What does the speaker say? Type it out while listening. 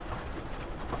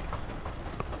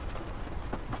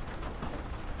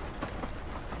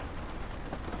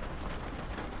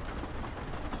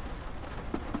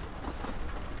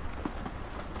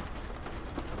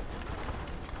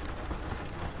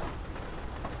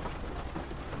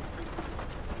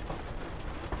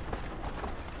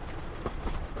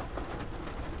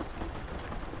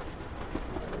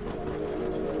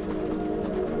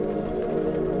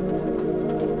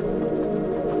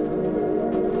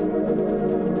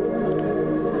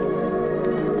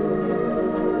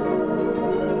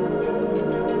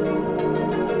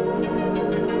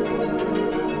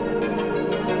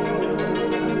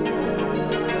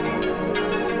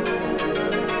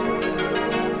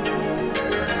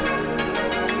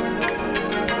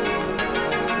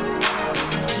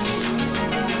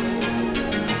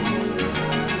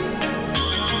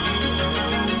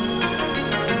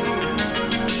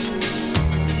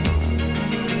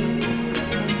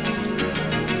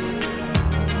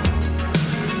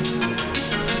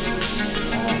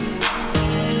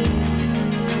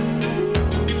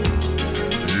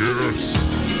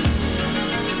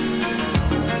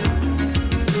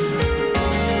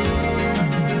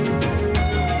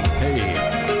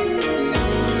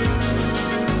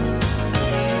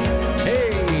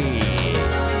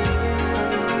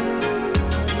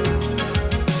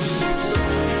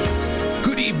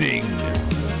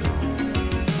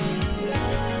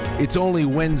It's only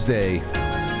Wednesday,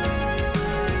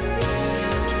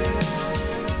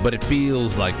 but it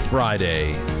feels like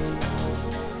Friday.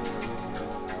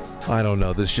 I don't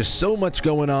know. There's just so much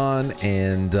going on,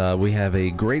 and we have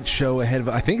a great show ahead of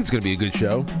us. I think it's going to be a good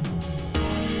show.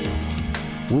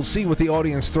 We'll see what the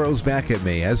audience throws back at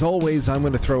me. As always, I'm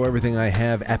going to throw everything I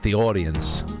have at the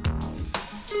audience.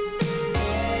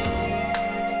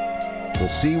 We'll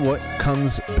see what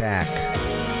comes back.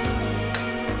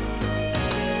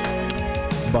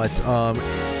 But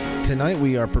tonight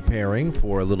we are preparing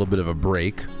for a little bit of a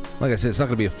break. Like I said, it's not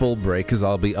going to be a full break because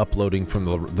I'll be uploading from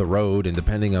the road, and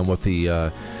depending on what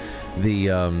the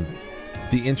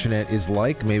internet is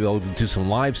like, maybe I'll do some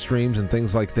live streams and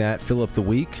things like that. Fill up the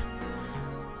week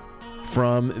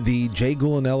from the Jay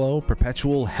Gulanello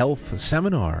Perpetual Health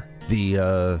Seminar.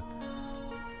 That'll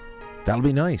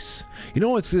be nice. You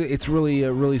know, it's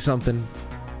really something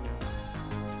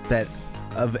that.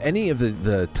 Of any of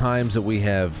the times that we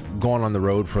have gone on the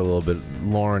road for a little bit,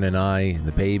 Lauren and I,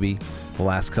 the baby, the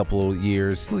last couple of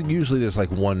years, usually there's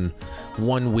like one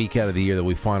week out of the year that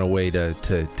we find a way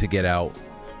to get out,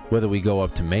 whether we go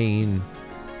up to Maine.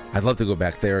 I'd love to go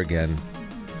back there again.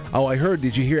 Oh, I heard,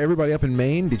 did you hear, everybody up in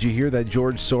Maine, did you hear that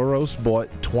George Soros bought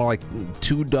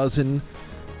 24,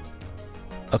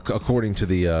 according to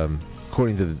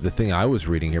the thing I was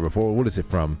reading here before, what is it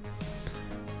from?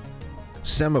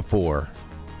 Semaphore.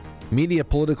 Media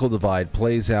political divide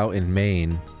plays out in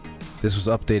Maine. This was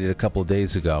updated a couple of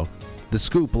days ago. The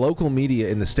scoop: local media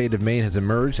in the state of Maine has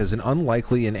emerged as an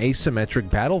unlikely and asymmetric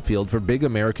battlefield for big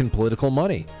American political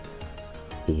money.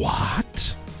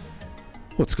 What?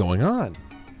 What's going on?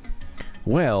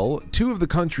 Well, two of the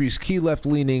country's key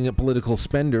left-leaning political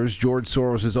spenders, George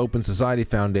Soros' Open Society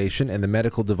Foundation and the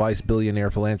medical device billionaire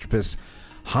philanthropist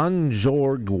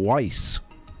Hans-Jörg Wyss.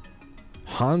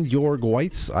 Hans-Jörg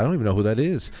Wyss? I don't even know who that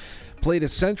is. Played a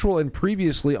central and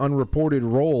previously unreported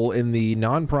role in the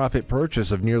nonprofit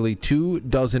purchase of nearly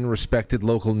 24 respected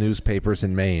local newspapers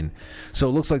in Maine. So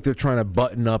it looks like they're trying to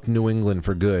button up New England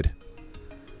for good.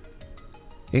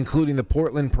 Including the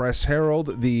Portland Press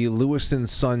Herald, the Lewiston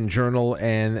Sun Journal,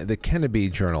 and the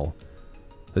Kennebec Journal.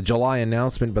 The July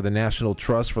announcement by the National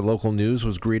Trust for Local News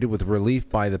was greeted with relief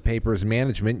by the paper's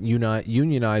management,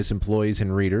 unionized employees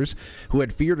and readers, who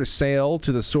had feared a sale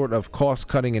to the sort of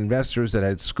cost-cutting investors that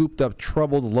had scooped up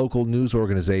troubled local news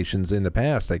organizations in the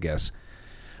past, I guess.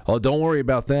 Oh, don't worry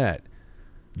about that.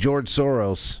 George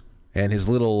Soros and his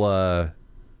little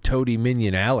toady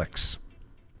minion Alex,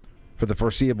 for the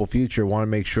foreseeable future, want to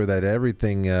make sure that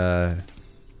everything, I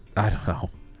don't know.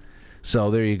 So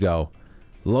there you go.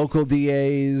 Local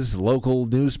DAs, local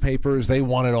newspapers, they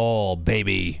want it all,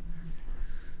 baby.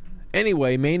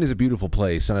 Anyway, Maine is a beautiful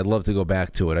place, and I'd love to go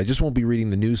back to it. I just won't be reading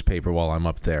the newspaper while I'm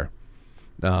up there.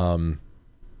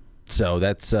 So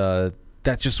that's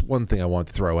just one thing I want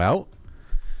to throw out.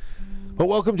 But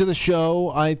welcome to the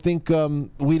show. I think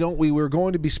we were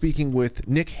going to be speaking with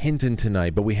Nick Hinton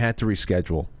tonight, but we had to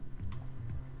reschedule.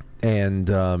 And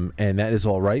that is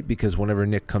all right, because whenever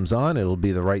Nick comes on, it'll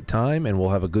be the right time, and we'll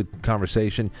have a good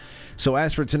conversation. So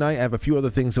as for tonight, I have a few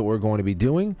other things that we're going to be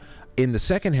doing. In the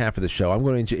second half of the show, I'm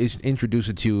going to introduce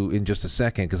it to you in just a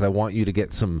second, because I want you to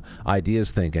get some ideas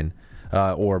thinking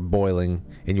or boiling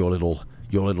in your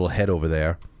little head over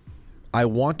there. I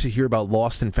want to hear about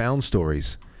lost and found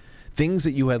stories, things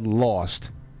that you had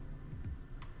lost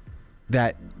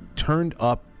that turned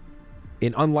up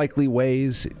in unlikely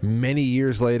ways many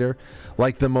years later,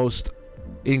 like the most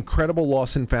incredible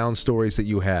lost and found stories that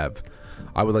you have.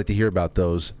 I would like to hear about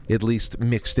those, at least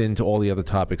mixed into all the other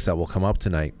topics that will come up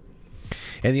tonight.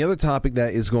 And the other topic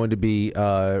that is going to be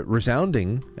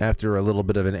resounding after a little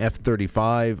bit of an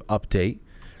F-35 update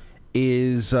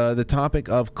is the topic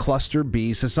of Cluster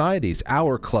B societies,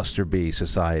 our Cluster B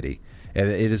society. And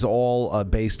it is all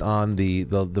based on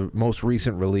the most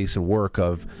recent release and work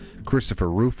of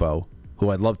Christopher Rufo, who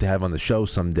I'd love to have on the show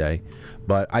someday.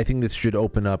 But I think this should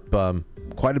open up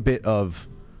quite a bit of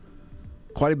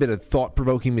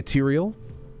thought-provoking material,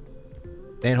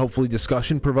 and hopefully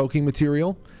discussion-provoking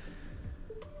material.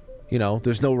 You know,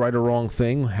 there's no right or wrong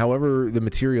thing. However, the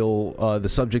material, the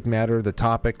subject matter, the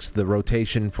topics, the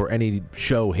rotation for any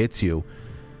show hits you,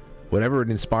 whatever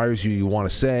it inspires you want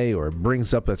to say or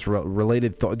brings up that's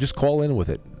related thought, just call in with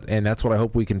it. And that's what I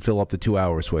hope we can fill up the 2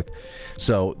 hours with.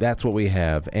 So that's what we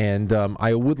have. And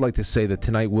I would like to say that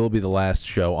tonight will be the last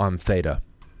show on Theta,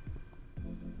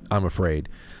 I'm afraid.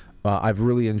 I've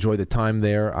really enjoyed the time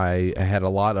there. It had a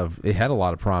lot of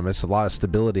promise, a lot of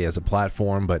stability as a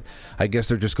platform, but I guess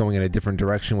they're just going in a different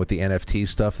direction with the NFT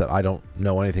stuff that I don't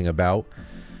know anything about.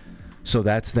 So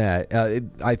that's that.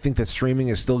 I think that streaming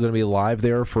is still going to be live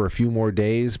there for a few more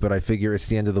days, but I figure it's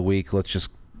the end of the week. Let's just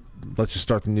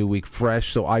start the new week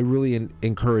fresh. So I really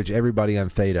encourage everybody on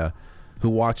Theta who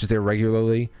watches there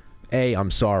regularly.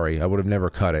 I'm sorry. I would have never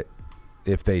cut it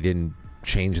if they didn't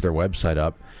change their website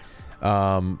up,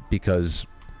 because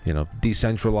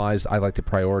decentralized, I like to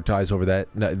prioritize over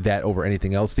that over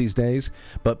anything else these days.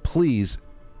 But please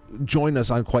join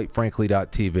us on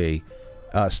quitefrankly.tv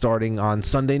starting on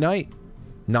Sunday night,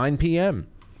 9 p.m.,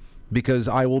 because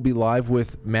I will be live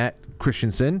with Matt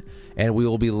Christensen, and we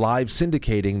will be live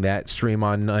syndicating that stream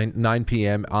on 9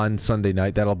 p.m. on Sunday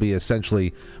night. That'll be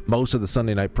essentially most of the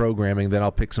Sunday night programming. Then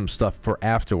I'll pick some stuff for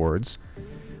afterwards.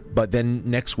 But then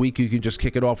next week you can just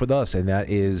kick it off with us, and that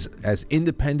is as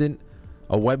independent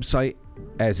a website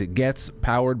as it gets,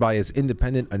 powered by as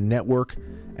independent a network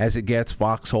as it gets,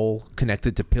 Foxhole,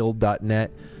 connected to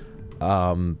Pilled.net.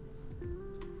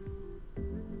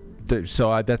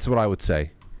 So that's what I would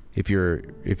say. If you're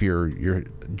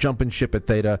jumping ship at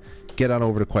Theta, get on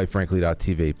over to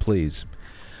quitefrankly.tv, please.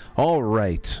 All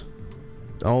right.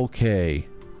 Okay.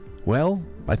 Well,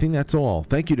 I think that's all.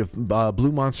 Thank you to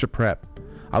Blue Monster Prep.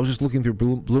 I was just looking through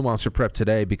Blue Monster Prep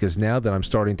today, because now that I'm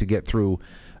starting to get through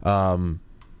I'm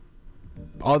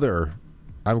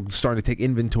starting to take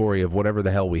inventory of whatever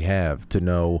the hell we have to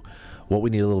know what we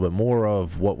need a little bit more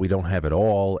of, what we don't have at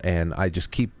all, and I just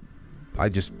get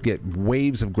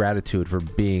waves of gratitude for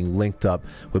being linked up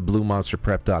with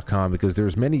BlueMonsterPrep.com, because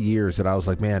there's many years that I was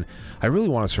like, man, I really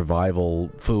want a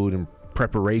survival food and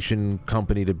preparation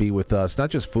company to be with us, not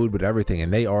just food but everything,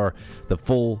 and they are the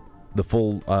full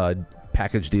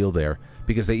package deal there,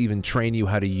 because they even train you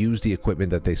how to use the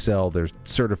equipment that they sell. They're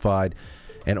certified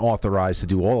and authorized to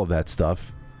do all of that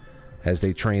stuff, as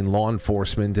they train law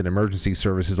enforcement and emergency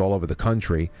services all over the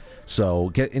country. So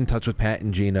get in touch with Pat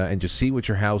and Gina and just see what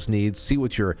your house needs, see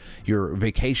what your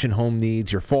vacation home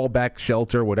needs, your fallback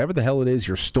shelter, whatever the hell it is,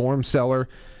 your storm cellar.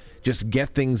 Just get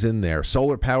things in there.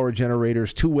 Solar power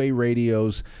generators, two-way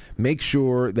radios. Make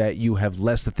sure that you have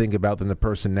less to think about than the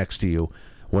person next to you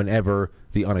whenever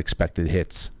the unexpected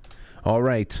hits. All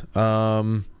right.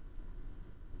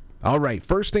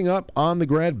 First thing up on the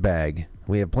grad bag.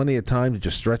 We have plenty of time to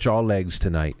just stretch our legs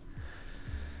tonight.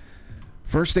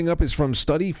 First thing up is from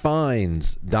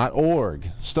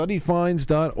studyfinds.org.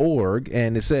 Studyfinds.org,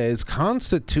 and it says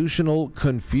constitutional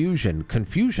confusion.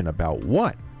 Confusion about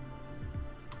what?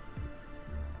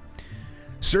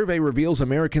 Survey reveals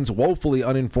Americans woefully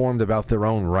uninformed about their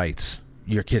own rights.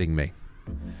 You're kidding me.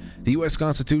 The U.S.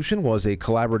 Constitution was a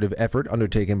collaborative effort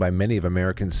undertaken by many of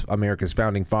America's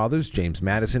founding fathers. James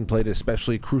Madison played an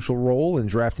especially crucial role in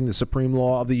drafting the supreme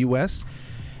law of the U.S.,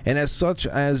 and as such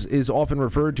as is often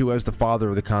referred to as the father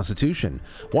of the Constitution.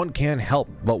 One can't help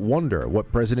but wonder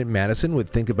what President Madison would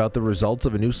think about the results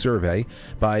of a new survey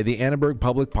by the Annenberg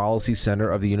Public Policy Center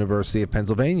of the University of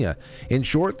Pennsylvania. In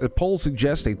short, the poll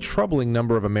suggests a troubling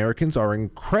number of Americans are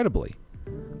incredibly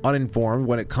uninformed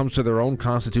when it comes to their own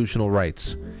constitutional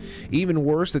rights. Even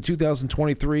worse, the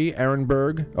 2023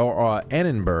 Annenberg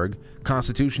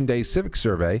Constitution Day Civic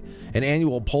Survey, an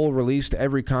annual poll released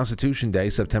every Constitution Day,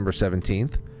 September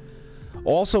 17th,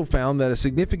 also found that a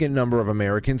significant number of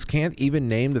Americans can't even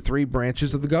name the three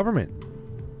branches of the government.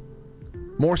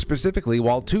 More specifically,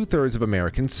 while 2/3 of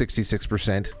Americans,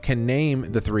 66%, can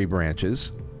name the three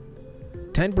branches,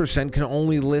 10% can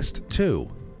only list two.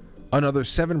 Another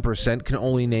 7% can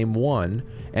only name one,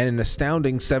 and an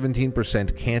astounding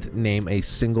 17% can't name a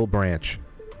single branch.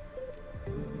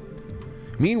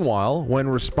 Meanwhile, when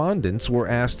respondents were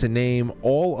asked to name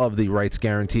all of the rights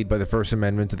guaranteed by the First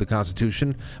Amendment to the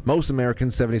Constitution, most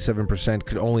Americans, 77%,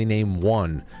 could only name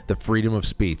one, the freedom of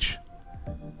speech.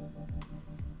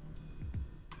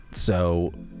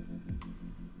 So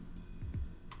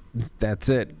that's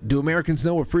it. Do Americans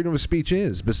know what freedom of speech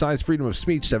is? Besides freedom of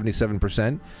speech,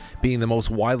 77%, being the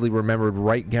most widely remembered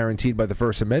right guaranteed by the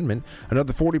First Amendment,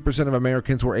 another 40% of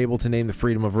Americans were able to name the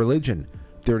freedom of religion.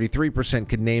 33%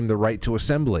 could name the right to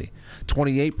assembly.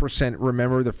 28%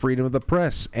 remember the freedom of the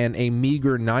press, and a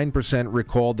meager 9%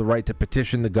 recalled the right to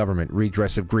petition the government,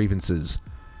 redress of grievances.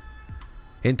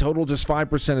 In total, just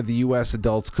 5% of the U.S.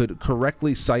 adults could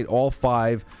correctly cite all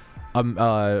five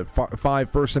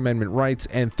First Amendment rights,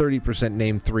 and 30%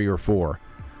 named 3 or 4.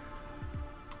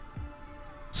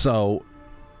 So,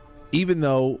 even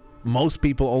though most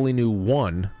people only knew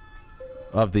one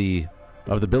of the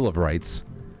Bill of Rights,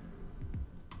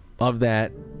 of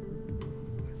that,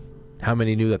 how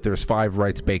many knew that there's 5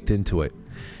 rights baked into it?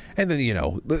 And then,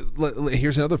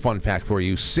 here's another fun fact for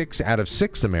you. 6 out of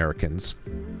 6 Americans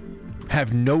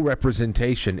have no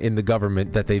representation in the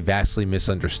government that they vastly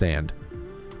misunderstand.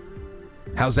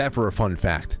 How's that for a fun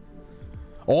fact?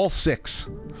 All 6.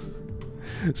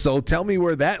 So tell me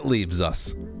where that leaves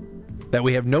us. That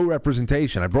we have no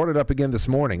representation. I brought it up again this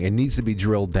morning. It needs to be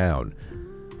drilled down.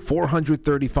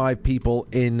 435 people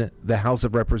in the House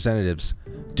of Representatives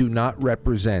do not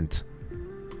represent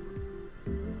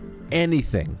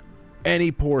anything,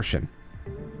 any portion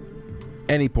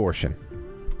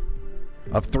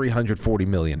of 340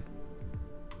 million.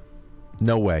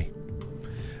 No way.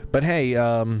 But hey,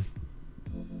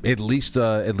 at least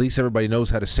everybody knows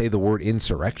how to say the word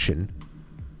insurrection.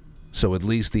 So at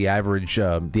least the average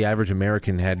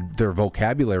American had their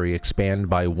vocabulary expand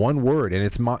by one word, and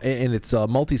it's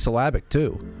multisyllabic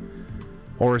too,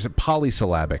 or is it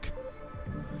polysyllabic?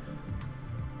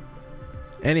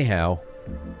 Anyhow,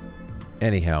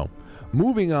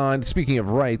 moving on. Speaking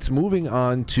of rights, moving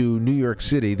on to New York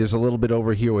City. There's a little bit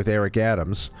over here with Eric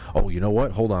Adams. Oh, you know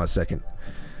what? Hold on a second.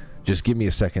 Just give me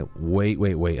a second. Wait.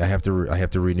 I have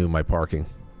to renew my parking.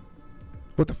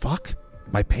 What the fuck?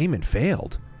 My payment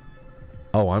failed.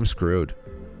 Oh, I'm screwed.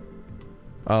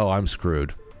 My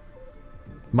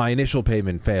initial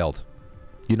payment failed.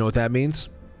 You know what that means?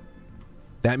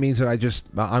 That means that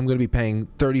I'm going to be paying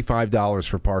 $35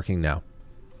 for parking now.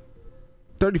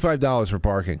 $35 for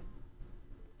parking.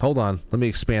 Hold on. Let me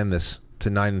expand this to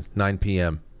 9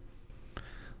 p.m.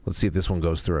 Let's see if this one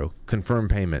goes through. Confirm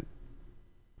payment.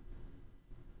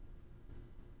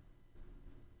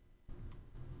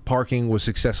 Parking was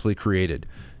successfully created.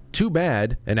 Too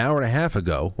bad, an hour and a half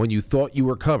ago, when you thought you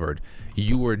were covered,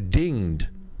 you were dinged.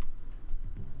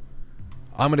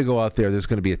 I'm going to go out there. There's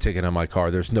going to be a ticket on my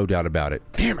car. There's no doubt about it.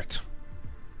 Damn it.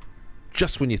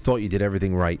 Just when you thought you did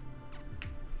everything right.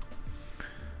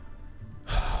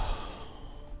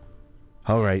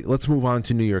 All right, let's move on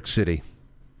to New York City,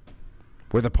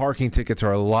 where the parking tickets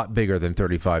are a lot bigger than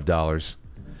 $35.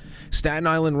 Staten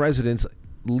Island residents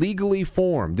legally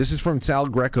formed. This is from Sal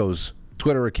Greco's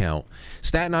Twitter account.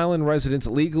 Staten Island residents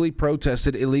legally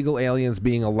protested illegal aliens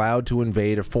being allowed to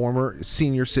invade a former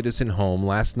senior citizen home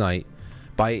last night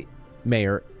by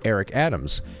Mayor Eric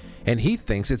Adams. And he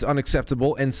thinks it's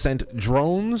unacceptable and sent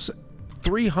drones,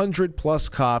 300 plus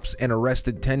cops, and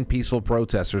arrested 10 peaceful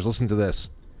protesters. Listen to this.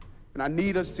 And I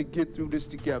need us to get through this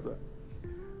together.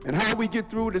 And how we get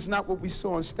through it is not what we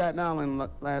saw in Staten Island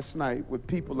last night, where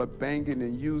people are banging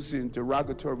and using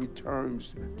derogatory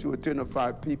terms to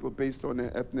identify people based on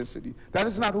their ethnicity. That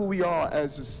is not who we are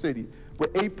as a city. We're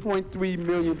 8.3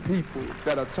 million people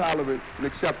that are tolerant and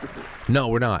acceptable. No,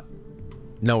 we're not.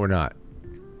 No,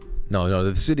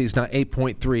 the city is not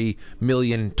 8.3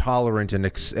 million tolerant and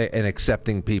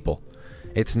accepting people.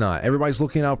 It's not. Everybody's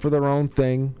looking out for their own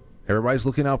thing. Everybody's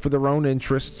looking out for their own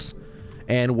interests.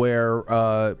 And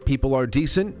where people are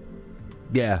decent,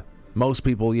 yeah, most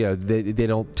people, yeah, they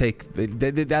don't take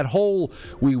that whole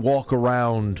we walk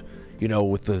around, you know,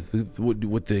 with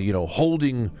the you know,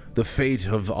 holding the fate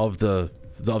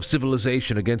of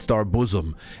civilization against our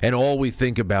bosom, and all we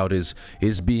think about is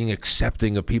being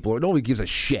accepting of people. Nobody gives a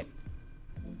shit.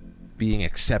 Being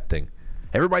accepting.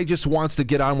 Everybody just wants to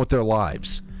get on with their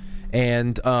lives,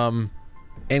 and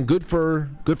good for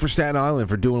Staten Island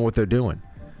for doing what they're doing.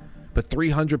 But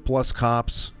 300 plus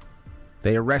cops,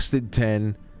 they arrested 10,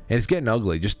 and it's getting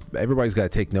ugly. Just everybody's got to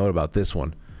take note about this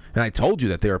one. And I told you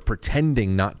that they are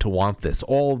pretending not to want this,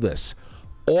 all of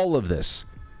this,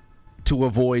 to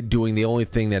avoid doing the only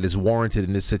thing that is warranted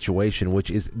in this situation, which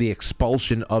is the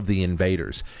expulsion of the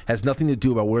invaders. Has nothing to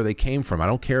do about where they came from. I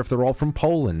don't care if they're all from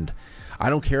Poland. I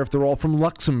don't care if they're all from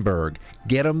Luxembourg.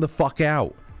 Get them the fuck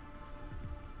out.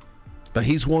 But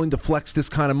he's willing to flex this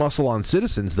kind of muscle on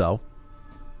citizens, though.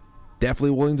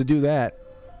 Definitely willing to do that.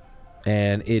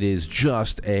 And it is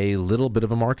just a little bit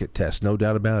of a market test, no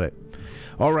doubt about it.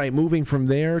 All right, moving from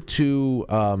there to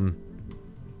a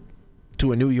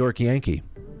New York Yankee.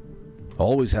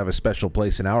 Always have a special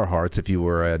place in our hearts if you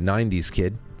were a 90s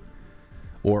kid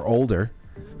or older.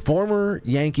 Former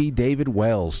Yankee David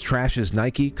Wells trashes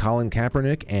Nike, Colin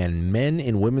Kaepernick, and men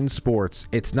in women's sports.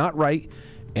 It's not right,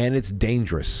 and it's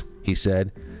dangerous, he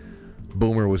said.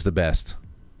 Boomer was the best.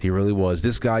 He really was.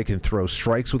 This guy can throw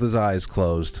strikes with his eyes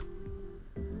closed.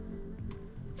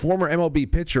 Former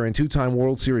MLB pitcher and two-time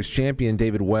World Series champion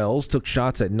David Wells took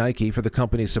shots at Nike for the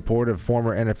company's support of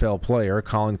former NFL player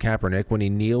Colin Kaepernick when he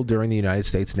kneeled during the United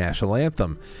States national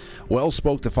anthem. Wells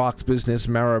spoke to Fox Business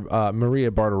Maria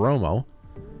Bartiromo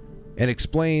and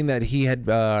explained that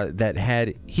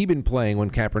had he been playing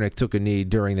when Kaepernick took a knee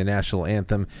during the national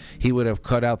anthem, he would have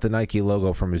cut out the Nike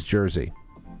logo from his jersey.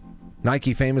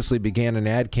 Nike famously began an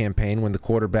ad campaign when the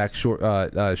quarterback shortly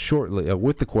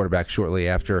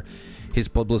after his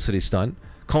publicity stunt.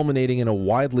 culminating in a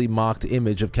widely mocked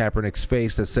image of Kaepernick's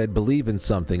face that said, "Believe in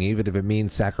something, even if it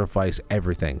means sacrifice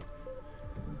everything."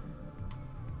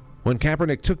 When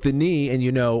Kaepernick took the knee, and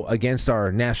against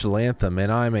our national anthem,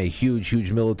 and I'm a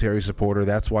huge military supporter,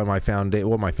 that's why my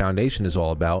foundation is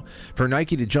all about, for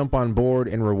Nike to jump on board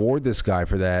and reward this guy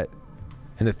for that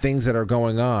and the things that are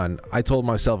going on, I told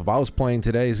myself if I was playing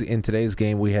in today's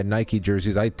game, we had Nike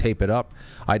jerseys, I'd tape it up,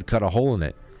 I'd cut a hole in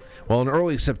it. Well, in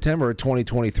early September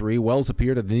 2023, Wells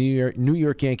appeared at the New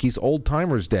York Yankees Old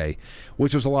Timers Day,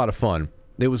 which was a lot of fun.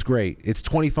 It was great. It's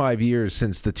 25 years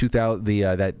since that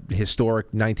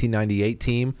historic 1998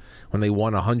 team when they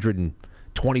won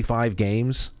 125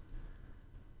 games.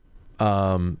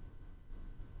 They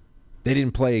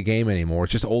didn't play a game anymore.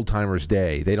 It's just Old Timers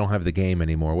Day. They don't have the game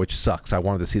anymore, which sucks. I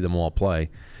wanted to see them all play.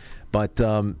 But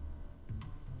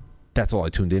that's all I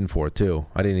tuned in for, too.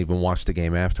 I didn't even watch the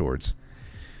game afterwards.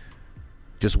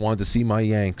 Just wanted to see my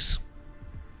Yanks.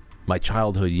 My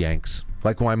childhood Yanks.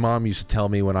 Like my mom used to tell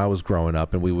me when I was growing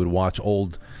up, and we would watch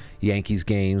old Yankees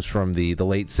games from the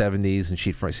late 70s, and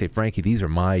she'd say, "Frankie, these are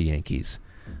my Yankees.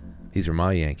 These are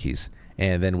my Yankees."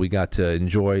 And then we got to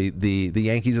enjoy the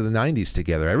Yankees of the 90s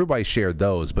together. Everybody shared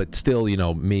those, but still,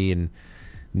 me in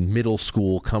middle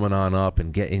school coming on up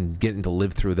and getting to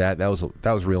live through that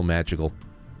was real magical.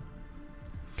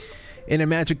 In a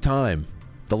magic time,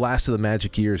 the last of the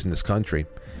magic years in this country.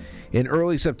 In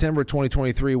early September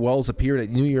 2023, Wells appeared at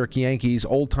New York Yankees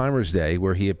Old Timers Day,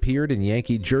 where he appeared in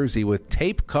Yankee jersey with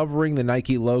tape covering the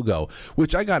Nike logo,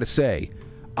 which I got to say,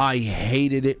 I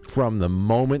hated it from the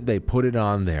moment they put it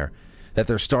on there. That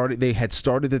they had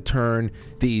started to turn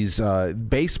these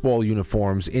baseball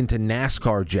uniforms into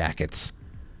NASCAR jackets.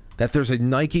 That there's a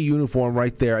Nike uniform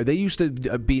right there. They used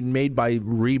to be made by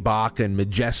Reebok and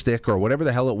Majestic or whatever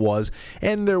the hell it was,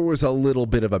 and there was a little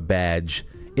bit of a badge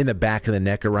in the back of the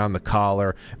neck around the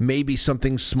collar, maybe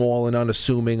something small and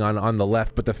unassuming on the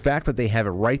left, but the fact that they have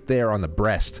it right there on the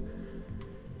breast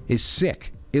is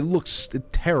sick. It looks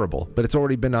terrible, but it's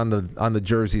already been on the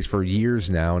jerseys for years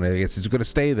now, and I guess it's going to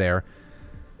stay there.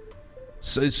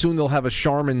 So soon they'll have a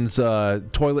Charmin's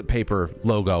toilet paper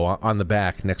logo on the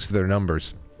back next to their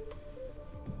numbers.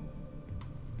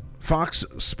 Fox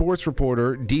Sports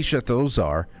reporter Disha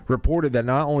Thozar reported that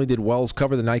not only did Wells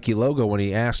cover the Nike logo when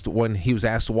he was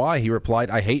asked why, he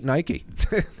replied, "I hate Nike."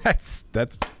 That's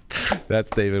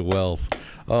David Wells.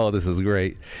 Oh, this is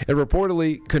great. It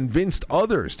reportedly convinced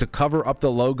others to cover up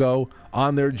the logo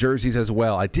on their jerseys as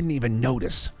well. I didn't even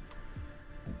notice.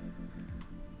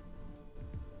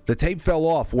 The tape fell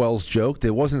off, Wells joked.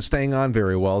 It wasn't staying on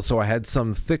very well, so I had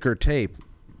some thicker tape.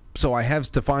 So I have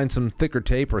to find some thicker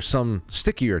tape or some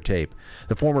stickier tape.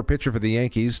 The former pitcher for the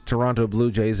Yankees, Toronto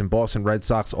Blue Jays, and Boston Red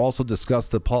Sox also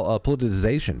discussed the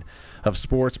politicization of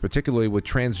sports, particularly with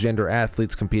transgender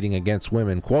athletes competing against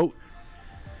women. Quote,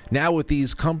 "Now with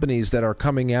these companies that are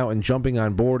coming out and jumping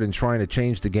on board and trying to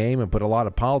change the game and put a lot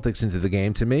of politics into the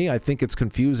game, to me, I think it's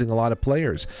confusing a lot of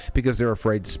players because they're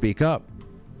afraid to speak up."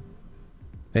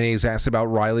 And he was asked about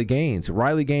Riley Gaines.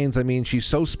 Riley Gaines, she's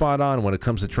so spot on when it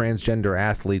comes to transgender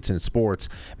athletes in sports.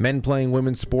 Men playing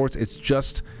women's sports, it's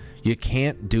just, you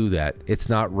can't do that. It's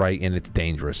not right, and it's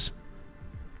dangerous.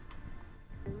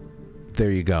 There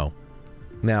you go.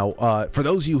 Now, for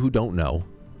those of you who don't know,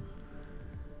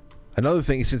 another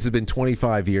thing, since it's been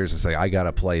 25 years, I say, I got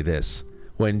to play this.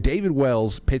 When David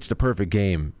Wells pitched a perfect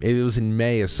game, it was in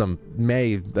May of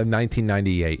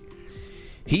 1998.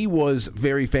 He was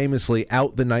very famously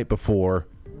out the night before,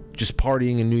 just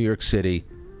partying in New York City.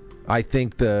 I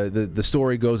think the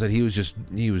story goes that he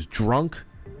was drunk,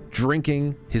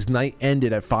 drinking. His night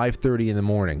ended at 5:30 in the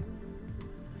morning.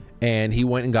 And he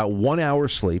went and got 1 hour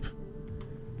sleep.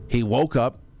 He woke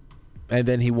up, and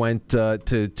then he went to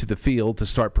the field to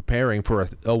start preparing for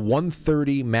a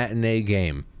 1:30 matinee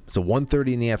game. It's a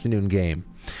 1:30 in the afternoon game.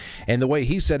 And the way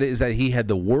he said it is that he had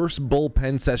the worst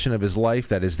bullpen session of his life.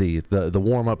 That is the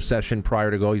warm-up session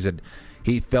prior to go. He said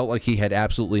he felt like he had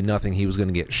absolutely nothing. He was going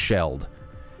to get shelled.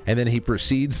 And then he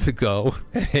proceeds to go,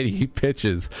 and he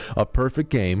pitches a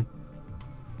perfect game.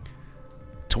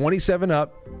 27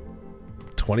 up,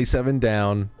 27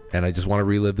 down, and I just want to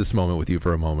relive this moment with you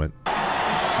for a moment.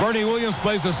 Bernie Williams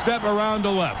plays a step around to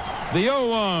left. The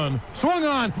 0-1, swung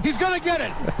on, he's going to get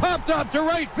it, popped up to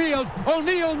right field,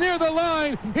 O'Neill near the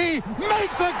line, he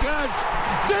makes the catch,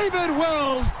 David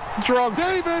Wells. Drunk.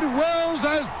 David Wells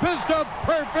has pitched a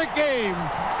perfect game,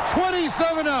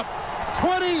 27 up,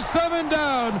 27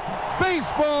 down,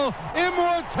 baseball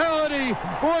immortality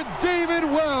for David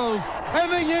Wells,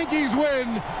 and the Yankees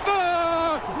win,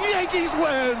 the Yankees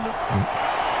win.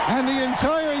 And the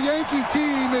entire Yankee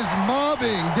team is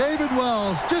mobbing David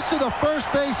Wells just to the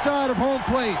first base side of home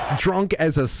plate. Drunk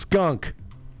as a skunk.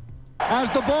 As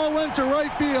the ball went to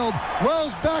right field,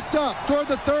 Wells backed up toward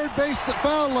the third base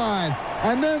foul line.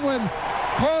 And then when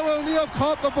Paul O'Neill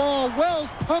caught the ball, Wells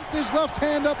pumped his left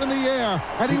hand up in the air,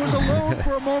 and he was alone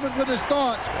for a moment with his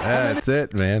thoughts. That's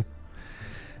it, man.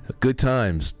 Good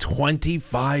times.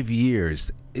 25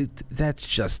 years. That's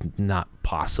just not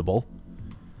possible.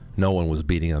 No one was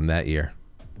beating them that year.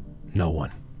 No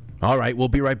one. All right, we'll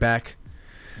be right back.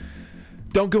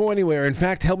 Don't go anywhere. In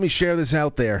fact, help me share this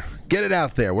out there. Get it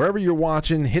out there. Wherever you're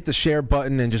watching, hit the share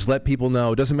button and just let people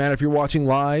know. It doesn't matter if you're watching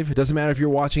live. It doesn't matter if you're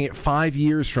watching it 5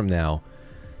 years from now.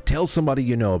 Tell somebody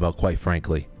you know about, quite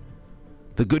frankly,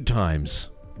 the good times.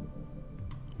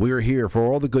 We are here for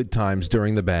all the good times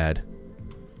during the bad.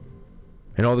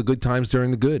 And all the good times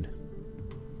during the good.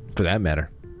 For that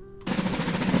matter.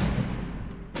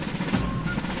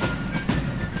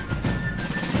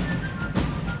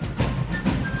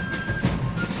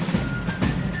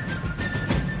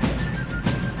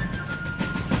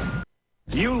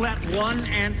 You let one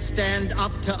ant stand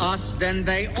up to us, then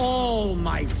they all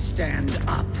might stand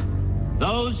up.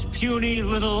 Those puny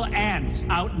little ants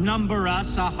outnumber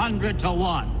us 100 to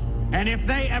 1. And if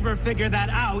they ever figure that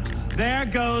out, there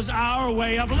goes our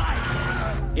way of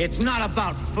life. It's not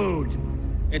about food.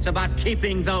 It's about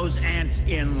keeping those ants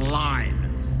in line.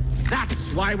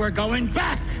 That's why we're going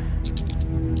back.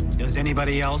 Does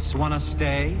anybody else want to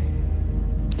stay?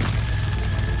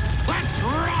 Let's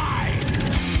ride!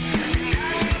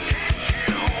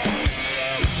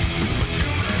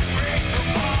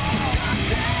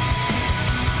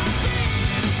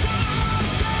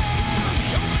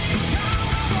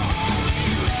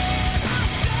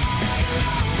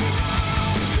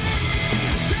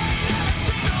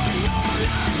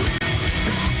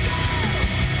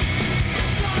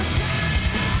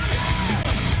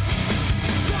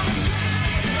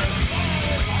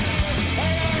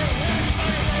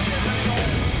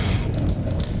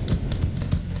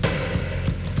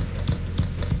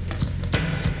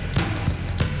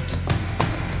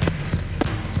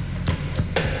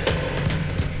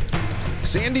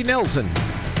 Sandy Nelson.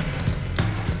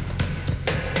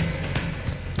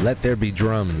 Let there be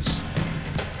drums.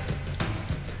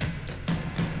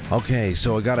 Okay,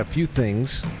 so I got a few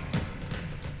things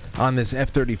on this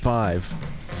F-35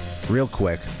 real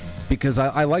quick because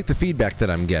I like the feedback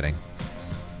that I'm getting.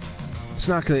 It's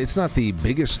not the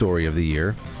biggest story of the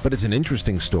year, but it's an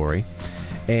interesting story.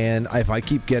 And if I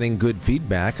keep getting good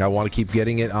feedback, I want to keep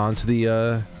getting it onto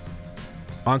the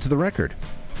record.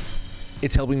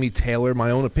 It's helping me tailor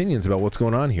my own opinions about what's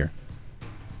going on here.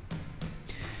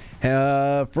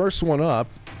 First one up.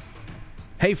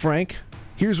 Hey, Frank,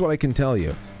 here's what I can tell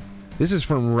you. This is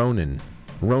from Ronan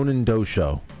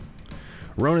Dosho.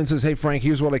 Ronan says, hey, Frank,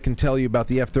 here's what I can tell you about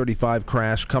the F-35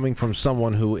 crash coming from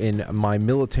someone who, in my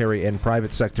military and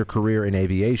private sector career in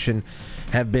aviation,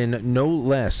 have been to no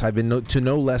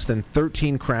less than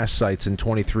 13 crash sites in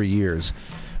 23 years.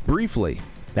 Briefly,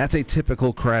 that's a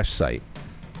typical crash site.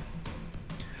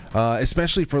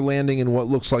 Especially for landing in what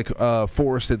looks like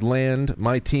forested land,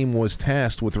 my team was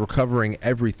tasked with recovering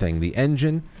everything. The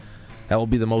engine, that will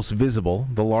be the most visible,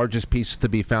 the largest piece to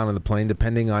be found in the plane,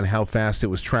 depending on how fast it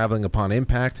was traveling upon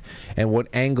impact and what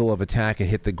angle of attack it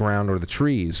hit the ground or the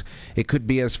trees. It could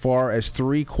be as far as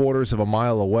 3/4 of a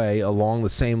mile away along the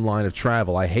same line of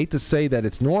travel. I hate to say that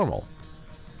it's normal.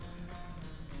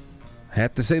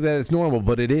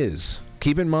 But it is.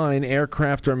 Keep in mind,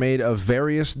 aircraft are made of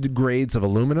various grades of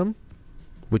aluminum,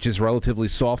 which is relatively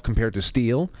soft compared to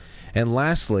steel. And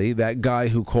lastly, that guy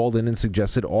who called in and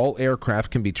suggested all aircraft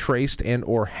can be traced and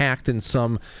or hacked in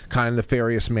some kind of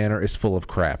nefarious manner is full of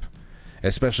crap,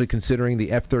 especially considering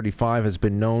the F-35 has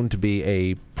been known to be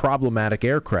a problematic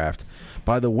aircraft.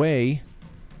 By the way,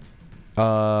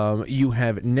 you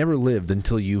have never lived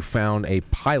until you found a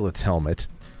pilot's helmet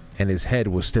and his head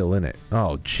was still in it.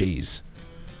 Oh, jeez.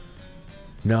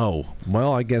 No.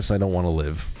 Well, I guess I don't want to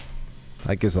live.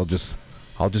 I guess I'll just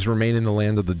remain in the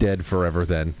land of the dead forever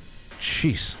then.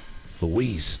 Jeez.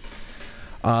 Louise.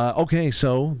 Okay,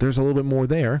 so there's a little bit more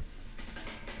there.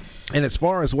 And as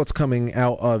far as what's coming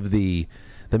out of the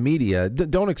media,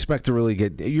 don't expect to really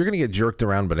you're going to get jerked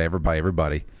around by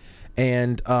everybody.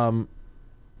 And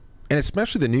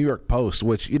especially the New York Post,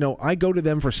 which, I go to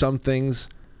them for some things.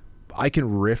 I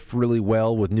can riff really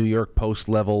well with New York Post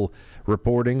level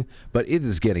reporting, but it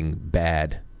is getting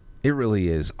bad. It really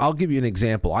is. I'll give you an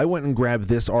example. I went and grabbed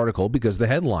this article because the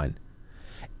headline,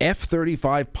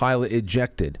 F-35 pilot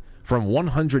ejected from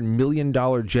 $100 million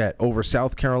jet over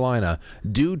South Carolina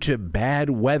due to bad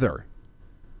weather.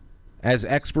 as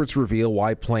experts reveal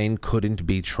why plane couldn't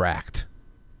be tracked.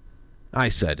 I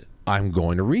said, I'm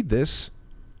going to read this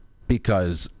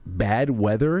because bad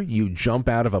weather, you jump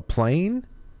out of a plane?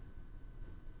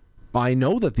 I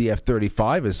know that the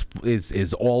F-35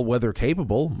 is all-weather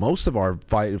capable. Most of our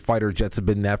fighter jets have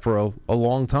been that for a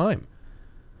long time.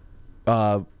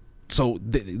 So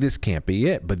this can't be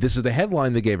it. But this is the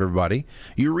headline they gave everybody.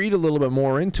 You read a little bit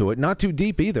more into it. Not too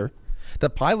deep either. The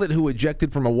pilot who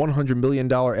ejected from a $100 million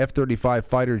F-35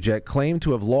 fighter jet claimed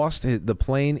to have lost the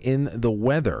plane in the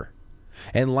weather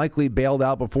and likely bailed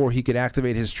out before he could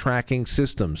activate his tracking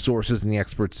system, sources and the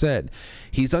experts said.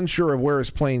 He's unsure of where his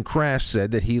plane crashed,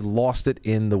 said that he lost it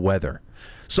in the weather.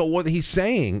 So what he's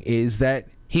saying is that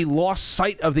he lost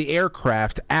sight of the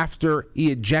aircraft after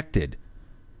he ejected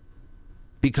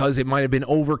because it might have been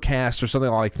overcast or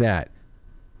something like that.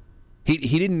 He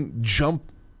didn't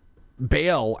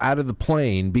bail out of the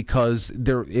plane because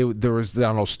there was, I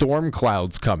don't know, storm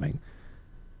clouds coming.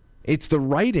 It's the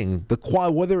writing,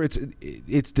 whether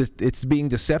it's being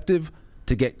deceptive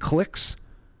to get clicks,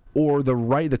 or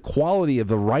the quality of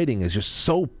the writing is just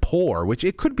so poor, which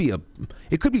it could be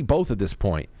both at this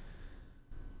point.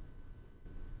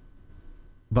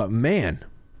 But man,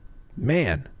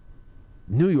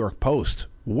 New York Post,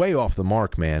 way off the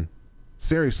mark, man.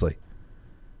 Seriously.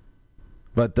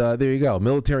 But there you go.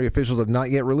 Military officials have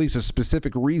not yet released a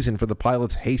specific reason for the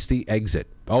pilot's hasty exit.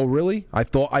 Oh, really? I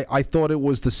thought it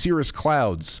was the cirrus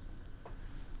clouds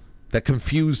that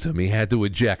confused him. He had to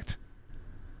eject.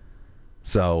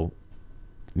 So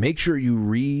make sure you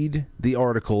read the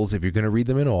articles, if you're going to read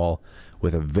them at all,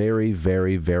 with a very,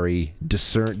 very, very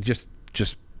just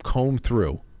comb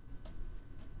through.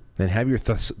 And have your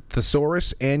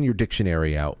thesaurus and your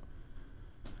dictionary out.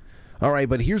 All right,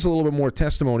 but here's a little bit more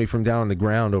testimony from down on the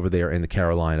ground over there in the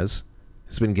Carolinas.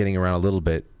 It's been getting around a little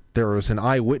bit. There was an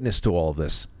eyewitness to all of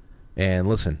this. And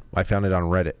listen, I found it on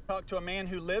Reddit. Talked to a man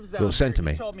who lives out it was sent to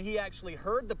me. He told me he actually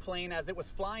heard the plane as it was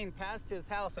flying past his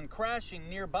house and crashing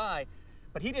nearby,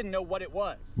 but he didn't know what it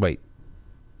was. Wait.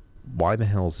 Why the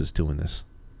hell is this doing this?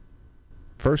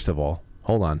 First of all,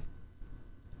 hold on.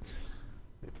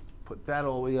 Put that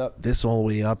all the way up, this all the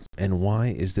way up, and why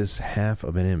is this half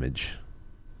of an image?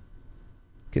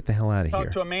 Get the hell out of here.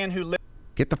 Talked to a man who lived.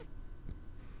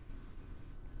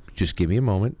 Just give me a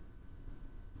moment.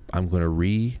 I'm going to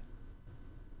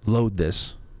reload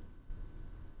this.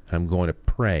 I'm going to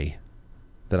pray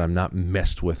that I'm not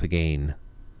messed with again.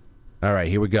 All right,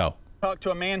 here we go. Talked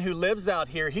to a man who lives out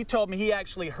here. He told me he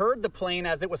actually heard the plane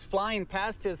as it was flying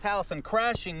past his house and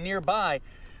crashing nearby,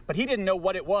 but he didn't know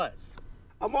what it was.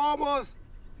 I'm almost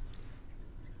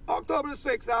October the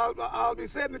 6th. I'll be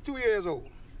 72 years old.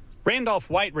 Randolph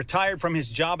White retired from his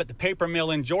job at the paper mill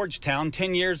in Georgetown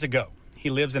 10 years ago. He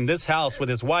lives in this house with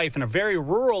his wife in a very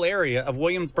rural area of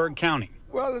Williamsburg County.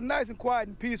 Well, it's nice and quiet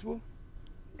and peaceful,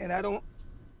 and I don't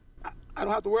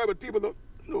have to worry about people that,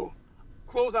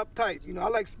 close up tight. I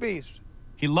like space.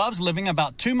 He loves living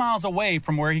about 2 miles away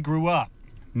from where he grew up.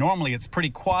 Normally, it's pretty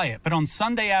quiet, but on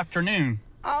Sunday afternoon,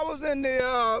 I was in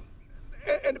the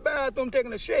bathroom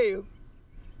taking a shave,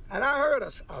 and I heard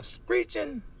a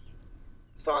screeching.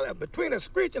 Between a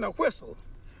screech and a whistle.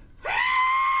 I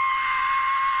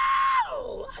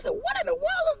said, what in the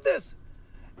world is this?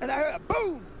 And I heard a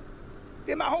boom.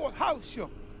 Then my whole house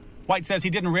shook. White says he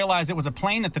didn't realize it was a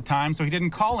plane at the time, so he didn't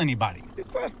call anybody. The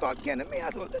first thought came to me, I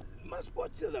said, well,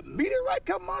 what's a meteorite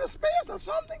coming out of space or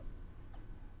something?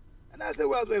 And I said,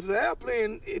 well, if it's an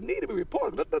airplane, it needed to be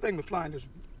reported. That thing was flying just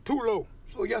too low.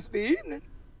 So yesterday evening,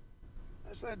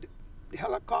 I said, the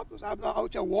helicopters, I was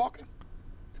out there walking.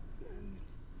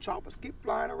 Choppers keep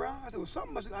flying around. I said, well,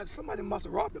 somebody must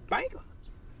have robbed a bank or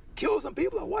killed some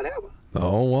people or whatever.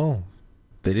 Oh, well,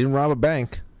 they didn't rob a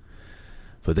bank.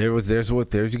 But there's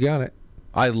you got it.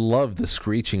 I love the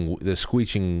squeaking,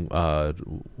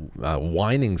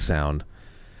 whining sound.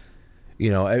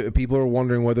 People are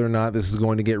wondering whether or not this is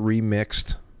going to get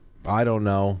remixed. I don't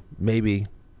know. Maybe.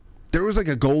 There was like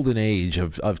a golden age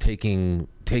of taking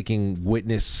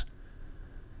witness,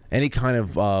 any kind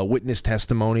of witness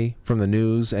testimony from the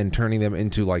news and turning them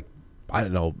into, like, I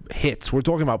don't know, hits. We're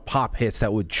talking about pop hits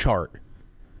that would chart.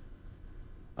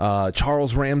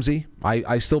 Charles Ramsey.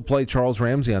 I still play Charles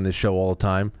Ramsey on this show all the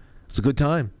time. It's a good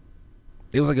time.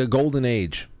 It was like a golden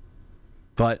age.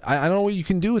 But I don't know what you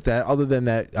can do with that other than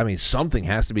that. I mean, something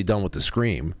has to be done with the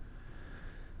scream,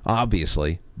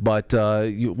 obviously. But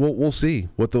we'll see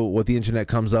what the internet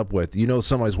comes up with.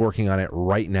 Somebody's working on it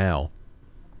right now.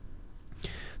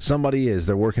 Somebody is.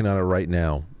 They're working on it right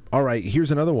now. All right,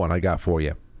 here's another one I got for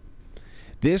you.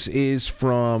 This is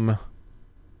from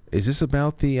Is this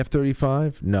about the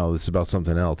F-35? No, this is about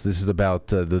something else. This is about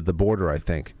the border, I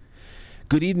think.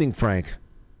 Good evening, Frank.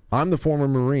 I'm the former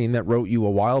Marine that wrote you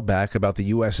a while back about the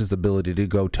U.S.'s ability to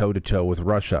go toe-to-toe with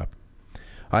Russia.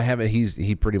 I haven't.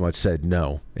 He pretty much said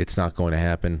no. It's not going to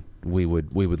happen. We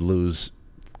would lose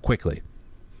quickly.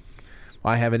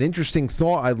 I have an interesting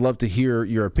thought I'd love to hear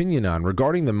your opinion on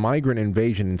regarding the migrant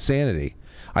invasion insanity.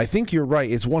 I think you're right.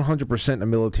 It's 100% a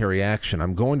military action.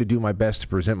 I'm going to do my best to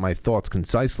present my thoughts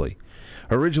concisely.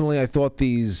 Originally, I thought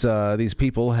these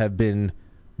people have been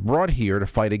brought here to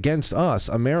fight against us,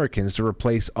 Americans, to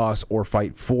replace us or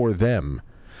fight for them.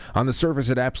 On the surface,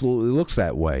 it absolutely looks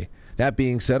that way. That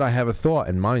being said, I have a thought,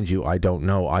 and mind you, I don't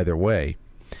know either way.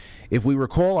 If we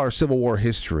recall our Civil War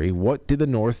history, what did the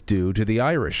North do to the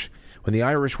Irish? When the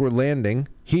Irish were landing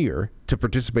here to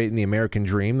participate in the American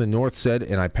dream, the North said,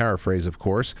 and I paraphrase, of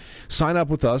course, sign up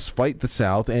with us, fight the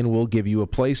South, and we'll give you a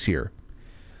place here.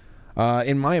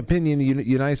 In my opinion, the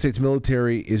United States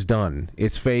military is done.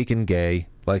 It's fake and gay,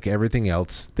 like everything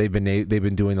else they've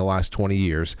been doing the last 20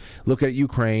 years. Look at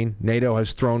Ukraine. NATO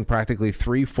has thrown practically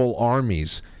 3 full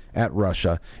armies at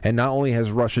Russia, and not only has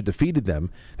Russia defeated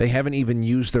them, they haven't even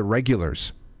used their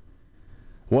regulars.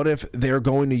 What if they're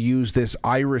going to use this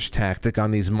Irish tactic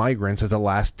on these migrants as a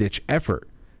last-ditch effort?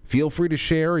 Feel free to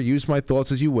share or use my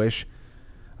thoughts as you wish.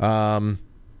 And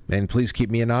please keep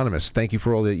me anonymous. Thank you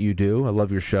for all that you do. I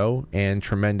love your show and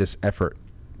tremendous effort.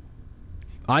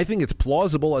 I think it's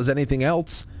plausible as anything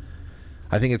else.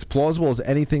 When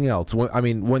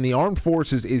the armed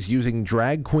forces is using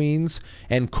drag queens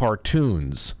and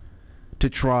cartoons to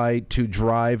try to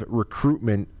drive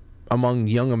recruitment among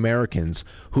young Americans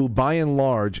who, by and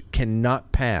large,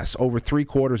 cannot pass. Over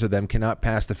 3/4 of them cannot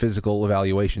pass the physical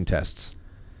evaluation tests.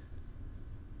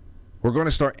 We're going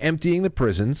to start emptying the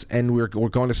prisons, and we're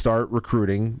going to start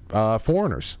recruiting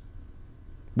foreigners,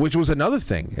 which was another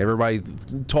thing. Everybody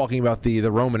talking about the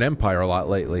Roman Empire a lot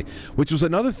lately, which was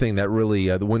another thing that really,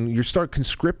 when you start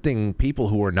conscripting people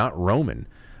who are not Roman,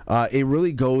 it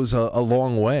really goes a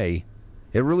long way.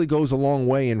 It really goes a long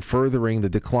way in furthering the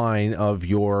decline of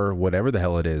your, whatever the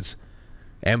hell it is,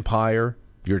 empire,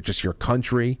 your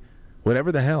country,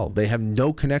 whatever the hell. They have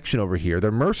no connection over here.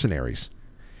 They're mercenaries.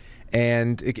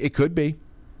 And it could be.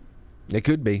 It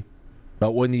could be.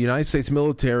 But when the United States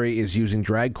military is using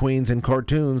drag queens and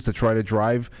cartoons to try to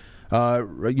drive,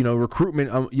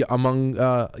 recruitment among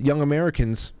young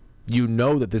Americans, you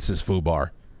know that this is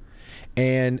FUBAR.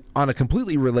 And on a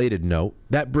completely related note,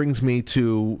 that brings me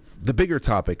to the bigger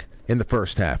topic in the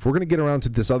first half. We're going to get around to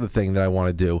this other thing that I want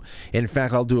to do. In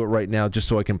fact, I'll do it right now just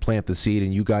so I can plant the seed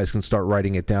and you guys can start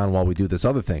writing it down while we do this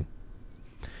other thing.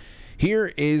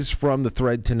 Here is from the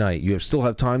thread tonight. You still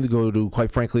have time to go to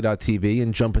quitefrankly.tv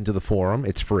and jump into the forum.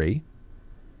 It's free.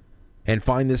 And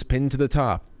find this pinned to the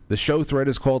top. The show thread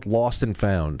is called Lost and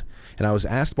Found. And I was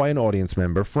asked by an audience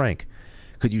member, Frank,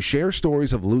 could you share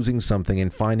stories of losing something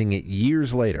and finding it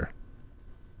years later?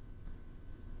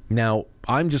 Now,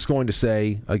 I'm just going to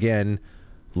say, again,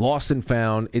 lost and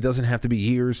found, it doesn't have to be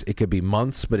years. It could be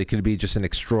months, but it could be just an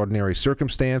extraordinary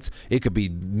circumstance. It could be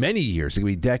many years. It could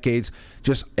be decades.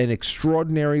 Just an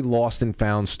extraordinary lost and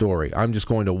found story. I'm just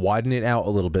going to widen it out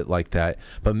a little bit like that,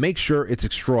 but make sure it's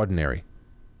extraordinary.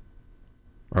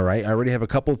 All right? I already have a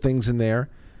couple of things in there,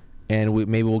 and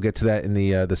maybe we'll get to that in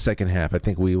the second half. I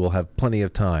think we will have plenty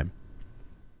of time.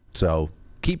 So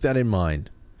keep that in mind.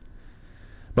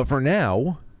 But for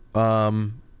now,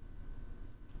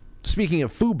 speaking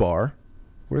of FUBAR,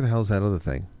 where the hell is that other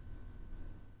thing?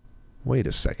 Wait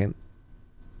a second.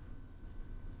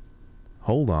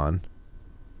 Hold on.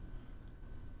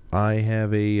 I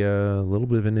have a little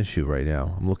bit of an issue right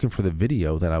now. I'm looking for the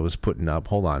video that I was putting up.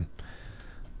 Hold on.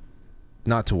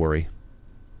 Not to worry.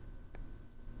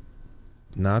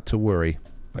 Not to worry.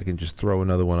 I can just throw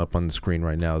another one up on the screen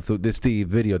right now. So this is the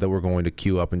video that we're going to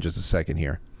queue up in just a second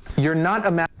here. You're not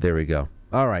a There we go.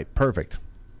 All right, perfect.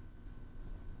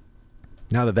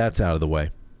 Now that that's out of the way.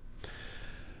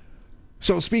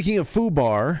 So speaking of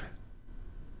FUBAR,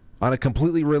 on a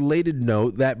completely related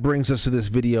note, that brings us to this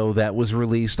video that was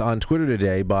released on Twitter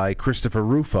today by Christopher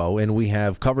Rufo, and we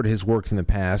have covered his work in the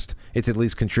past. It's at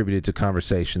least contributed to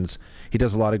conversations. He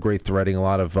does a lot of great threading, a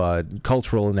lot of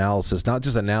cultural analysis, not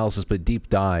just analysis, but deep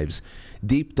dives.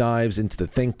 Deep dives into the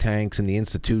think tanks and the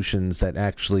institutions that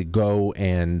actually go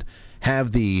and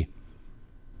have the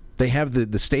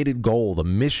stated goal, the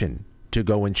mission to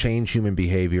go and change human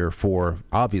behavior for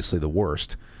obviously the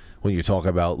worst. When you talk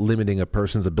about limiting a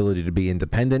person's ability to be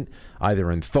independent,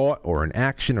 either in thought or in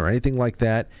action or anything like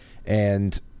that.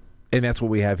 And that's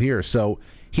what we have here. So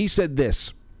he said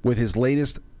this with his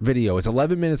latest video. It's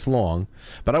 11 minutes long,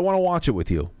 but I want to watch it with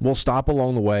you. We'll stop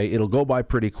along the way. It'll go by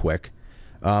pretty quick.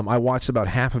 I watched about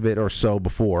half of it or so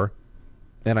before,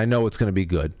 and I know it's going to be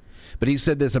good. But he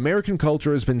said this: American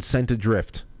culture has been sent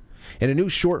adrift. In a new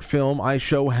short film, I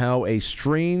show how a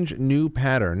strange new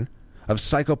pattern of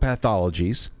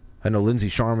psychopathologies, I know Lindsay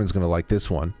Sharman's going to like this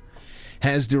one,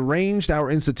 has deranged our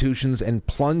institutions and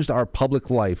plunged our public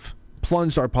life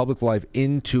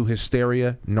into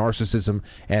hysteria, narcissism,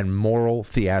 and moral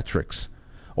theatrics,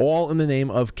 all in the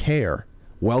name of care.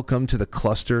 Welcome to the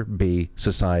Cluster B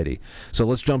Society. So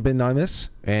let's jump in on this,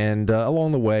 and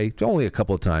along the way, only a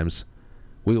couple of times,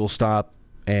 we will stop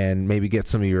and maybe get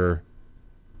some of your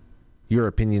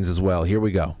opinions as well. Here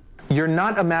we go. You're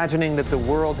not imagining that the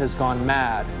world has gone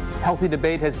mad. Healthy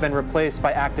debate has been replaced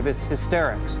by activist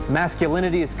hysterics.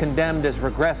 Masculinity is condemned as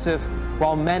regressive,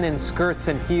 while men in skirts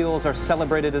and heels are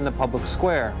celebrated in the public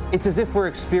square. It's as if we're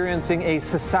experiencing a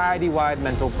society-wide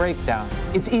mental breakdown.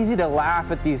 It's easy to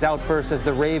laugh at these outbursts as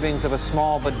the ravings of a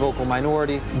small but vocal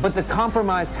minority, but the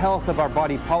compromised health of our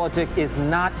body politic is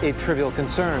not a trivial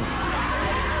concern.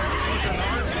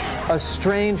 A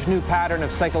strange new pattern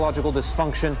of psychological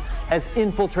dysfunction has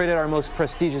infiltrated our most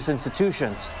prestigious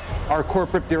institutions, our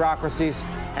corporate bureaucracies,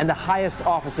 and the highest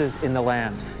offices in the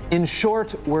land. In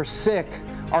short, we're sick.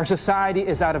 Our society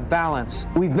is out of balance.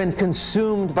 We've been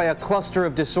consumed by a cluster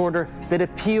of disorder that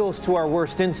appeals to our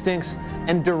worst instincts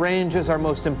and deranges our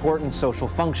most important social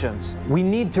functions. We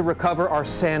need to recover our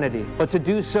sanity, but to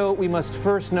do so, we must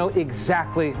first know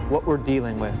exactly what we're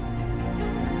dealing with.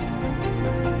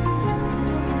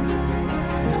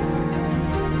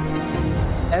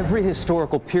 Every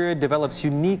historical period develops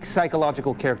unique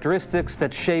psychological characteristics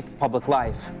that shape public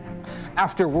life.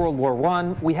 After World War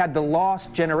I, we had the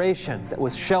lost generation that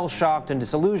was shell-shocked and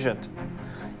disillusioned.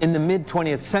 In the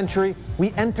mid-20th century,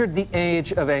 we entered the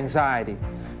age of anxiety,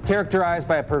 characterized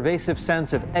by a pervasive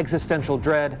sense of existential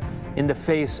dread in the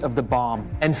face of the bomb.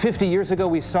 And 50 years ago,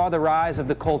 we saw the rise of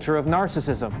the culture of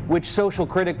narcissism, which social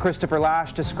critic Christopher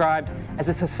Lasch described as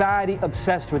a society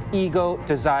obsessed with ego,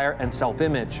 desire, and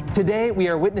self-image. Today, we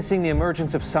are witnessing the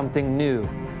emergence of something new,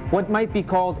 what might be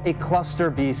called a Cluster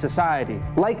B society.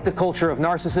 Like the culture of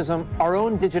narcissism, our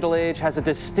own digital age has a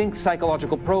distinct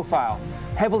psychological profile,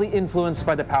 heavily influenced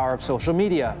by the power of social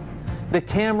media. The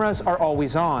cameras are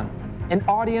always on. An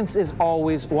audience is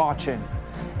always watching.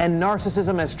 And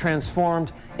narcissism has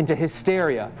transformed into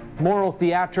hysteria, moral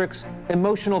theatrics,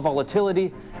 emotional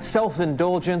volatility,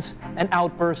 self-indulgence, and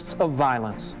outbursts of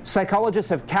violence. Psychologists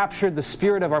have captured the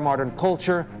spirit of our modern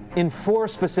culture in 4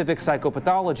 specific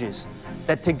psychopathologies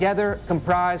that together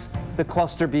comprise the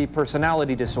Cluster B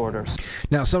personality disorders.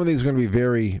 Now, some of these are going to be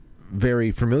very,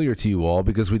 very familiar to you all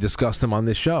because we discussed them on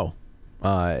this show.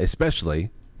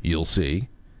 Especially, you'll see,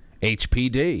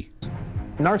 HPD.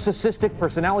 Narcissistic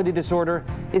personality disorder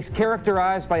is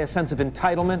characterized by a sense of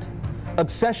entitlement,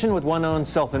 obsession with one's own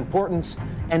self-importance,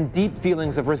 and deep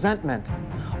feelings of resentment,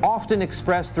 often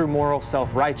expressed through moral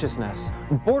self-righteousness.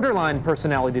 Borderline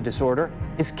personality disorder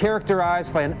is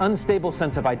characterized by an unstable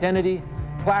sense of identity,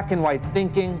 black and white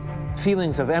thinking,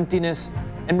 feelings of emptiness,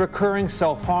 and recurring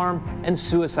self-harm and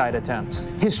suicide attempts.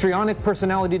 Histrionic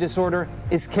personality disorder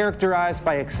is characterized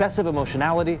by excessive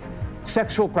emotionality,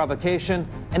 sexual provocation,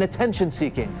 and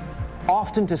attention-seeking,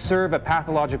 often to serve a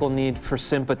pathological need for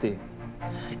sympathy.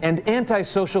 And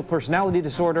antisocial personality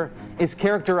disorder is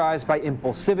characterized by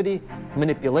impulsivity,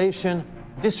 manipulation,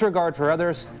 disregard for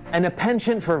others, and a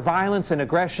penchant for violence and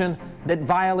aggression that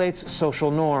violates social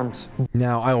norms.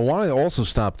 Now, I want to also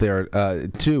stop there,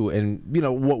 too, and,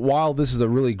 while this is a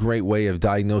really great way of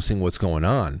diagnosing what's going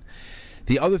on,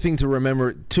 the other thing to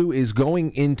remember, too, is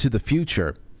going into the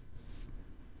future,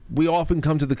 we often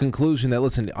come to the conclusion that,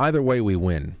 listen, either way we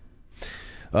win.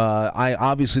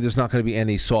 Obviously, there's not going to be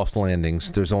any soft landings.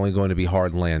 There's only going to be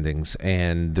hard landings,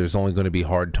 and there's only going to be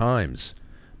hard times.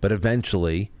 But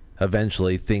eventually,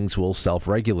 things will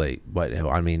self-regulate. But,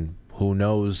 I mean, who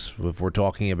knows if we're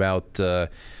talking about,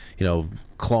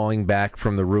 clawing back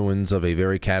from the ruins of a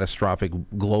very catastrophic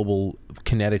global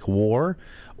kinetic war,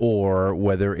 or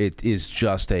whether it is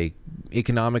just a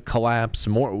economic collapse,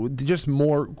 more, who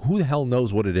the hell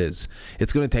knows what it is?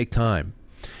 It's going to take time.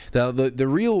 Now, the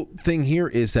real thing here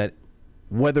is that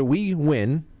whether we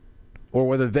win or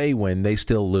whether they win, they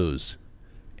still lose.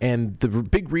 And the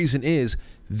big reason is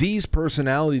these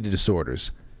personality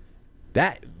disorders,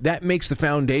 that makes the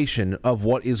foundation of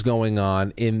what is going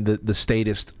on in the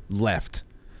statist left.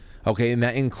 Okay, and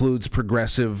that includes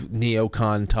progressive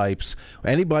neocon types,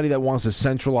 anybody that wants to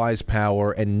centralize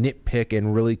power and nitpick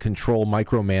and really control,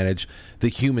 micromanage the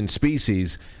human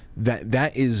species.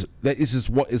 That is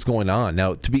what is going on.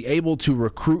 Now, to be able to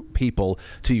recruit people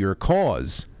to your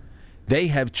cause, they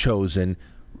have chosen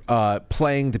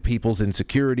playing to people's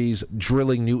insecurities,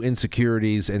 drilling new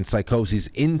insecurities and psychoses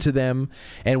into them.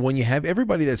 And when you have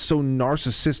everybody that's so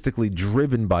narcissistically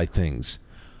driven by things,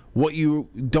 what you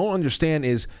don't understand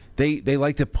is they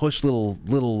like to push little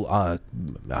I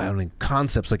don't know,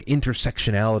 concepts like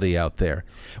intersectionality out there.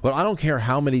 Well, I don't care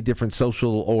how many different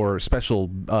social or special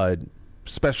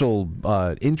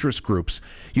interest groups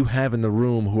you have in the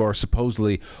room who are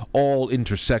supposedly all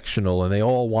intersectional and they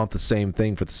all want the same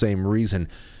thing for the same reason.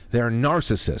 They're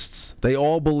narcissists. They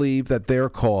all believe that their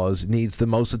cause needs the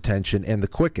most attention and the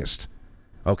quickest.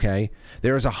 Okay?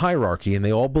 There is a hierarchy, and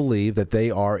they all believe that they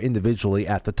are individually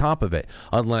at the top of it,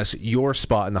 unless your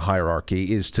spot in the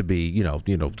hierarchy is to be,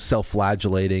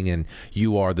 self-flagellating, and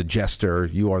you are the jester,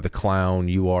 you are the clown,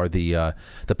 you are the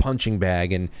punching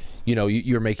bag, and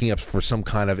you're making up for some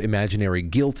kind of imaginary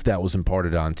guilt that was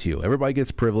imparted onto you. Everybody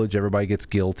gets privilege, everybody gets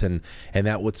guilt, and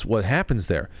that's what happens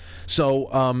there.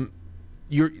 So,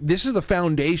 this is the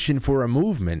foundation for a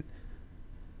movement.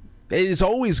 It is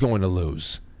always going to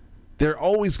lose. They're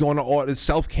always going to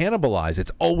self-cannibalize.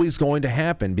 It's always going to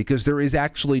happen because there is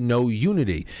actually no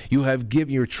unity.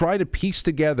 You're trying to piece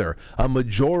together a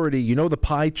majority, the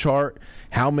pie chart,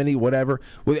 how many, whatever.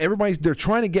 With everybody, they're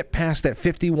trying to get past that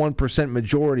 51%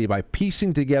 majority by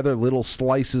piecing together little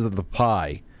slices of the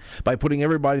pie, by putting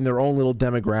everybody in their own little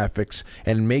demographics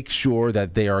and make sure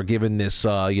that they are given this,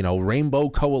 rainbow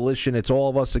coalition, it's all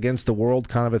of us against the world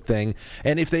kind of a thing.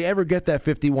 And if they ever get that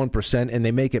 51% and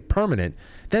they make it permanent,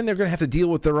 then they're going to have to deal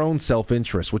with their own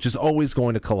self-interest, which is always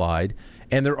going to collide,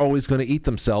 and they're always going to eat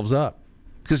themselves up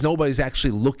because nobody's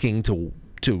actually looking to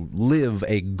live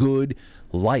a good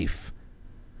life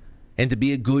and to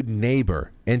be a good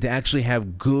neighbor and to actually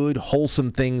have good,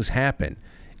 wholesome things happen.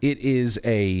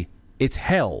 It's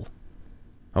hell.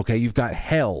 Okay, you've got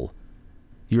hell.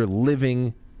 You're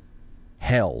living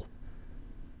hell.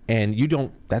 And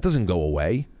that doesn't go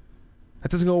away. That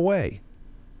doesn't go away.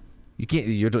 You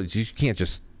can't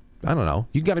just, I don't know.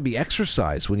 You got to be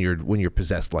exercised when you're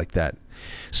possessed like that.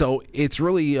 So it's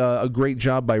really a great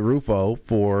job by Rufo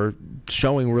for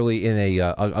showing really in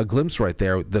a glimpse right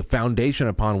there the foundation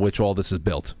upon which all this is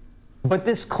built. But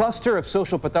this cluster of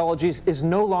social pathologies is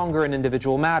no longer an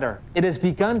individual matter. It has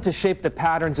begun to shape the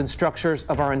patterns and structures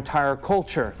of our entire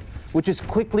culture, which is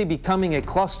quickly becoming a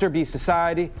cluster B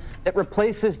society that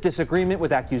replaces disagreement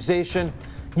with accusation,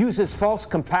 uses false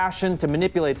compassion to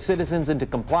manipulate citizens into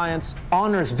compliance,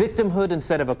 honors victimhood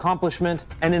instead of accomplishment,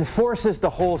 and enforces the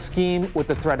whole scheme with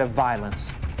the threat of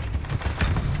violence.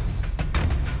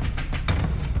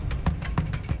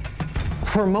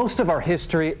 For most of our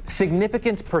history,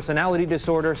 significant personality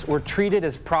disorders were treated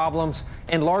as problems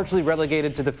and largely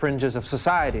relegated to the fringes of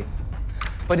society.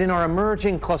 But in our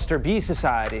emerging Cluster B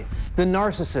society, the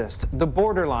narcissist, the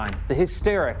borderline, the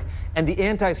hysteric, and the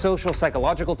antisocial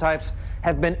psychological types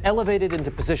have been elevated into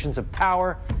positions of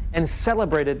power and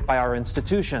celebrated by our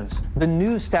institutions. The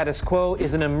new status quo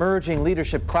is an emerging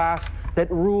leadership class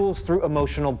that rules through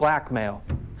emotional blackmail.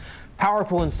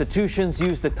 Powerful institutions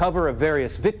use the cover of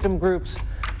various victim groups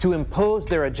to impose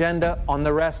their agenda on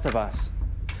the rest of us.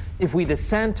 If we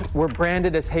dissent, we're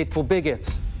branded as hateful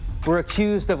bigots. We're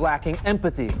accused of lacking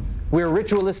empathy. We're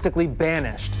ritualistically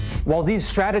banished. While these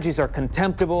strategies are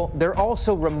contemptible, they're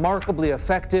also remarkably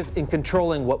effective in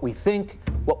controlling what we think,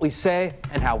 what we say,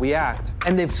 and how we act.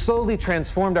 And they've slowly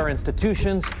transformed our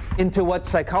institutions into what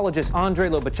psychologist Andrei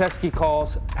Lobachevsky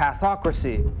calls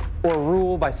pathocracy, or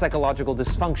rule by psychological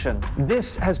dysfunction.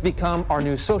 This has become our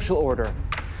new social order.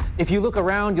 If you look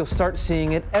around, you'll start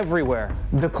seeing it everywhere.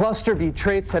 The Cluster B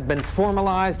traits have been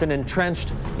formalized and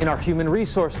entrenched in our human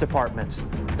resource departments,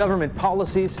 government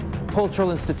policies,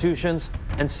 cultural institutions,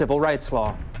 and civil rights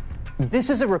law. This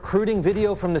is a recruiting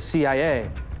video from the CIA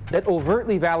that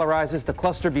overtly valorizes the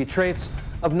Cluster B traits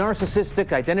of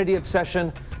narcissistic identity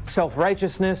obsession,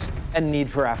 self-righteousness, and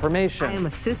need for affirmation. I am a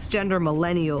cisgender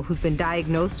millennial who's been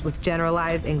diagnosed with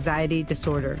generalized anxiety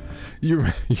disorder. You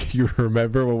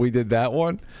remember when we did that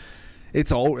one?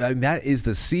 That is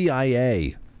the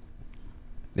CIA.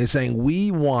 They're saying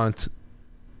we want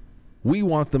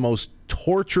the most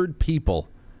tortured people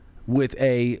with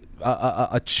a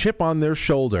chip on their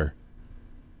shoulder,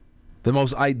 the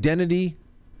most identity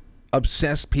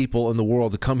obsessed people in the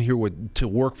world to come here to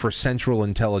work for Central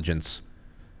Intelligence.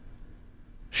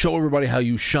 Show everybody how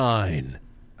you shine.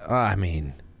 I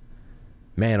mean,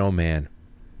 man, oh man.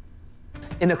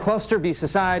 In a Cluster B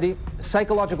society,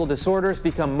 psychological disorders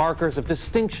become markers of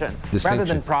distinction rather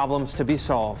than problems to be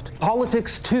solved.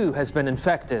 Politics, too, has been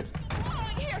infected.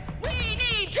 We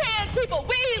need trans people.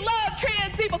 We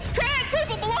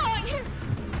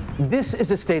This is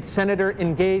a state senator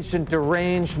engaged in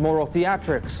deranged moral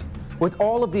theatrics, with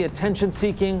all of the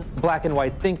attention-seeking, black and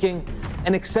white thinking,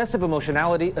 and excessive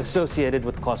emotionality associated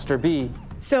with Cluster B.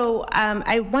 So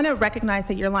I want to recognize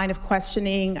that your line of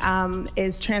questioning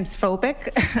is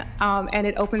transphobic, and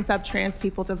it opens up trans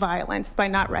people to violence by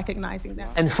not recognizing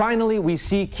that. And finally, we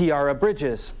see Kiara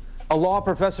Bridges, a law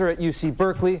professor at UC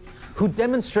Berkeley, who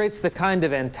demonstrates the kind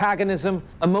of antagonism,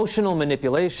 emotional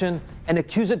manipulation, and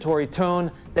accusatory tone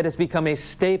that has become a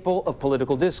staple of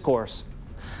political discourse.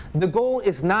 The goal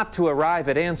is not to arrive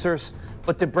at answers,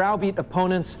 but to browbeat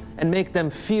opponents and make them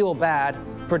feel bad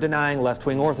for denying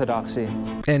left-wing orthodoxy.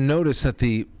 And notice that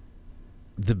the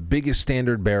biggest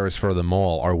standard bearers for them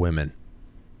all are women.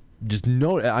 Just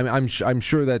note, I'm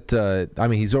sure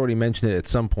that he's already mentioned it at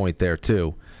some point there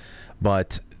too,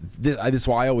 but this is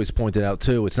why I always point it out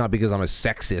too. It's not because I'm a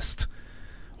sexist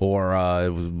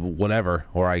or whatever,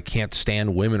 or I can't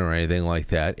stand women or anything like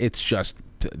that. It's just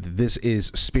this is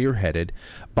spearheaded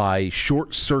by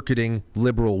short-circuiting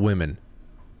liberal women,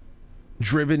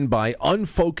 driven by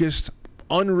unfocused,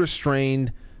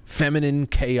 unrestrained, feminine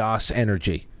chaos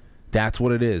energy. That's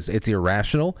what it is. It's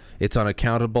irrational, it's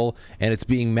unaccountable, and it's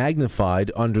being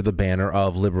magnified under the banner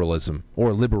of liberalism,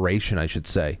 or liberation, I should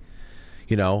say.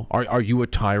 You know, are you a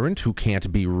tyrant who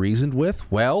can't be reasoned with?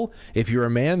 Well, if you're a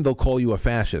man, they'll call you a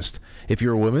fascist. If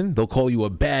you're a woman, they'll call you a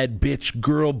bad bitch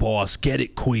girl boss. Get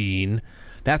it, queen.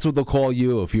 That's what they'll call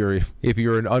you if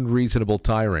you're an unreasonable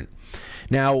tyrant.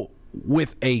 Now,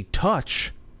 with a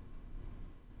touch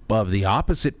of the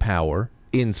opposite power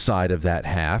inside of that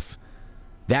half,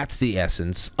 that's the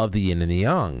essence of the yin and the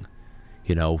yang.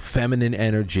 You know, feminine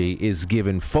energy is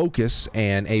given focus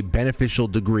and a beneficial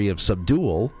degree of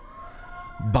subdual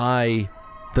by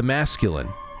the masculine.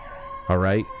 All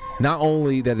right? Not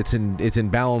only that it's in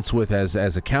balance with as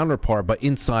a counterpart, but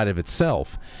inside of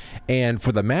itself. And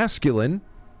for the masculine,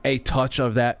 a touch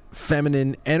of that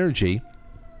feminine energy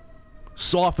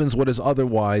softens what is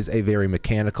otherwise a very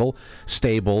mechanical,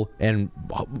 stable, and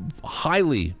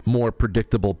highly more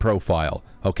predictable profile,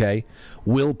 okay?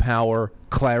 Willpower,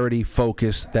 clarity,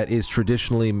 focus, that is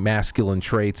traditionally masculine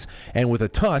traits, and with a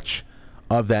touch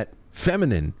of that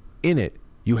feminine in it,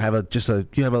 you have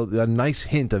a nice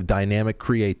hint of dynamic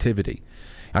creativity.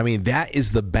 I mean, that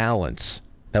is the balance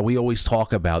that we always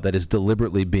talk about that is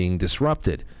deliberately being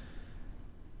disrupted.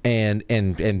 And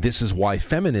this is why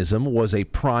feminism was a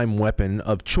prime weapon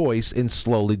of choice in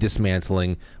slowly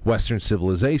dismantling Western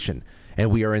civilization.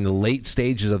 And we are in the late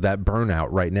stages of that burnout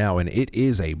right now, and it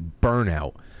is a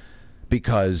burnout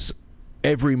because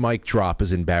every mic drop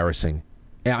is embarrassing.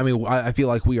 I mean, I feel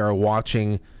like we are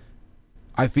watching...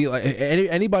 I feel like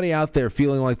anybody out there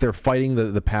feeling like they're fighting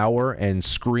the power and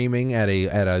screaming at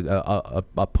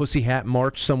a pussy hat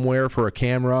march somewhere for a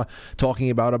camera, talking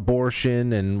about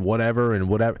abortion and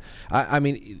whatever. I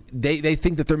mean, they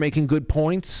think that they're making good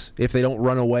points if they don't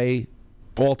run away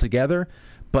altogether,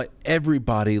 but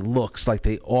everybody looks like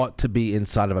they ought to be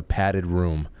inside of a padded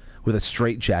room with a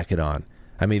straitjacket on.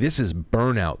 I mean, this is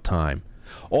burnout time.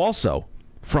 Also,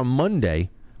 from Monday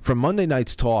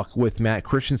night's talk with Matt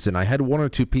Christensen, I had one or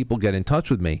two people get in touch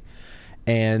with me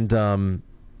and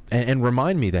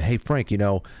remind me that, hey, Frank, you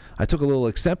know, I took a little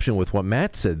exception with what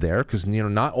Matt said there because, you know,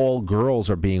 not all girls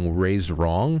are being raised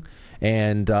wrong.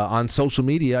 And on social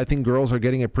media, I think girls are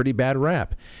getting a pretty bad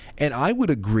rap. And I would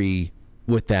agree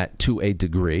with that to a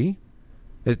degree,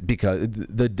 because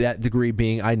that degree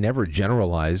being I never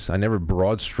generalize, I never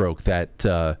broad stroke that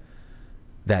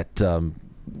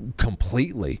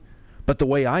completely. But the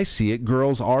way I see it,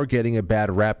 girls are getting a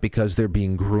bad rap because they're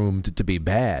being groomed to be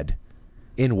bad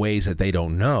in ways that they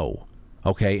don't know.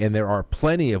 Okay, and there are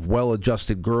plenty of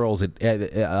well-adjusted girls that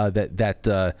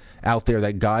out there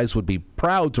that guys would be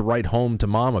proud to write home to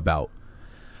mom about.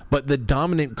 But the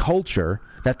dominant culture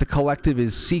that the collective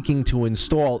is seeking to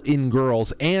install in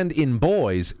girls and in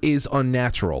boys is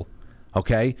unnatural.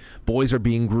 Okay? Boys are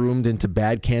being groomed into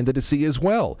bad candidacy as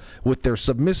well, with their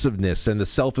submissiveness and the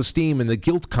self-esteem and the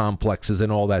guilt complexes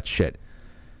and all that shit.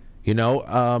 You know,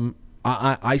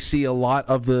 I see a lot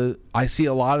of the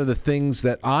things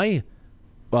that I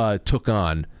took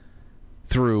on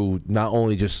through not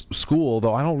only just school,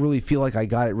 though I don't really feel like I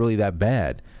got it really that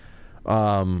bad.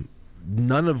 None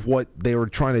of what they were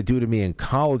trying to do to me in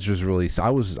college was really.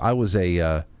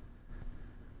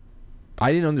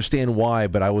 I didn't understand why,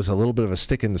 but I was a little bit of a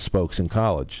stick in the spokes in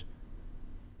college,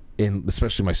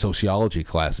 especially my sociology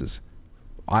classes.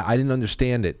 I didn't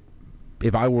understand it.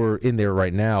 If I were in there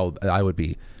right now, I would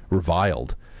be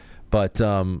reviled. But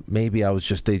maybe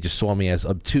they just saw me as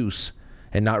obtuse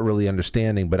and not really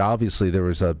understanding. But obviously there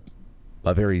was a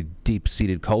a very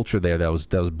deep-seated culture there that was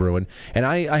brewing. And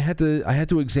I had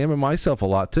to examine myself a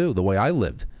lot too, the way I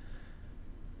lived.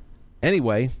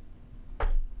 Anyway,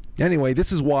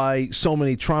 this is why so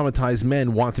many traumatized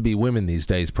men want to be women these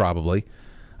days, probably.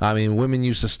 I mean, women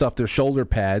used to stuff their shoulder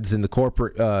pads in the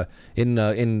corporate in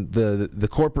the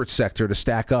corporate sector to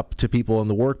stack up to people in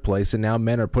the workplace, and now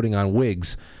men are putting on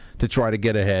wigs to try to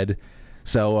get ahead.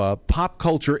 So pop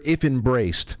culture, if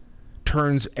embraced,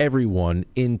 turns everyone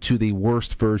into the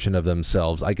worst version of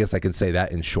themselves. I guess I can say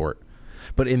that in short.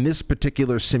 But in this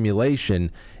particular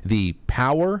simulation, the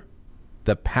power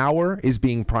is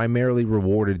being primarily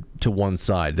rewarded to one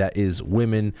side. That is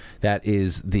women. That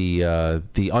is the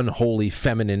unholy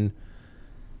feminine.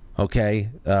 Okay.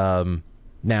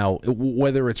 Now,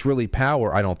 whether it's really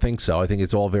power, I don't think so. I think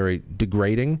it's all very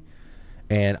degrading,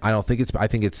 and I think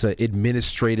it's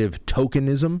administrative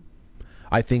tokenism.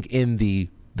 I think in the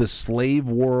slave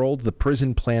world, the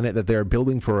prison planet that they're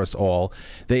building for us all,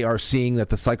 they are seeing that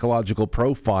the psychological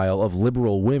profile of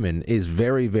liberal women is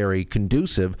very, very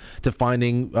conducive to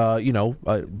finding,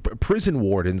 prison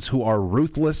wardens who are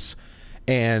ruthless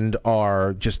and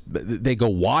are just, they go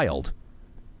wild.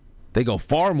 They go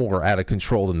far more out of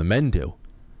control than the men do.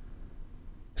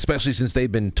 Especially since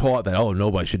they've been taught that, oh,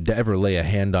 nobody should ever lay a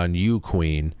hand on you,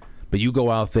 queen. But you go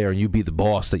out there and you be the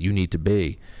boss that you need to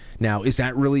be. Now, is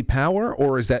that really power,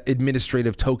 or is that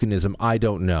administrative tokenism? I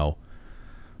don't know.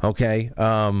 Okay,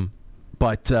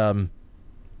 but a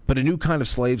new kind of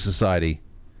slave society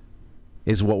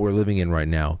is what we're living in right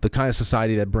now. The kind of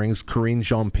society that brings Karine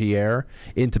Jean-Pierre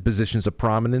into positions of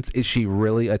prominence. Is she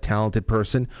really a talented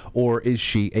person, or is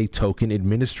she a token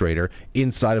administrator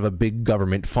inside of a big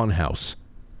government funhouse?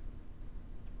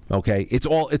 Okay, it's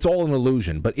all an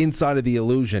illusion, but inside of the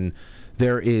illusion,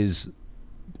 there's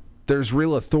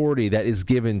real authority that is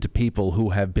given to people who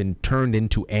have been turned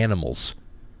into animals.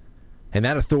 And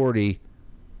that authority,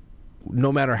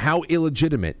 no matter how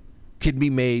illegitimate, can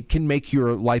make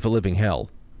your life a living hell.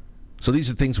 So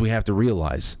these are things we have to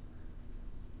realize.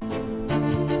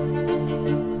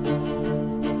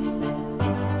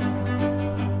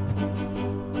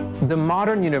 The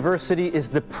modern university is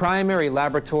the primary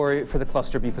laboratory for the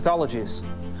cluster B pathologies.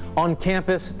 On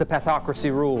campus, the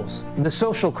pathocracy rules. The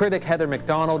social critic Heather Mac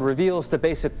Donald reveals the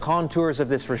basic contours of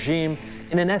this regime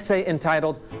in an essay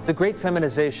entitled The Great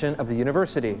Feminization of the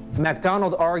University. Mac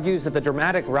Donald argues that the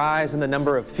dramatic rise in the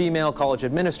number of female college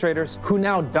administrators who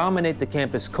now dominate the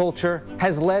campus culture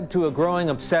has led to a growing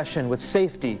obsession with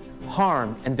safety,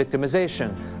 harm, and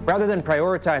victimization. Rather than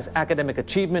prioritize academic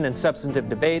achievement and substantive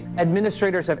debate,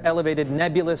 administrators have elevated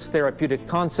nebulous therapeutic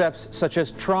concepts such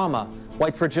as trauma,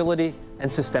 white fragility,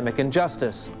 and systemic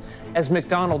injustice. As Mac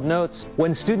Donald notes,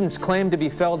 when students claim to be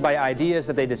felled by ideas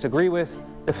that they disagree with,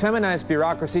 the feminized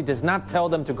bureaucracy does not tell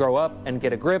them to grow up and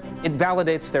get a grip, it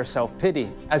validates their self-pity.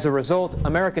 As a result,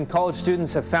 American college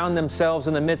students have found themselves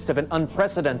in the midst of an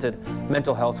unprecedented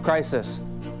mental health crisis.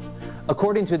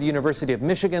 According to the University of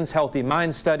Michigan's Healthy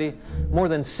Minds study, more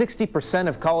than 60%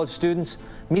 of college students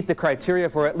meet the criteria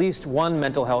for at least one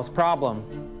mental health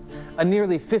problem, a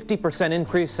nearly 50%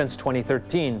 increase since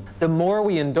 2013. The more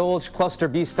we indulge cluster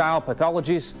B-style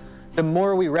pathologies, the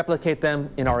more we replicate them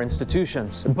in our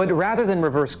institutions. But rather than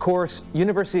reverse course,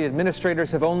 university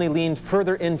administrators have only leaned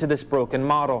further into this broken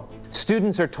model.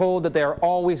 Students are told that they are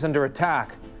always under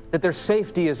attack, that their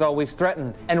safety is always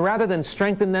threatened. And rather than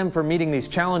strengthen them for meeting these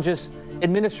challenges,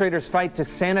 administrators fight to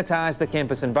sanitize the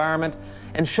campus environment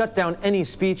and shut down any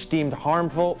speech deemed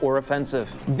harmful or offensive.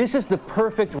 This is the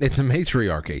perfect... It's a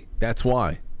matriarchy. That's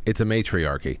why. It's a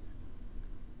matriarchy.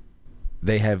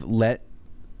 They have let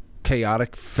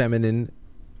chaotic feminine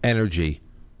energy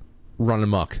run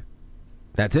amok.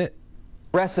 That's it.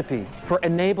 Recipe for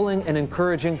enabling and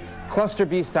encouraging cluster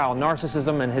B-style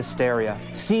narcissism and hysteria.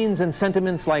 Scenes and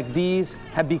sentiments like these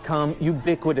have become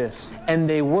ubiquitous, and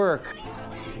they work.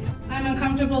 I'm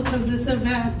uncomfortable because this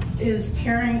event is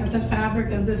tearing at the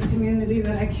fabric of this community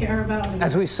that I care about.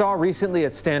 As we saw recently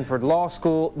at Stanford Law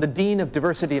School, the Dean of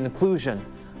Diversity and Inclusion,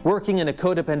 working in a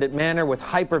codependent manner with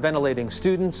hyperventilating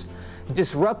students,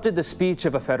 disrupted the speech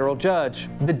of a federal judge.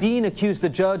 The dean accused the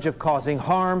judge of causing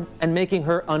harm and making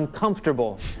her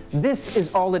uncomfortable. This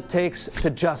is all it takes to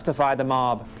justify the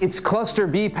mob. It's cluster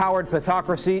B-powered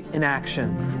pathocracy in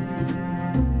action.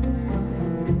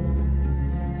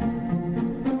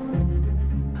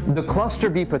 The cluster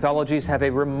B pathologies have a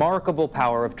remarkable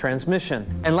power of transmission.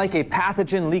 And like a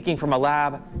pathogen leaking from a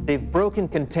lab, they've broken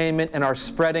containment and are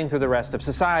spreading through the rest of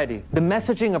society. The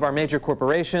messaging of our major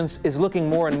corporations is looking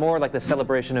more and more like the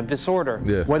celebration of disorder,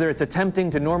 whether it's attempting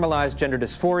to normalize gender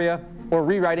dysphoria or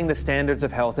rewriting the standards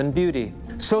of health and beauty.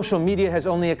 Social media has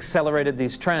only accelerated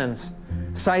these trends.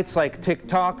 Sites like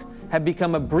TikTok have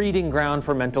become a breeding ground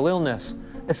for mental illness,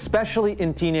 especially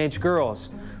in teenage girls,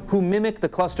 who mimic the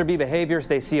cluster B behaviors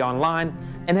they see online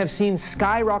and have seen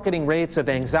skyrocketing rates of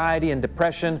anxiety and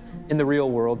depression in the real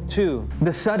world too.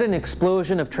 The sudden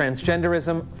explosion of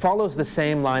transgenderism follows the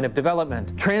same line of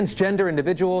development. Transgender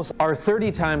individuals are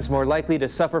 30 times more likely to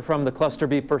suffer from the cluster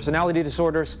B personality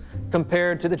disorders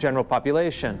compared to the general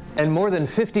population. And more than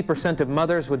 50% of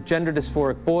mothers with gender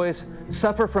dysphoric boys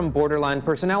suffer from borderline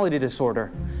personality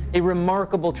disorder, a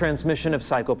remarkable transmission of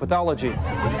psychopathology.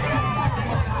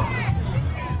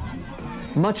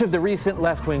 Much of the recent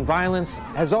left-wing violence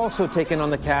has also taken on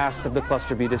the cast of the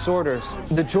cluster B disorders.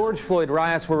 The George Floyd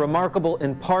riots were remarkable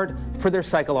in part for their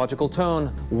psychological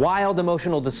tone. Wild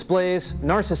emotional displays,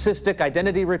 narcissistic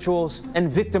identity rituals, and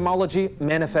victimology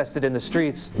manifested in the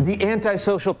streets. The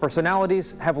antisocial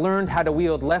personalities have learned how to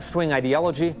wield left-wing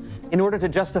ideology in order to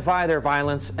justify their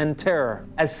violence and terror.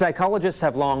 As psychologists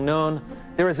have long known,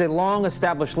 there is a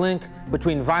long-established link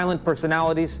between violent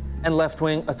personalities and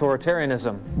left-wing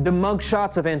authoritarianism. The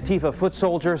mugshots of Antifa foot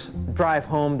soldiers drive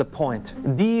home the point.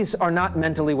 These are not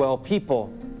mentally well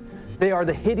people. They are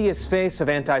the hideous face of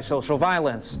antisocial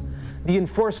violence, the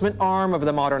enforcement arm of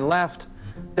the modern left,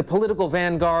 the political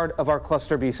vanguard of our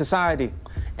cluster B society,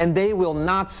 and they will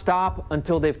not stop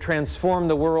until they've transformed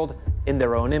the world in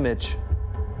their own image.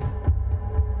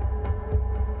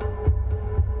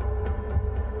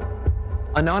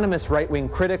 Anonymous right-wing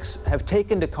critics have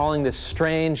taken to calling this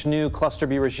strange new cluster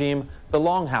B regime the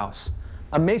Longhouse,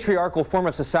 a matriarchal form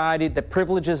of society that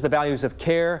privileges the values of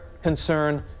care,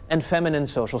 concern, and feminine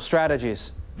social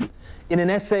strategies. In an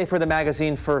essay for the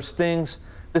magazine First Things,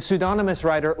 the pseudonymous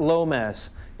writer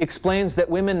Lomez explains that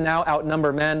women now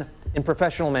outnumber men in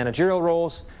professional managerial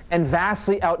roles and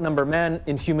vastly outnumber men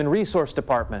in human resource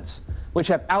departments, which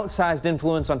have outsized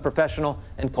influence on professional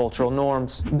and cultural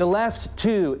norms. The left,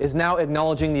 too, is now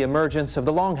acknowledging the emergence of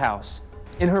the Longhouse.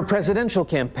 In her presidential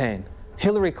campaign,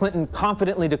 Hillary Clinton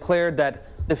confidently declared that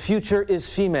the future is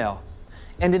female.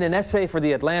 And in an essay for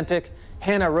The Atlantic,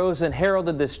 Hannah Rosen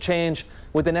heralded this change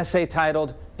with an essay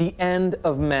titled The End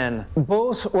of Men.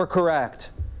 Both were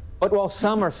correct, but while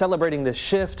some are celebrating this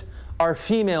shift, our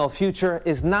female future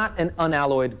is not an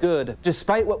unalloyed good.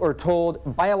 Despite what we're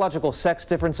told, biological sex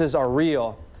differences are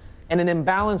real, and an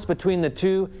imbalance between the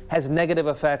two has negative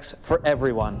effects for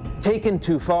everyone. Taken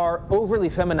too far, overly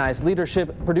feminized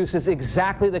leadership produces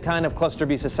exactly the kind of cluster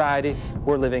B society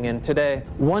we're living in today.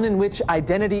 One in which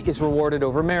identity is rewarded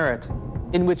over merit,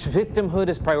 in which victimhood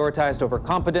is prioritized over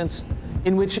competence,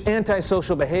 in which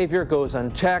antisocial behavior goes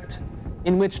unchecked,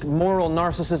 in which moral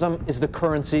narcissism is the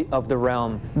currency of the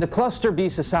realm. The cluster B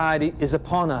society is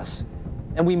upon us,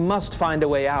 and we must find a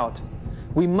way out.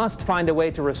 We must find a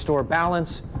way to restore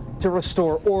balance, to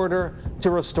restore order, to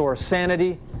restore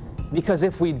sanity, because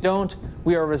if we don't,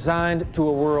 we are resigned to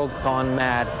a world gone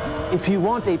mad. If you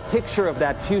want a picture of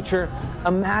that future,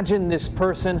 imagine this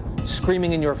person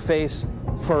screaming in your face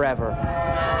forever.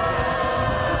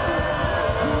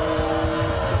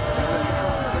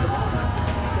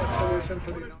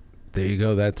 There you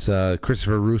go. That's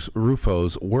Christopher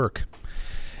Rufo's work.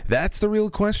 That's the real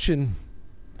question.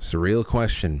 It's the real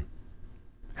question.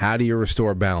 How do you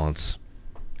restore balance?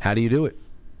 How do you do it?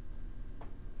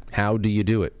 How do you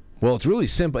do it? Well, it's really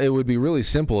simple. It would be really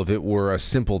simple if it were a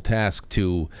simple task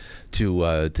to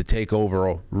take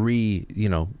over,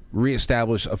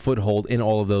 reestablish a foothold in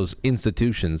all of those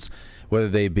institutions, whether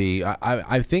they be.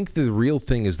 I think the real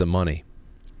thing is the money.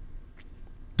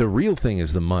 The real thing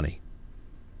is the money.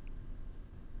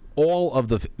 All of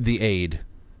the aid,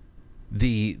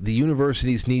 the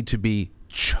universities need to be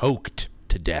choked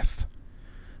to death.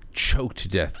 Choked to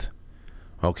death.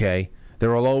 Okay?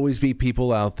 There will always be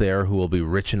people out there who will be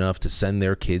rich enough to send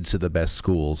their kids to the best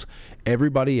schools.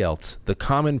 Everybody else, the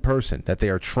common person that they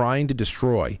are trying to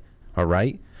destroy, all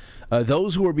right?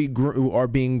 Those who are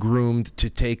being groomed to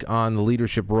take on the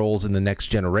leadership roles in the next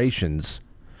generations,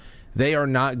 they are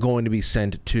not going to be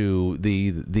sent to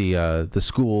the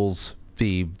schools,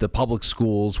 the public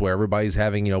schools where everybody's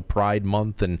having, Pride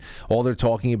Month, and all they're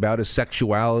talking about is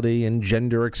sexuality and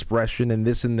gender expression and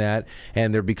this and that,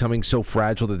 and they're becoming so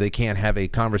fragile that they can't have a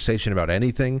conversation about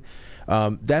anything.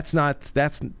 That's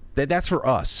for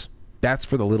us. That's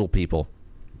for the little people.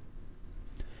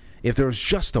 If there was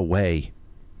just a way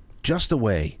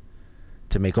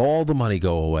to make all the money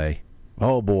go away,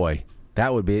 oh boy,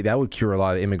 that would cure a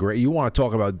lot of immigration. You want to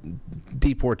talk about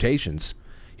deportations?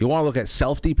 You want to look at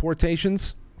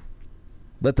self-deportations?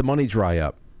 Let the money dry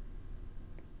up.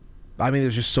 I mean,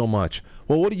 there's just so much.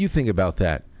 Well, what do you think about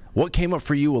that? What came up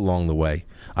for you along the way?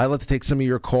 I'd like to take some of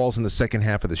your calls in the second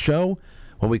half of the show.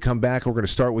 When we come back, we're going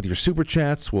to start with your super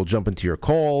chats. We'll jump into your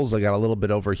calls. I got a little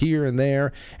bit over here and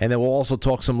there. And then we'll also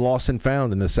talk some lost and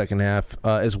found in the second half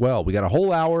as well. We got a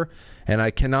whole hour, and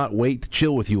I cannot wait to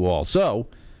chill with you all. So,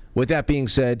 with that being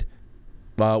said,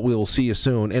 we will see you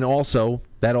soon. And also,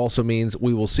 that also means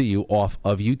we will see you off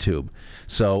of YouTube.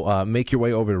 So, make your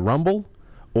way over to Rumble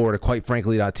or to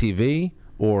quitefrankly.tv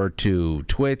or to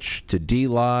Twitch, to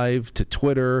DLive, to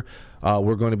Twitter.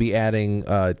 We're going to be adding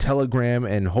Telegram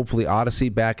and hopefully Odyssey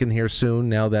back in here soon.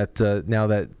 Now that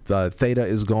Theta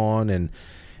is gone and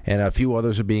a few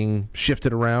others are being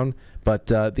shifted around.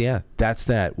 But yeah, that's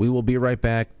that. We will be right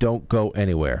back. Don't go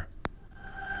anywhere.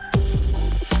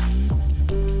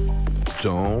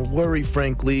 Don't worry,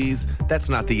 Franklies. That's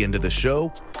not the end of the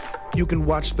show. You can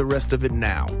watch the rest of it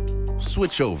now.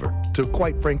 Switch over to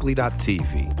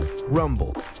quitefrankly.tv,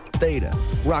 Rumble, Theta,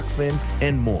 Rockfin,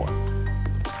 and more.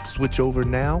 Switch over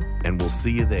now, and we'll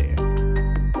see you there.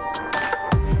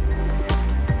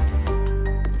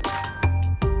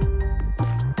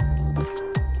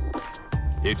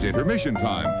 It's intermission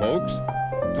time, folks.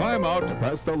 Time out.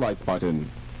 Press the like button.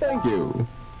 Thank you.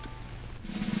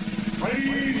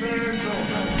 Ladies and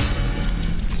gentlemen.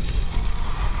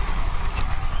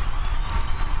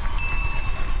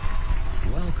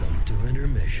 Welcome to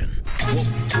intermission.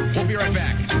 We'll be right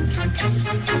back.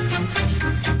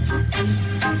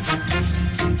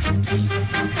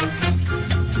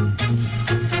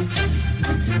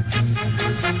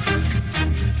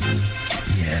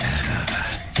 Yeah,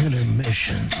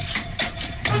 intermission.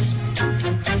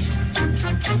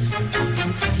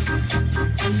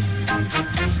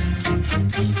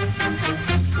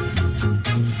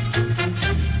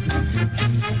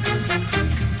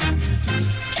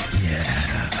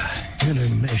 Yeah,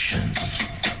 intermission.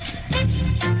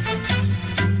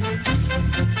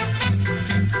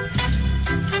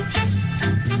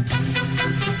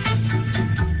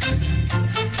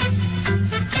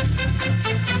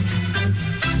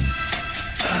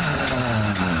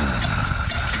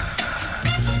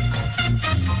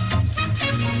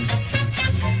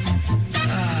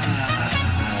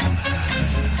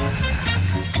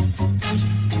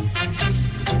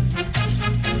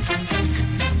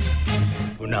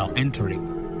 Now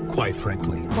entering, quite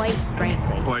frankly. Quite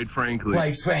frankly. Quite frankly.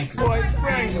 Quite frankly. Quite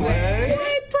frankly.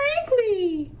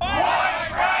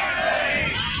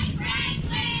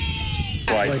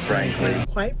 Quite frankly. Quite frankly.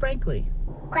 Quite frankly. Quite frankly.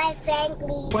 Quite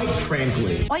frankly. Quite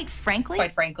frankly. Quite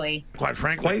frankly. Quite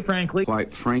frankly. Quite frankly.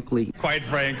 Quite frankly. Quite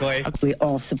frankly. We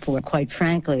all support quite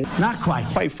frankly. Not quite.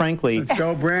 Quite frankly. Let's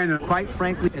go, Brandon. Quite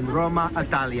frankly in Roma,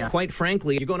 Italia. Quite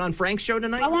frankly. You going on Frank's show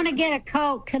tonight? I want to get a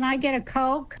Coke. Can I get a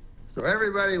Coke? So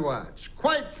everybody watch,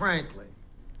 quite frankly,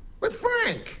 with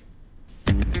Frank.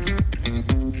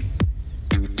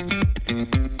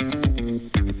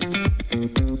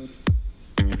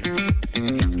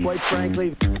 Quite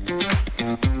frankly.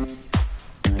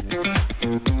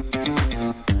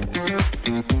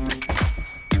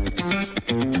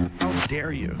 How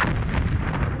dare you?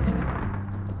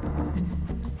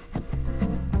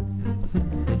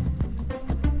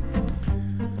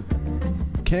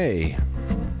 Okay.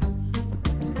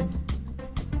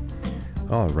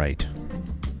 All right.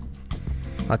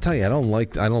 I'll tell you, I don't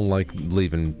like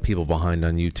leaving people behind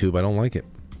on YouTube. I don't like it.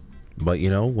 But you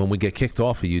know, when we get kicked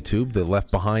off of YouTube, they're left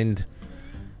behind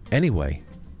anyway.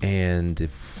 And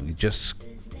if we just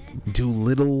do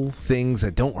little things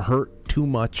that don't hurt too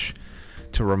much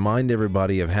to remind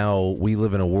everybody of how we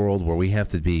live in a world where we have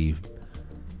to be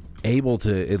able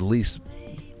to at least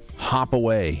hop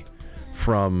away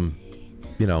from,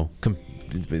 you know,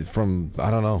 from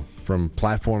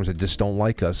platforms that just don't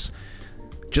like us,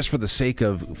 just for the sake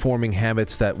of forming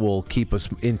habits that will keep us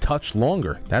in touch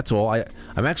longer. That's all.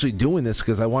 I'm actually doing this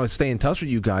because I want to stay in touch with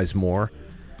you guys more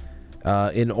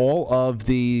in all of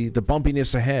the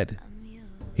bumpiness ahead.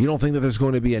 You don't think that there's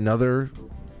going to be another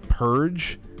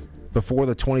purge before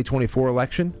the 2024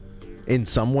 election in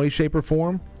some way, shape, or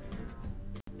form?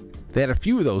 They had a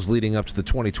few of those leading up to the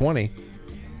 2020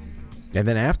 and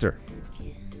then after.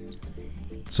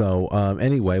 So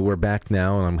anyway, we're back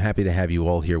now, and I'm happy to have you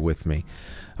all here with me.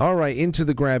 All right, into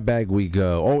the grab bag we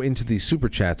go. Oh, into the super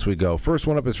chats we go. First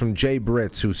one up is from Jay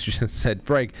Britz, who just said,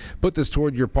 Frank, put this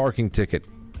toward your parking ticket.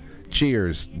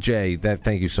 Cheers, Jay.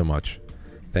 Thank you so much.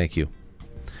 Thank you.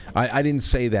 I didn't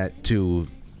say that to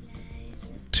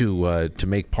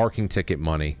make parking ticket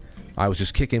money. I was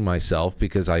just kicking myself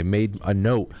because I made a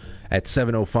note at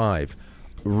 7:05.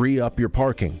 Re-up your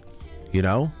parking, you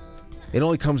know? It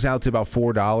only comes out to about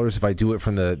 $4 if I do it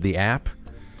from the app.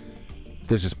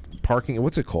 There's this parking,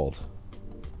 what's it called?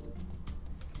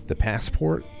 the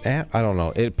Passport app. I don't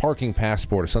know, Parking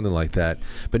Passport or something like that.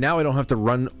 But now I don't have to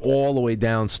run all the way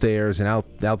downstairs and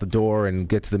out the door and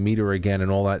get to the meter again and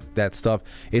all that stuff.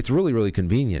 It's really, really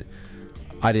convenient.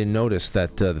 I didn't notice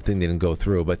that the thing didn't go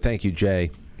through, but thank you, Jay.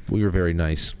 We were very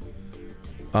nice.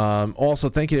 Also,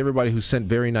 thank you to everybody who sent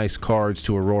very nice cards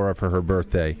to Aurora for her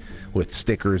birthday with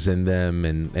stickers in them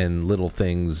and little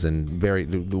things and very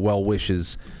well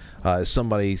wishes.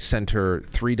 Somebody sent her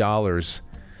 $3,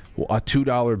 a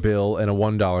 $2 bill and a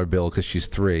 $1 bill because she's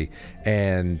 3,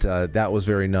 and that was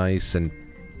very nice. And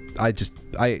I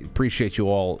appreciate you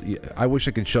all. I wish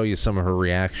I could show you some of her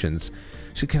reactions.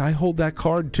 She said, "Can I hold that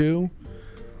card too?"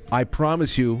 I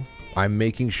promise you, I'm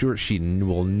making sure she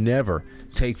will never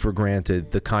take for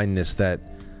granted the kindness that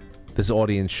this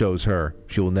audience shows her.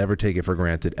 She will never take it for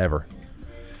granted, ever.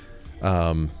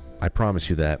 I promise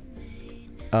you that.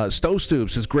 Stowstube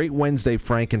says, "Great Wednesday,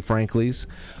 Frank and Franklies."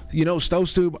 You know,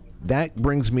 Stowstube, that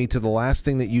brings me to the last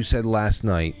thing that you said last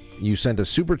night. You sent a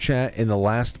super chat in the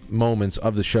last moments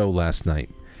of the show last night.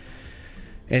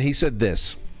 And he said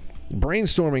this: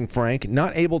 "Brainstorming, Frank,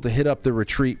 not able to hit up the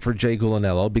retreat for Jay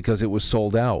Gulanello because it was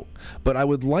sold out. But I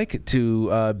would like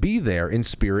to be there in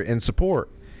spirit and support.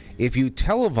 If you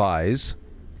televise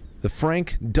the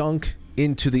Frank dunk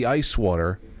into the ice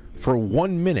water for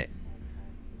 1 minute,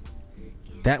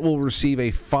 that will receive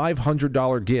a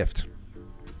 $500 gift.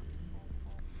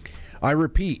 I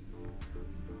repeat,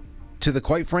 to the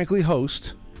Quite Frankly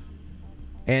host,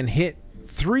 and hit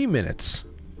 3 minutes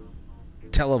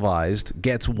televised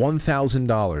gets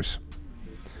 $1,000.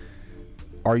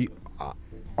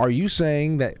 Are you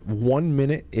saying that 1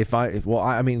 minute, I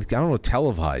don't know,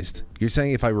 televised. You're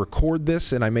saying if I record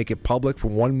this and I make it public for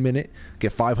 1 minute,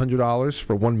 get $500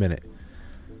 for 1 minute,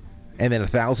 and then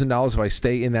 $1,000 if I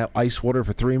stay in that ice water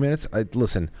for 3 minutes?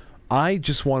 Listen, I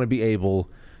just want to be able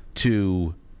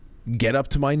to get up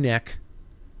to my neck,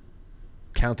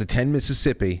 count to 10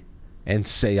 Mississippi, and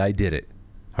say I did it.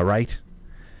 All right?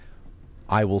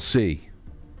 I will see.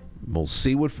 We'll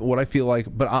see what I feel like.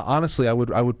 But honestly, I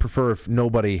would prefer if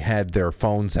nobody had their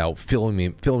phones out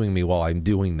filming me while I'm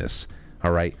doing this.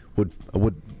 All right? I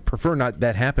would prefer not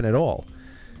that happen at all.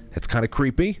 It's kind of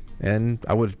creepy, and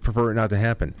I would prefer it not to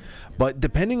happen. But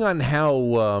depending on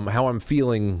how I'm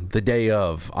feeling the day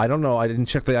of, I don't know. I didn't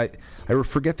check I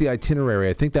forget the itinerary.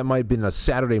 I think that might have been a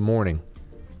Saturday morning.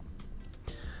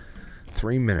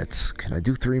 3 minutes. Can I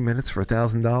do 3 minutes for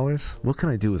 $1,000? What can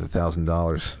I do with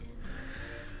 $1,000?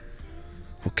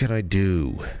 What can I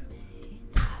do?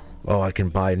 Oh, I can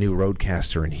buy a new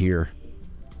Rodecaster in here.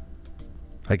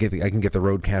 I can get the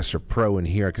Rodecaster Pro in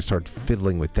here. I can start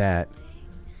fiddling with that.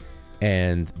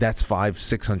 And that's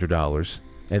 $600.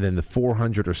 And then the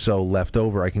 $400 or so left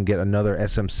over, I can get another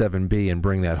SM7B and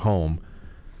bring that home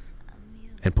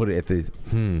and put it at the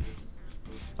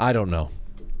I don't know.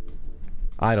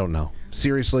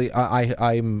 Seriously,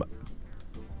 I'm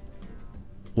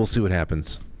we'll see what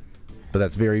happens. But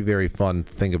that's very, very fun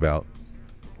to think about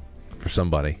for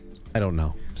somebody. I don't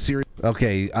know.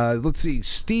 Okay, let's see.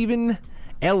 Stephen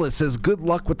Ellis says, "Good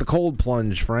luck with the cold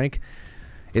plunge, Frank.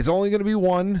 It's only going to be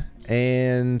one,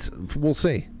 and we'll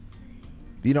see."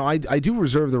 You know, I do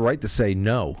reserve the right to say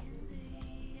no.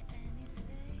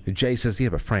 Jay says, "Yeah,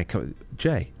 but Frank..."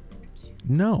 Jay,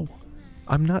 no.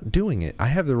 I'm not doing it. I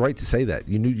have the right to say that.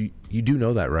 You do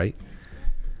know that, right?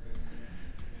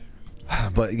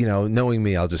 But you know, knowing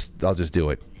me, I'll just do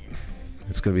it.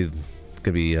 It's gonna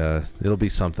be it'll be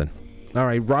something. All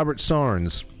right, Robert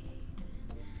Sarnes.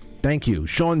 Thank you,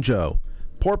 Sean Joe,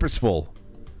 Porpoiseful,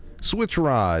 Switch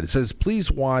Rod says,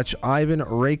 "Please watch Ivan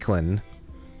Raiklin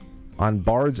on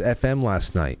Bards FM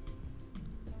last night,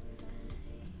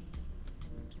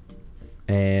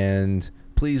 and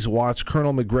please watch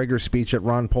Colonel McGregor's speech at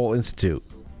Ron Paul Institute."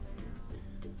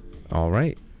 All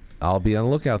right, I'll be on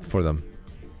the lookout for them.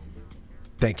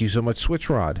 Thank you so much, Switch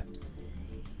Rod.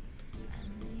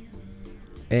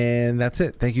 And that's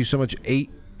it. Thank you so much,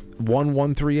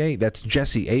 81138. That's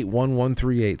Jesse,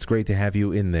 81138. It's great to have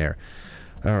you in there.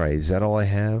 All right, is that all I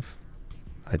have?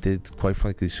 I did, quite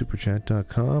frankly,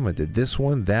 superchat.com. I did this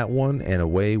one, that one, and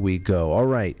away we go. All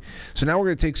right, so now we're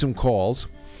going to take some calls.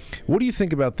 What do you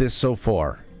think about this so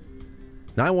far?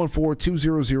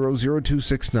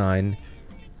 914-200-0269.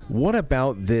 What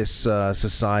about this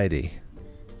society?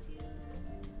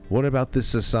 What about this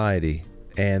society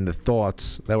and the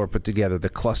thoughts that were put together, the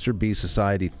Cluster B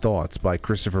Society Thoughts by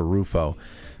Christopher Rufo?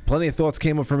 Plenty of thoughts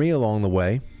came up for me along the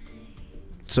way,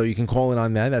 so you can call in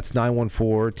on that. That's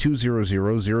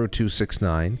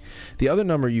 914-200-0269. The other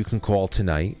number you can call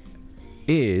tonight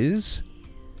is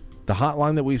the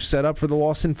hotline that we've set up for the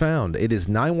Lost and Found. It is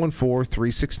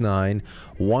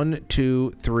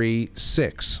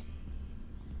 914-369-1236.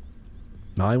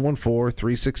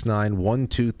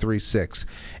 914-369-1236.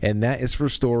 And that is for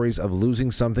stories of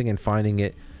losing something and finding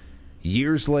it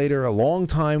years later, a long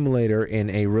time later, in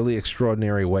a really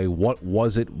extraordinary way. What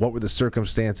was it? What were the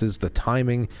circumstances? The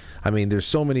timing? I mean, there's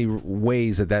so many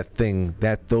ways that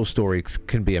those stories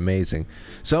can be amazing.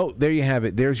 So there you have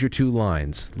it. There's your two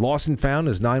lines. Lost and Found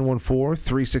is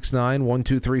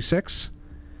 914-369-1236.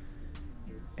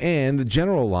 And the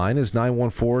general line is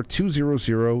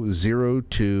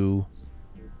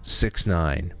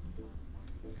 914-200-0269.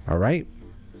 All right?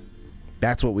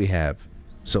 That's what we have.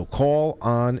 So call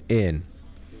on in.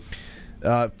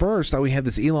 First, we have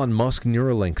this Elon Musk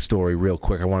Neuralink story real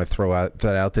quick. I want to throw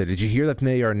that out there. Did you hear that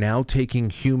they are now taking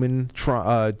human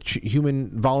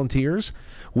volunteers?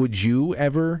 Would you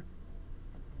ever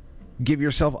give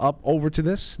yourself up over to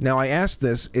this? Now, I asked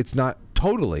this. It's not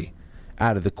totally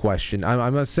out of the question.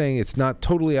 I'm not saying it's not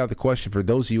totally out of the question for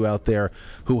those of you out there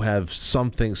who have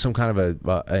some kind of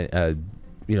a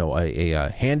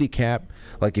handicap,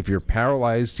 like if you're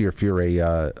paralyzed, or if you're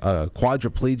a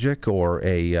quadriplegic or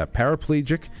a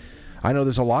paraplegic. I know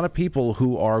there's a lot of people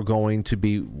who are going to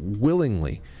be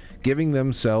willingly giving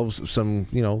themselves some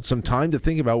time to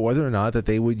think about whether or not that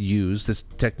they would use this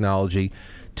technology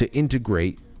to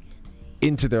integrate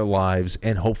into their lives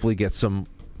and hopefully get some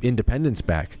independence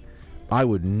back. I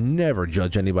would never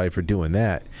judge anybody for doing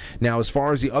that. Now, as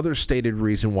far as the other stated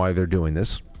reason why they're doing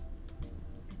this,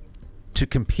 to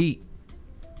compete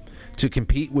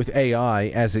with AI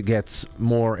as it gets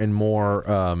more and more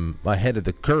ahead of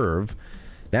the curve,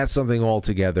 that's something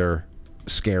altogether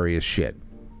scary as shit.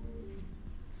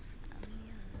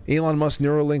 Elon Musk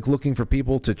Neuralink looking for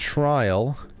people to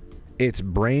trial its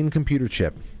brain-computer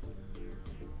chip.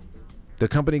 The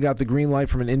company got the green light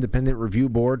from an independent review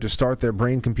board to start their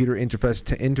brain-computer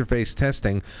interface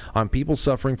testing on people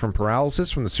suffering from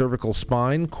paralysis from the cervical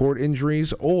spine, cord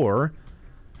injuries, or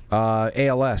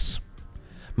ALS.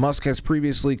 Musk has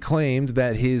previously claimed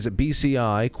that his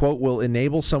BCI, quote, will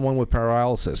enable someone with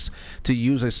paralysis to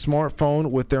use a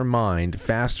smartphone with their mind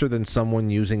faster than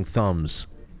someone using thumbs.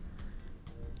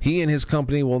 He and his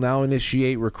company will now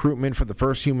initiate recruitment for the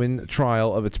first human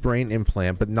trial of its brain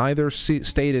implant, but neither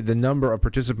stated the number of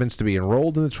participants to be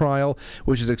enrolled in the trial,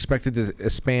 which is expected to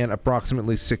span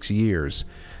approximately 6 years.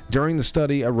 During the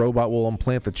study, a robot will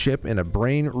implant the chip in a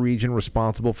brain region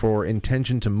responsible for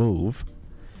intention to move.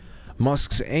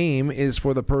 Musk's aim is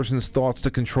for the person's thoughts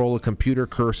to control a computer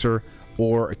cursor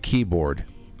or a keyboard.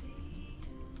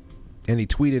 And he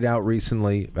tweeted out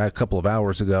recently, a couple of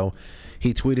hours ago,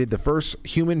 he tweeted, the first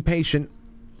human patient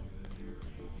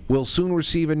will soon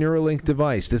receive a Neuralink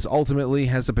device. This ultimately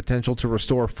has the potential to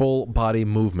restore full body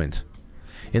movement.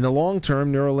 In the long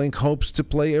term, Neuralink hopes to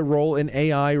play a role in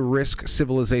AI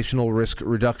civilizational risk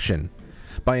reduction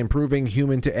by improving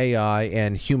human-to-AI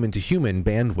and human-to-human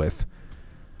bandwidth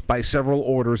by several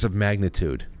orders of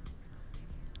magnitude.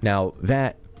 Now,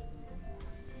 that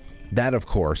of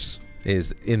course,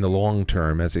 is in the long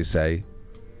term, as they say.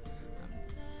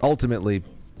 Ultimately,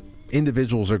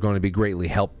 individuals are going to be greatly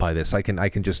helped by this. I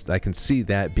can see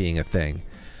that being a thing.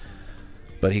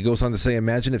 But he goes on to say,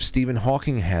 imagine if Stephen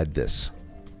Hawking had this.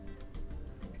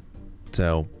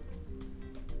 So,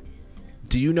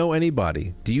 do you know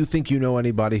anybody? Do you think you know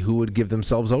anybody who would give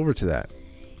themselves over to that?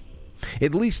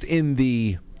 At least in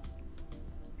the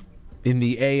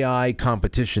AI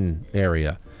competition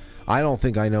area. I don't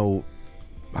think I know.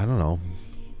 I don't know.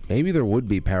 Maybe there would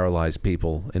be paralyzed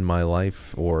people in my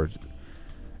life or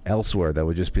elsewhere that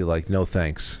would just be like, no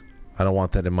thanks. I don't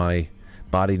want that in my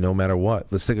body no matter what.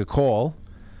 Let's take a call.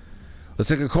 Let's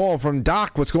take a call from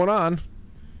Doc. What's going on?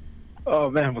 Oh,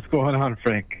 man, what's going on,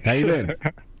 Frank? How you been?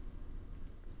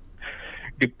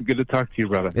 Good to talk to you,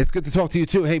 brother. It's good to talk to you,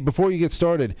 too. Hey, before you get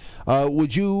started,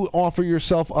 would you offer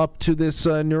yourself up to this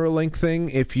Neuralink thing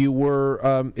if you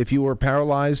were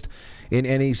paralyzed in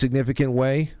any significant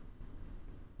way?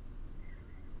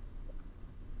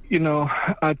 You know,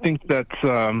 I think that's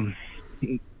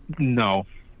no,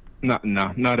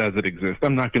 not as it exists.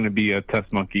 I'm not going to be a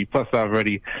test monkey. Plus, I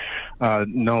already I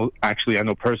know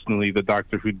personally the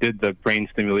doctor who did the brain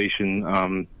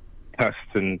stimulation tests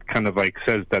and kind of like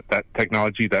says that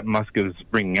technology that Musk is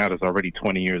bringing out is already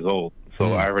 20 years old.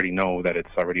 So I already know that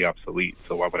it's already obsolete.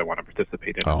 So why would I want to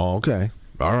participate in it? Oh, okay.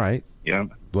 All right. Yeah.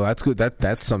 Well, that's good.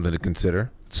 That's something to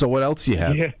consider. So what else do you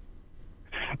have? Yeah.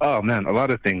 Oh, man, a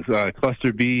lot of things.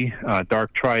 Cluster B,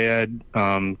 dark triad,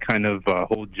 kind of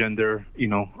whole gender,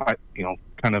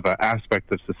 kind of an aspect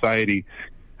of society.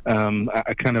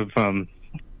 I kind of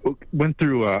went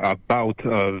through a bout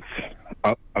of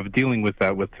dealing with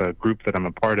that with a group that I'm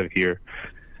a part of here.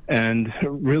 And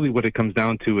really what it comes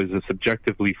down to is a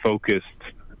subjectively focused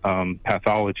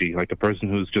pathology, like a person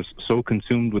who's just so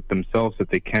consumed with themselves that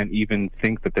they can't even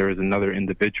think that there is another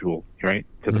individual, right?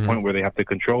 To the point where they have to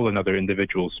control another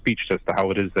individual's speech as to how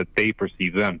it is that they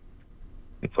perceive them.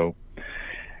 And so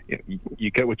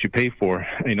you get what you pay for,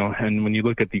 and when you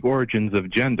look at the origins of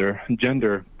gender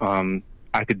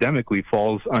academically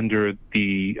falls under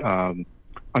the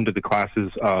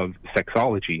classes of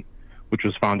sexology, which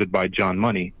was founded by John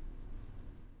Money.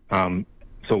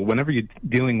 So whenever you're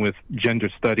dealing with gender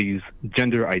studies,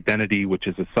 gender identity, which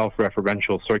is a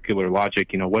self-referential circular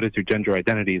logic, what is your gender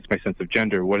identity? It's my sense of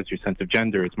gender. What is your sense of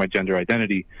gender? It's my gender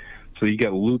identity. So you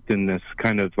get looped in this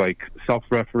kind of like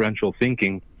self-referential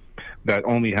thinking that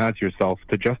only has yourself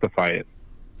to justify it.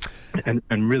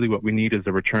 And really what we need is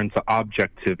a return to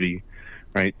objectivity,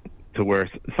 right? To where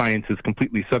science is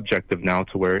completely subjective now,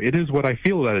 to where it is what I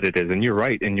feel that it is. And you're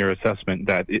right in your assessment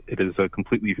that it is a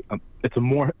completely, it's a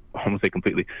more, I won't say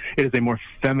completely, it is a more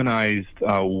feminized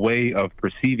way of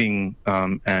perceiving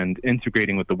and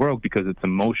integrating with the world because it's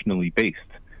emotionally based.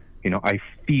 I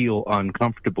feel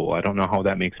uncomfortable. I don't know how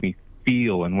that makes me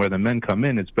feel. And where the men come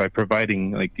in is by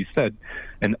providing, like you said,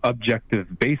 an objective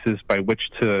basis by which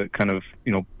to kind of,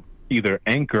 either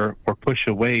anchor or push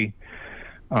away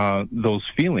those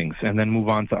feelings and then move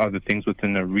on to other things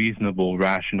within a reasonable,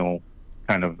 rational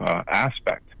kind of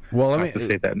aspect. Well,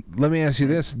 let me ask you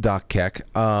this, Doc Keck.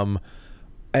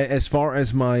 As far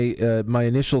as my my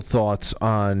initial thoughts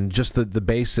on just the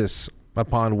basis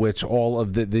upon which all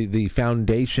of the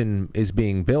foundation is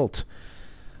being built,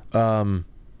 we're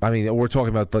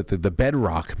talking about the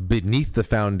bedrock beneath the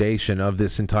foundation of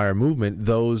this entire movement,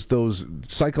 those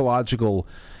psychological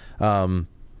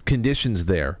conditions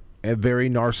there. Very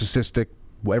narcissistic,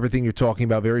 everything you're talking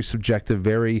about, very subjective,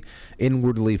 very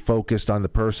inwardly focused on the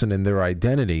person and their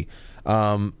identity.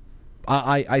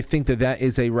 I think that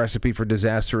is a recipe for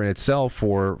disaster in itself,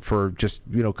 for just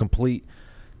complete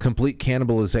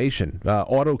cannibalization,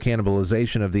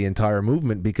 auto-cannibalization of the entire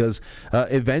movement, because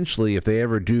eventually, if they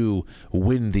ever do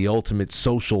win the ultimate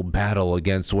social battle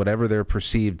against whatever their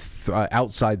perceived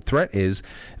outside threat is,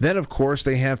 then of course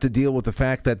they have to deal with the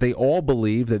fact that they all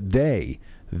believe that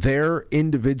their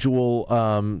individual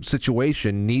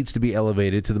situation needs to be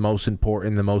elevated to the most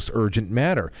important, the most urgent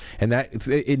matter, and that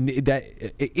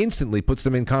instantly puts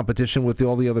them in competition with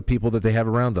all the other people that they have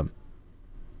around them.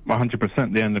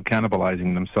 100%. They end up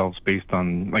cannibalizing themselves based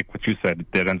on, like what you said.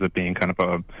 It ends up being kind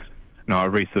of a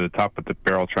race to the top with the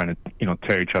barrel, trying to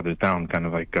tear each other's down, kind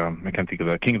of like I can't think of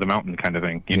the King of the Mountain kind of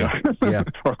thing, Yeah.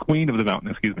 or Queen of the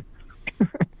Mountain, excuse me.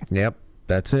 Yep,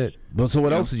 that's it. Well, so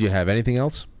what else did you have? Anything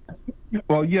else?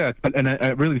 Well, yeah, and I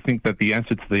really think that the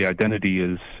answer to the identity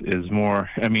is more,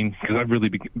 because I've really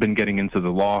been getting into the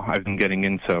law. I've been getting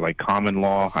into, like, common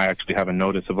law. I actually have a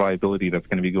notice of liability that's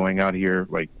going to be going out here,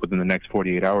 like, within the next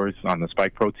 48 hours on the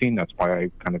spike protein. That's why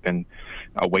I've kind of been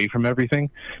away from everything.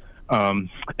 And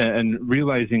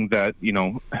realizing that,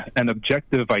 an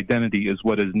objective identity is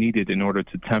what is needed in order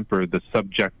to temper the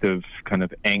subjective kind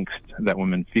of angst that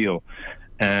women feel.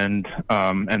 And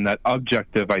that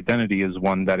objective identity is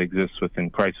one that exists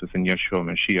within Christ, within Yeshua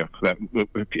Mashiach. That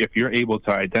if you're able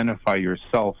to identify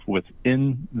yourself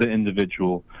within the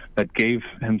individual that gave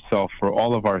himself for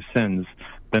all of our sins,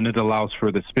 then it allows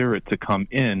for the Spirit to come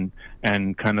in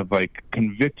and kind of like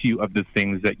convict you of the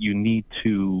things that you need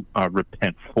to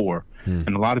repent for.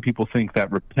 And a lot of people think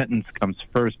that repentance comes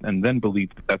first and then belief,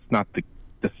 but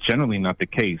that's generally not the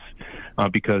case,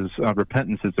 because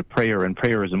repentance is a prayer, and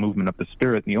prayer is a movement of the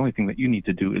Spirit, and the only thing that you need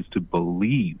to do is to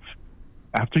believe.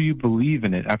 After you believe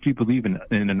in it, after you believe in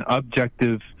an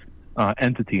objective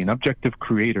entity, an objective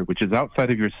creator, which is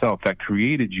outside of yourself, that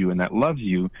created you and that loves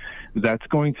you, that's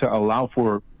going to allow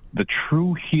for the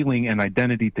true healing and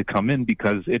identity to come in,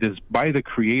 because it is by the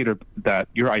Creator that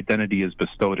your identity is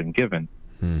bestowed and given.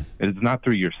 It is not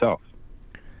through yourself.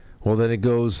 Well, then it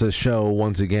goes to show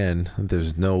once again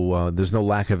there's no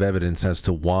lack of evidence as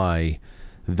to why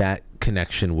that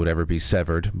connection would ever be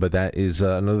severed. But that is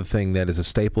another thing that is a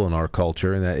staple in our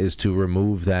culture, and that is to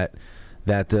remove that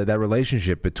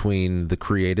relationship between the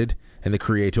created and the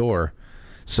creator.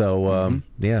 So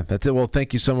yeah, that's it. Well,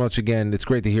 thank you so much again. It's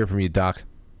great to hear from you, Doc.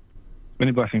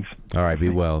 Many blessings. All right, be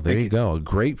well. There you go. A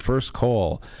great first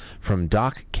call from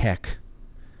Doc Keck.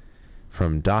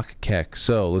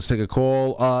 So let's take a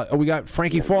call. We got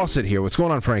Frankie Fawcett here. What's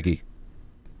going on, Frankie?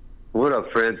 What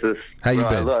up, Francis? How you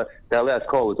been? That last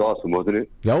call was awesome, wasn't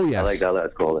it? Oh, yes. I like that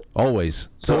last call. Always.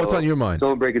 So what's on your mind?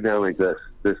 So break it down like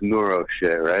this neuro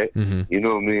shit, right? Mm-hmm. You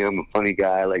know me, I'm a funny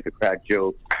guy. I like to crack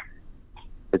jokes.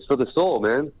 It's for the soul,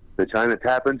 man. They're trying to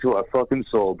tap into our fucking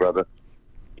soul, brother.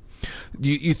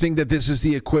 You think that this is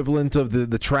the equivalent of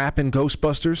the trap in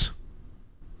Ghostbusters?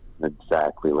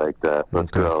 Exactly like that.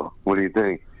 Let's go. What do you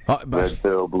think? Red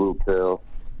pill, blue pill.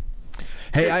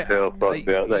 Hey, red pill, fuck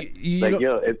pill.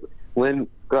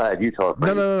 Go ahead, you talk.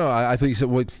 No. I thought you said,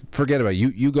 well, forget about it.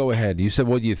 You go ahead. You said,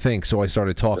 what do you think? So I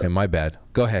started talking. My bad.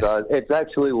 Go ahead. It's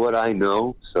actually what I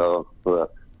know. So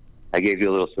I gave you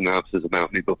a little synopsis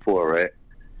about me before, right?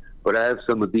 But I have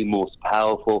some of the most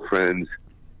powerful friends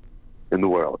in the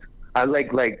world. I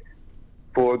like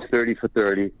Forbes 30 for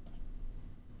 30.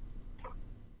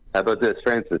 How about this,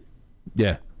 Francis?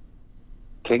 Yeah.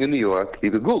 King of New York.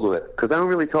 You can Google it, because I don't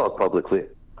really talk publicly.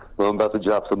 Well, I'm about to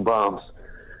drop some bombs.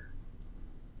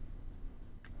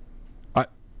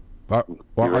 You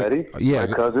ready? Yeah.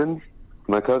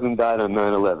 My cousin died on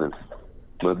 9/11.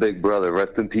 My big brother,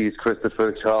 rest in peace,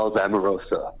 Christopher Charles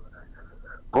Amorosa.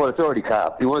 Boy, it's already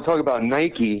cop. You want to talk about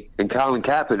Nike and Colin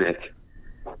Kaepernick?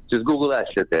 Just Google that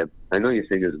shit, man. I know your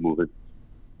finger's moving.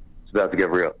 It's about to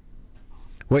get real.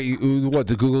 Wait, what,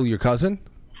 to Google your cousin?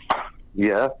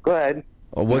 Yeah, go ahead.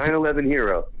 9/11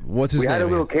 hero. What's his name? We had a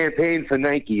name? little campaign for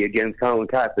Nike against Colin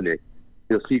Kaepernick.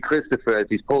 You'll see Christopher as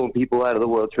he's pulling people out of the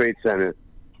World Trade Center.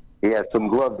 He has some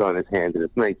gloves on his hands, and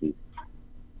it's Nike.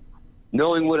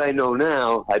 Knowing what I know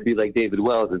now, I'd be like David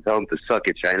Wells and tell him to suck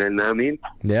it, China. You know what I mean?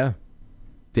 Yeah.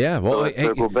 Yeah, well... So let's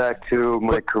circle back to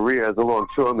my career as a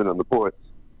longshoreman on the ports.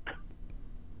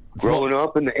 Growing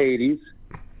up in the 80s,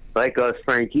 like us,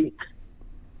 Frankie,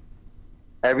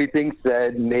 everything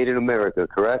said made in America,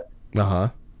 correct? Uh-huh.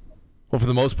 Well, for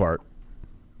the most part.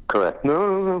 Correct.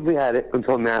 No, we had it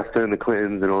until NAFTA and the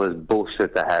Clintons and all this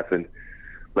bullshit that happened.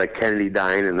 Like Kennedy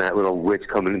dying and that little witch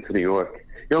coming into New York.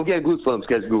 You don't get goosebumps,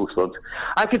 get goosebumps.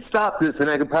 I could stop this and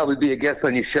I could probably be a guest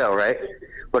on your show, right?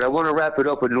 But I want to wrap it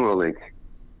up with Neuralink.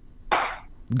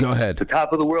 Go ahead. The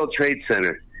top of the World Trade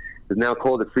Center is now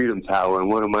called the Freedom Tower, and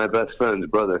one of my best friends,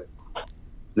 brother, his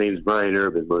name's Brian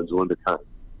Urban, runs one at a time.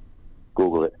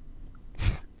 Google it.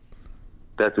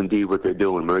 That's indeed what they're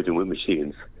doing, merging with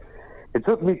machines. It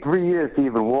took me 3 years to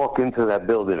even walk into that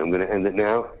building. I'm going to end it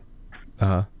now.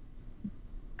 Uh-huh.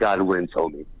 Godwin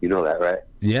told me. You know that, right?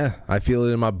 Yeah, I feel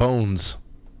it in my bones.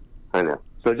 I know.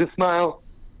 So just smile.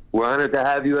 We're honored to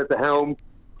have you at the helm.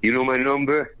 You know my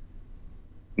number.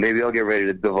 Maybe I'll get ready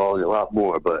to divulge a lot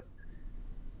more, but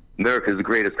America's the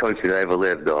greatest country that ever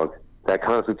lived, dog. That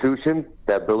Constitution,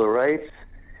 that Bill of Rights,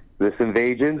 this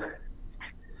invasion,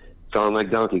 sound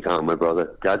like Donkey Kong, my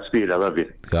brother. Godspeed, I love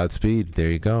you. Godspeed. There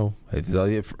you go.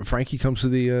 Frankie comes to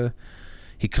the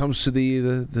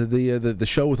the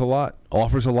show with a lot,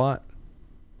 offers a lot.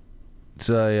 It's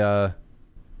a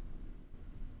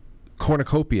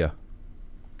cornucopia.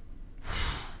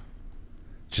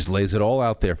 Just lays it all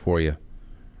out there for you.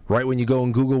 Right when you go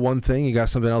and Google one thing, you got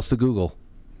something else to Google.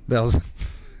 That was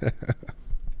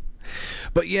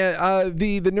But yeah,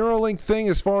 the Neuralink thing,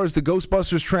 as far as the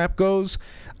Ghostbusters trap goes,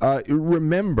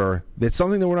 remember that's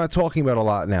something that we're not talking about a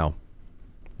lot now.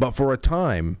 But for a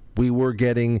time, we were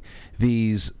getting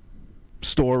these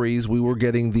stories, we were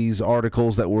getting these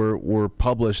articles that were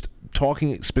published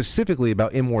talking specifically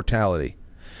about immortality,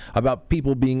 about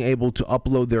people being able to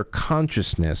upload their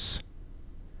consciousness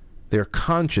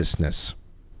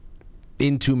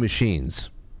into machines.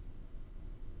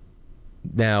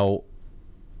 Now,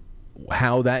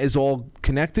 how that is all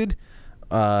connected,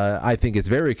 I think it's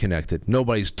very connected.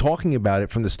 Nobody's talking about it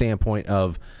from the standpoint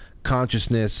of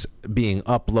consciousness being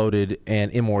uploaded and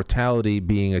immortality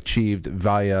being achieved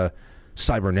via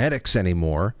cybernetics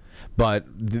anymore, but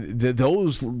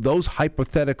those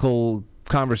hypothetical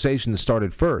conversations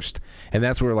started first, and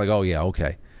that's where we're like, oh yeah,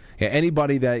 okay, yeah,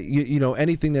 anybody that you know,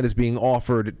 anything that is being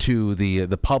offered to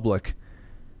the public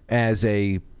as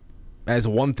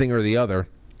one thing or the other,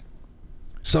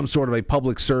 some sort of a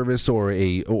public service or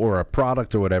a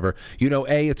product or whatever, you know,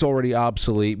 A, it's already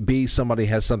obsolete, B, somebody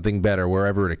has something better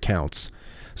wherever it accounts.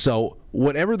 So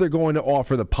whatever they're going to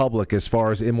offer the public as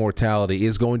far as immortality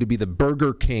is going to be the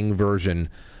Burger King version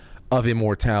of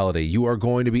immortality. You are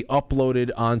going to be uploaded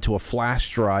onto a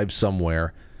flash drive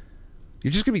somewhere.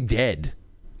 You're just going to be dead.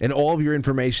 And all of your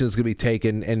information is going to be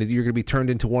taken, and you're going to be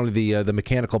turned into one of the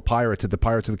mechanical pirates at the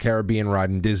Pirates of the Caribbean ride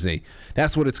in Disney.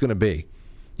 That's what it's going to be.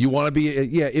 You want to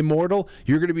be, immortal?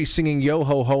 You're going to be singing Yo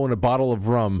Ho Ho in a bottle of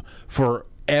rum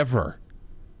forever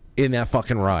in that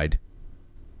fucking ride.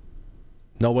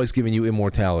 Nobody's giving you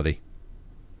immortality.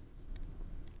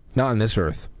 Not on this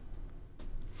earth.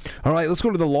 All right, let's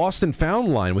go to the Lost and Found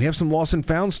line. We have some Lost and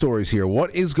Found stories here.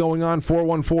 What is going on?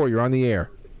 414, you're on the air.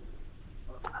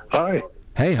 Hi.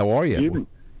 Hey, how are you?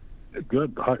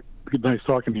 Good. Hi. Nice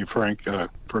talking to you, Frank.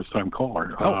 First-time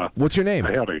caller. What's your name?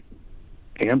 I had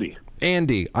Andy.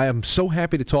 Andy, I am so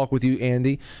happy to talk with you,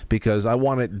 Andy, because I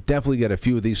want to definitely get a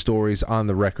few of these stories on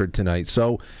the record tonight.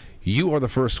 So you are the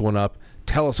first one up.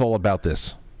 Tell us all about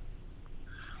this.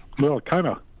 Well, kind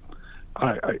of.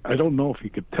 I don't know if you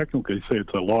could technically say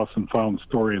it's a lost and found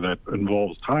story that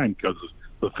involves time, because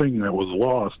the thing that was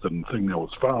lost and the thing that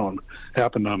was found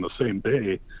happened on the same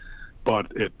day,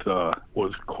 but it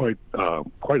was quite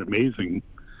amazing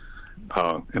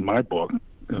in my book.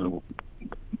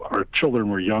 Our children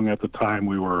were young at the time.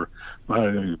 We were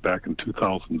back in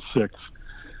 2006,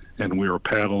 and we were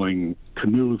paddling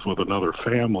canoes with another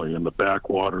family in the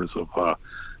backwaters of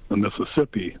the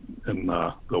Mississippi in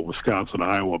the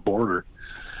Wisconsin-Iowa border.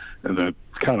 And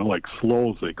it's kind of like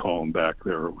slows, they call them back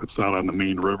there. It's not on the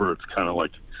main river. It's kind of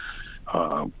like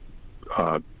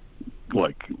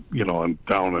and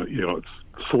down, it's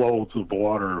slows of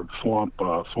water,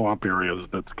 swamp areas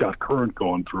that's got current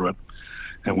going through it.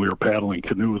 And we were paddling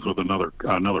canoes with another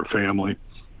family.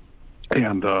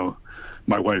 And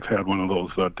my wife had one of those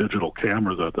digital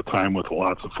cameras at the time with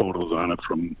lots of photos on it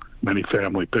from many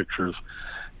family pictures.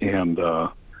 And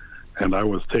I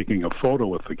was taking a photo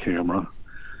with the camera,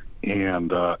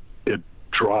 and it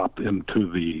dropped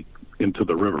into the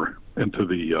river, into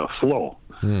the flow,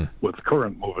 with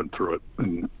current moving through it.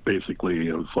 And basically,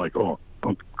 it was like, oh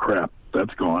crap,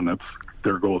 that's gone.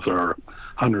 There goes our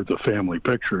hundreds of family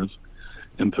pictures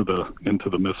into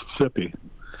the Mississippi,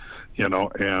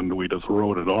 and we just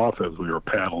wrote it off as we were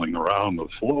paddling around the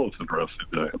flows the rest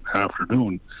of the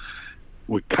afternoon.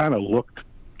 We kind of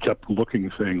kept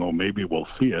looking, saying, oh, maybe we'll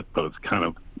see it, but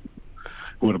it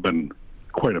would have been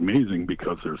quite amazing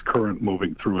because there's current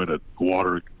moving through it.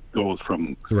 Water goes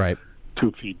from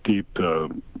 2 feet deep to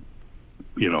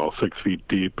 6 feet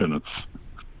deep, and it's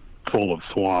full of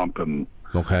swamp and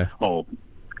all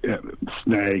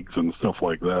snags and stuff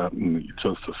like that, and you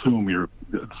just assume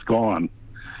it's gone.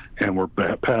 And we're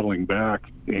paddling back,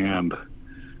 and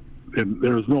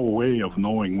there's no way of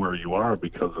knowing where you are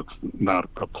because it's not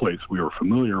a place we were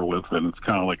familiar with, and it's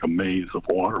kind of like a maze of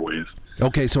waterways.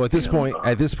 Okay, so at this point,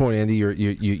 Andy,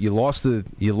 you lost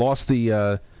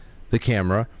the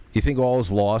camera. You think all is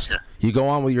lost. Yeah. You go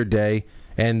on with your day,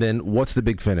 and then what's the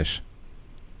big finish?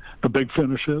 The big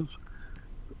finish is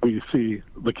we see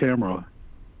the camera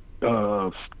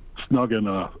snug in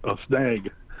a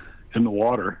snag in the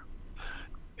water,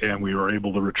 and we were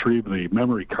able to retrieve the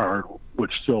memory card,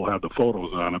 which still had the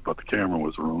photos on it, but the camera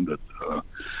was ruined.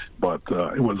 But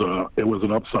it was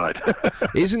an upside.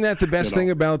 Isn't that the best thing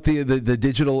about the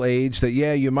digital age? That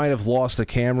you might have lost a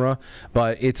camera,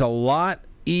 but it's a lot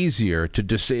easier to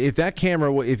just, if that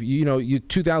camera, if you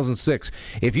 2006,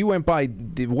 if you went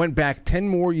back 10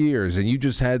 more years and you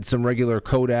just had some regular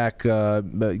Kodak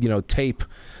tape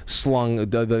slung,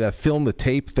 the film, the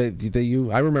tape that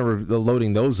I remember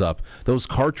loading those up, those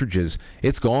cartridges,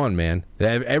 it's gone, man.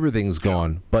 Everything's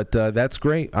gone. But that's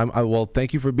great. Well,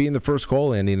 thank you for being the first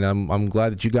call, Andy, and I'm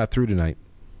glad that you got through tonight.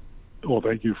 Well,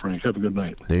 thank you, Frank. Have a good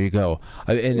night. There you go.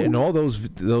 And all those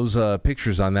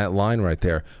pictures on that line right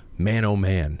there, man, oh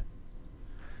man.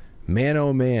 Man,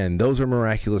 oh man, those are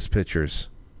miraculous pictures.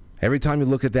 Every time you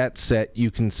look at that set, you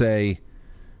can say,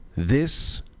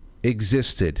 this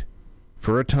existed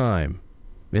for a time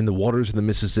in the waters of the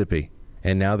Mississippi,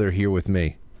 and now they're here with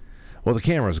me. Well, the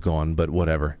camera's gone, but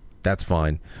whatever. That's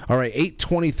fine. All right,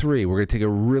 8:23. We're going to take a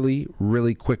really,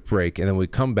 really quick break, and then we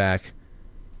come back.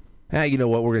 You know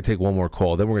what? We're going to take one more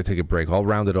call. Then we're going to take a break. I'll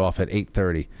round it off at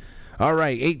 8:30. All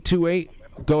right,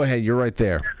 828. Go ahead. You're right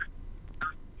there.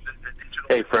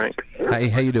 Hey, Frank. Hey,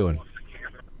 how you doing?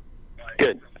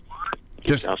 Good.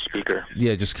 Just off speaker.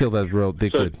 Yeah, just kill that real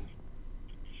big good.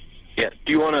 Yeah.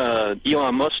 Do you want a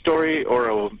Elon Musk story or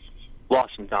a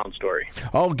Lost and Found story?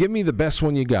 Oh, give me the best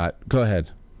one you got. Go ahead.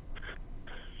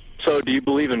 So, do you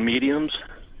believe in mediums?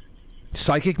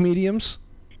 Psychic mediums?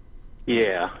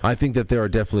 Yeah. I think that there are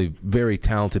definitely very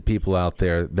talented people out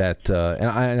there that,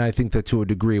 and I think that to a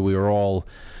degree we are all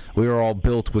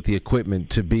built with the equipment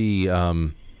to be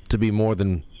more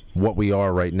than what we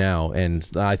are right now, and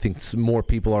I think more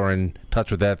people are in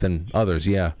touch with that than others.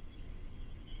 Yeah.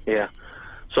 Yeah.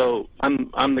 So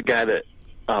I'm the guy that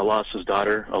lost his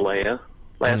daughter Alea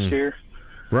last year.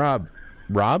 Rob?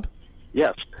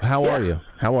 Yes. How are you?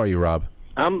 How are you, Rob?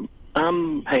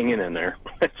 I'm hanging in there.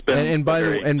 It's been and by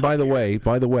the way,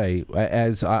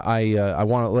 as I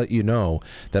want to let you know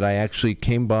that I actually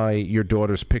came by your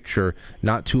daughter's picture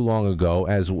not too long ago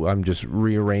as I'm just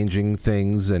rearranging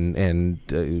things, and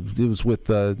it was with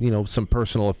some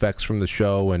personal effects from the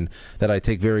show, and that I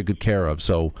take very good care of.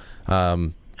 So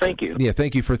thank you. Yeah,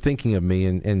 thank you for thinking of me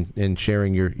and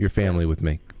sharing your family with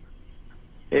me.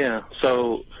 Yeah,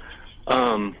 so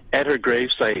at her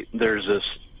gravesite, there's this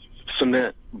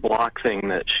cement block thing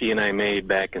that she and I made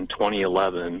back in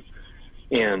 2011,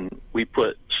 and we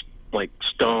put like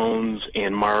stones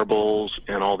and marbles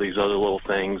and all these other little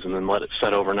things, and then let it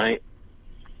set overnight.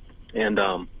 And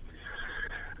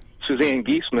Suzanne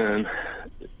Giesman,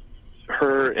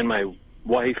 her and my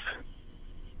wife,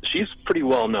 she's pretty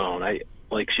well known.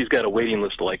 She's got a waiting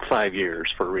list of like 5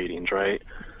 years for readings, right?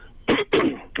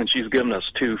 And she's given us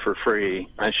 2 for free.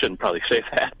 I shouldn't probably say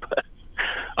that,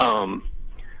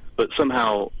 but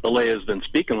somehow Alea's been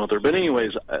speaking with her. But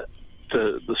anyways,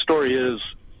 the story is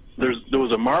there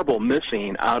was a marble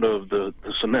missing out of the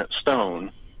cement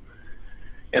stone,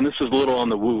 and this is a little on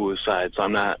the woo-woo side, so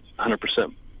I'm not 100%.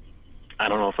 I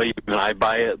don't know if I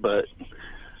buy it, but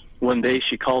one day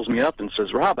she calls me up and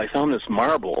says, "Rob, I found this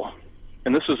marble,"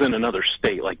 and this is in another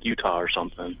state, like Utah or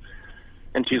something.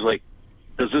 And she's like,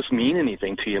 "Does this mean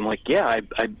anything to you?" I'm like, "Yeah,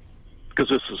 because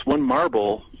this is one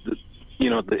marble.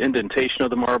 The indentation of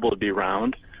the marble would be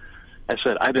round." I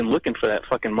said, "I've been looking for that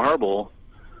fucking marble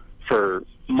for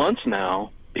months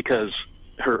now because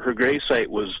her gravesite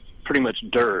was pretty much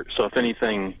dirt. So if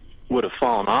anything would have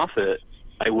fallen off it,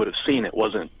 I would have seen it.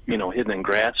 Wasn't hidden in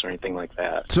grass or anything like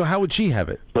that." So how would she have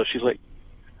it? So she's like,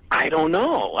 "I don't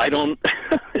know. I don't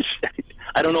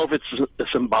know if it's a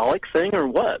symbolic thing or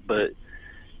what, but."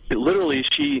 Literally,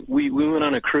 we went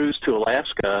on a cruise to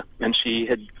Alaska, and she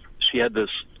had this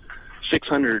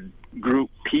 600 group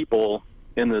people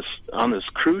on this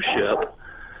cruise ship,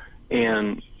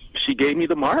 and she gave me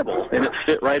the marble, and it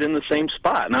fit right in the same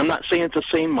spot. And I'm not saying it's the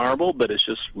same marble, but it's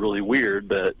just really weird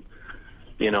that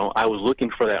I was looking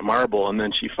for that marble, and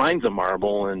then she finds a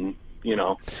marble, and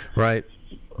right.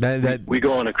 We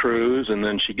go on a cruise, and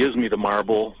then she gives me the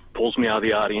marble, pulls me out of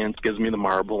the audience, gives me the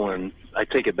marble, and I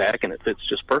take it back, and it fits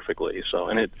just perfectly. So,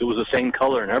 and it was the same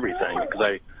color and everything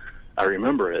because I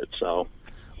remember it. So,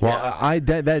 well, yeah.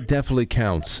 That definitely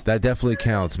counts. That definitely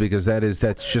counts because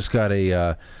that's just got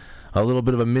a little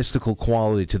bit of a mystical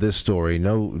quality to this story.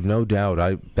 No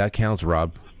doubt. That counts,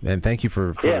 Rob. And thank you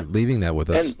for leaving that with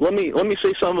us. And let me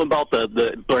say something about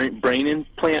the brain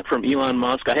implant from Elon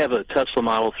Musk. I have a Tesla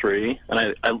Model 3,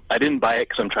 and I didn't buy it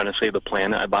because I'm trying to save the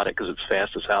planet. I bought it because it's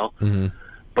fast as hell. Mm-hmm.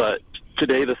 But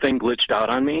today the thing glitched out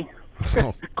on me.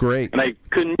 Oh, great. And I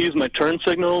couldn't use my turn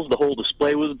signals. The whole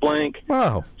display was blank.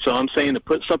 Wow. So I'm saying to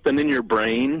put something in your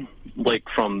brain, like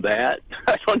from that,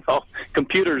 I don't know.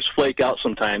 Computers flake out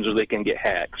sometimes or they can get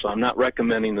hacked. So I'm not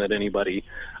recommending that anybody.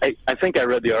 I think I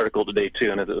read the article today,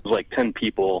 too, and it was like 10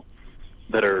 people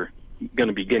that are going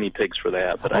to be guinea pigs for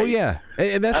that. But yeah.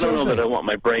 And that's I don't know that I want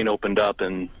my brain opened up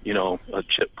and, a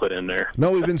chip put in there.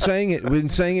 No, we've been saying it. We've been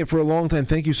saying it for a long time.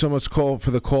 Thank you so much for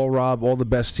the call, Rob. All the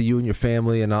best to you and your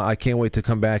family, and I can't wait to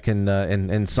come back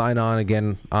and sign on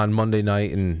again on Monday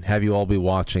night and have you all be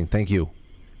watching. Thank you.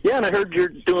 Yeah, and I heard you're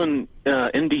doing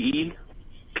NDE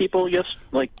people,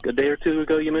 like a day or two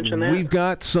ago you mentioned that? We've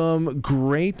got some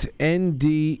great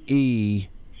NDE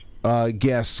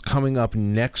guests coming up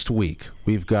next week.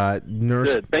 We've got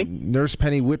Nurse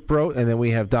Penny Whitbrodt, and then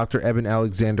we have Dr. Eben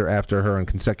Alexander after her on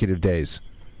consecutive days.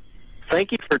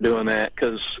 Thank you for doing that,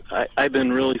 because I've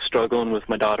been really struggling with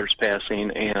my daughter's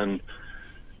passing, and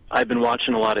I've been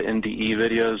watching a lot of NDE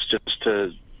videos just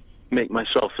to make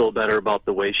myself feel better about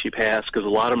the way she passed, because a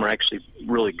lot of them are actually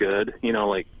really good.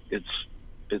 Like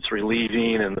it's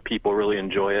relieving, and the people really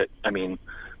enjoy it. I mean,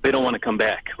 they don't want to come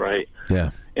back, right? Yeah.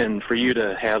 And for you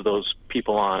to have those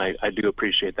people on, I do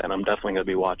appreciate that. I'm definitely going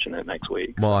to be watching it next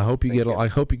week. Well, I hope you get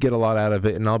a lot out of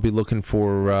it, and I'll be looking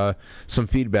for some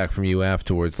feedback from you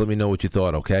afterwards. Let me know what you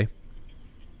thought, okay?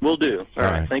 Will do. All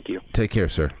right. Thank you. Take care,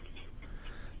 sir.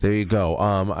 There you go.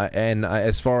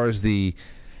 As far as the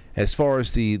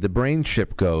brain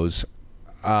chip goes,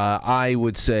 I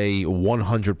would say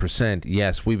 100%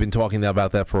 yes. We've been talking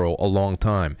about that for a long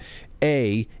time.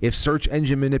 If search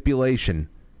engine manipulation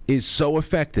is so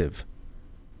effective,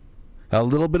 a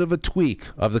little bit of a tweak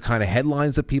of the kind of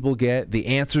headlines that people get, the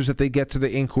answers that they get to the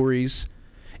inquiries,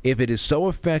 if it is so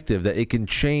effective that it can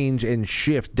change and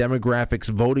shift demographics,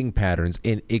 voting patterns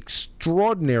in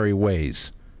extraordinary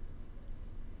ways,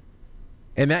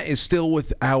 and that is still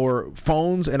with our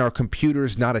phones and our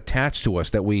computers not attached to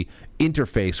us, that we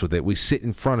interface with it, we sit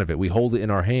in front of it, we hold it in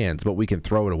our hands, but we can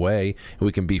throw it away and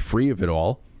we can be free of it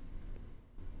all.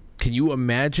 Can you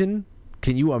imagine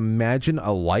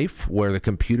a life where the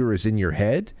computer is in your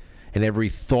head and every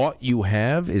thought you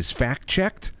have is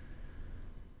fact-checked?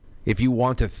 If you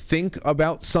want to think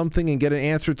about something and get an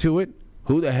answer to it,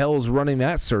 who the hell is running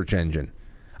that search engine?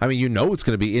 I mean, it's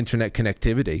going to be internet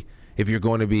connectivity. If you're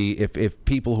going to be, if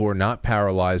people who are not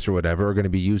paralyzed or whatever are going to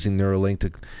be using Neuralink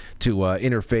to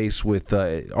interface with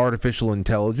artificial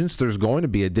intelligence, there's going to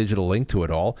be a digital link to it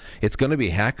all. It's going to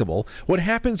be hackable. What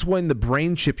happens when the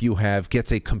brain chip you have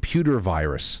gets a computer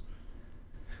virus?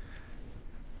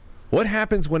 What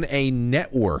happens when a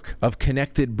network of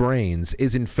connected brains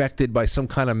is infected by some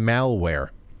kind of malware?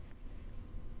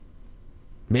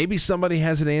 Maybe somebody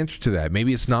has an answer to that.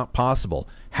 Maybe it's not possible.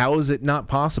 How is it not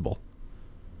possible?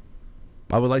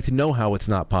 I would like to know how it's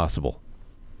not possible.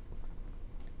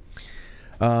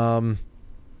 But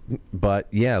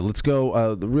yeah, let's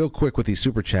go real quick with these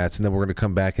super chats, and then we're going to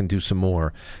come back and do some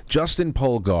more. Justin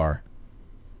Polgar,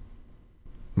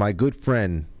 my good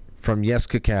friend from Yes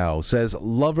Cacao, says,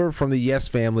 lover from the Yes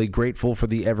family, grateful for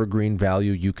the evergreen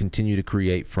value you continue to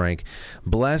create, Frank.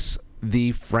 Bless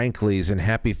the Franklies, and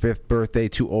happy 5th birthday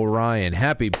to Orion.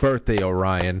 Happy birthday,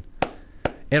 Orion.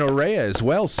 And Aurea as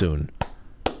well soon.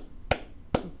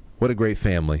 What a great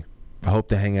family. I hope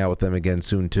to hang out with them again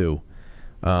soon too.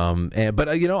 But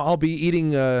I'll be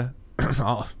eating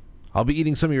I'll be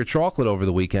eating some of your chocolate over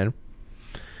the weekend.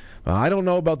 I don't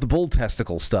know about the bull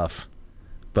testicle stuff,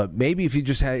 but maybe if you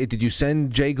just had, did you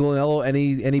send Jay Glanello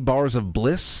any bars of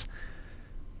Bliss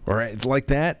or like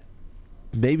that?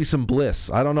 Maybe some Bliss.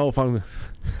 I don't know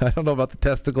about the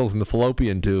testicles and the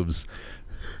fallopian tubes,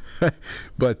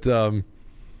 but.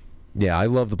 Yeah, I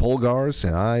love the Polgars,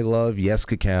 and I love Yes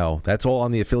Cacao. That's all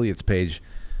on the affiliates page,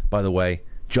 by the way.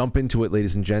 Jump into it,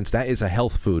 ladies and gents. That is a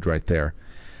health food right there.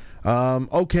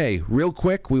 Okay, real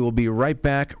quick, we will be right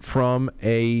back from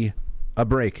a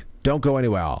break. Don't go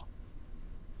anywhere.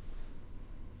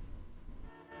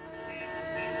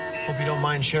 Hope you don't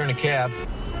mind sharing a cab.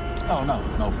 Oh,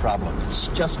 no problem. It's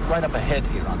just right up ahead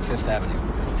here on 5th Avenue.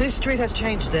 This street has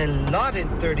changed a lot in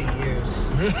 30 years.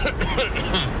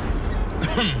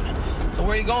 So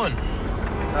where are you going?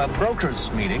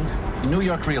 Brokers meeting, New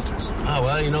York Realtors. Oh,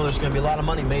 well, there's going to be a lot of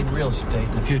money made in real estate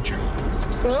in the future.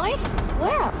 Really?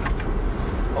 Where?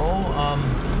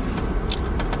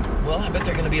 Well, I bet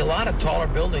there are going to be a lot of taller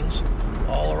buildings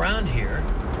all around here.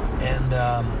 And,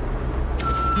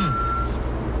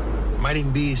 might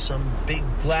even be some big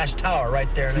glass tower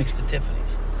right there next to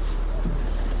Tiffany's.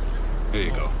 There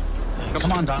you go.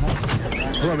 Come on, Donald.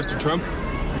 Hello, Mr. Trump.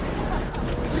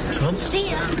 Trump?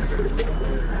 See ya.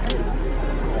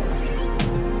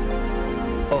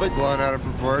 Blown out of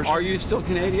proportion. Are you still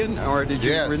Canadian, or did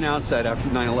you renounce that after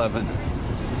 9/11?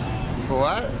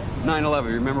 What?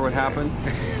 9/11. Remember what happened?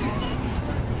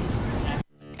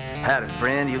 Howdy,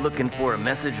 friend. You looking for a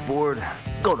message board?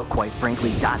 Go to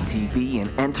quitefrankly.tv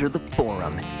and enter the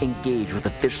forum. Engage with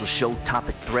official show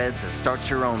topic threads or start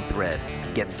your own thread.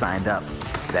 Get signed up.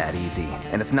 It's that easy.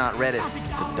 And it's not Reddit,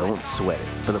 so don't sweat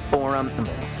it. For the forum and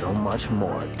then so much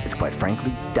more, it's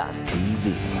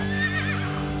quitefrankly.tv.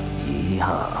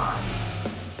 Yeehaw.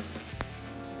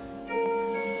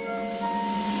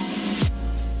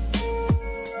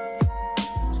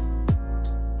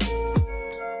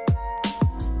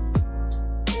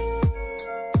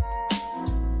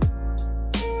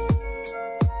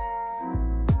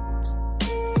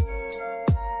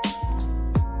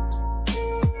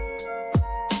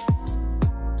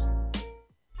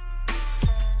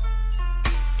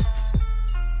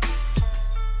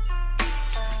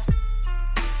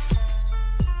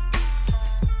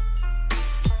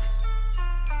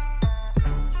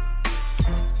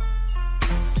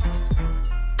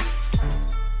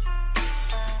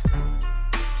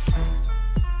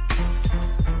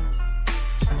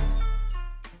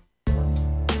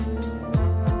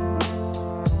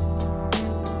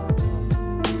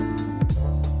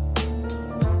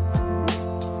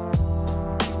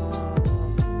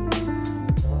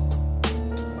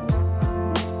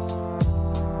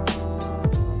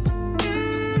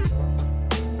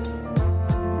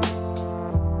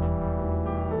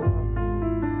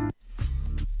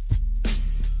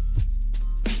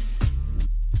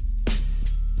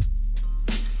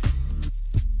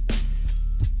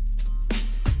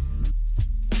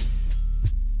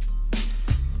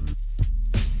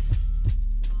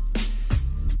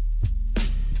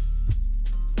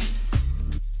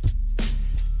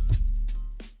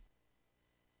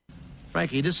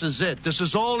 Frankie, this is it. This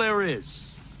is all there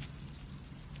is.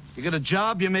 You get a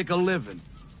job, you make a living.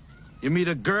 You meet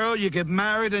a girl, you get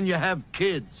married, and you have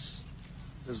kids.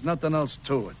 There's nothing else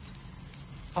to it.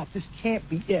 Pop, this can't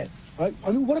be it, right?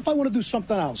 I mean, what if I want to do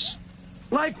something else?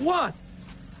 Like what?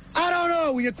 I don't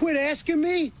know. Will you quit asking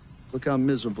me? Look how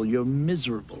miserable. You're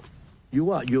miserable.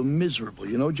 You are. You're miserable.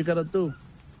 You know what you gotta do?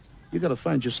 You gotta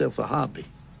find yourself a hobby.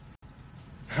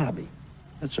 Hobby?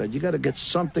 That's right. You gotta get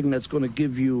something that's gonna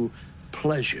give you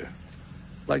pleasure.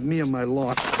 like me and my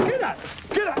lawn. Get out!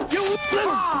 Get out! You little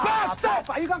bastard!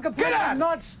 Are you gonna completely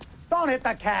nuts? Don't hit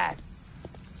the cat.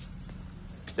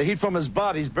 The heat from his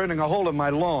body's burning a hole in my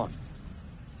lawn.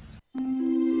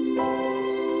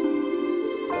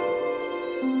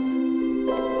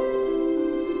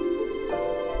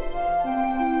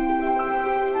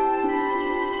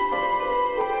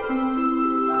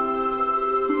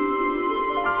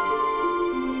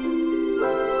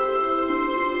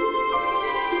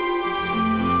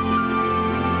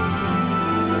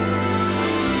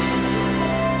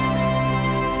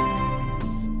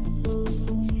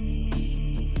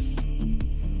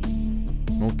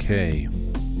 Okay.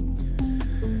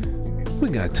 We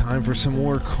got time for some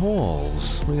more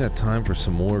calls. We got time for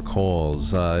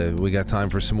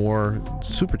some more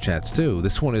super chats too.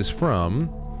 This one is from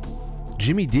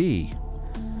Jimmy D.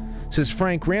 Says,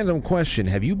 Frank, random question.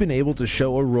 Have you been able to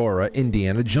show Aurora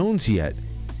Indiana Jones yet?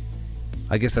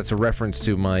 I guess that's a reference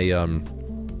to my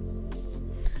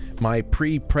my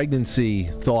pre-pregnancy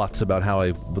thoughts about how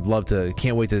I would love to,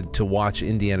 can't wait to watch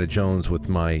Indiana Jones with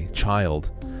my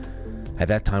child. At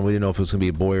that time, we didn't know if it was going to be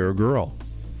a boy or a girl.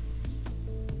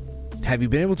 Have you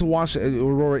been able to watch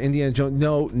Aurora Indiana Jones?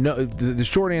 No. The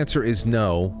short answer is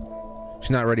no.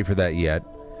 She's not ready for that yet.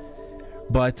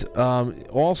 But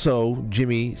also,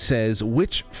 Jimmy says,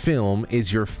 which film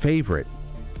is your favorite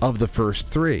of the first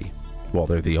three? Well,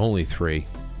 they're the only three.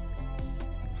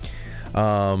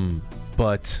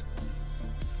 But,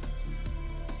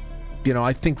 you know,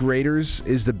 I think Raiders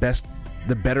is the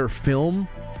better film.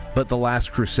 But The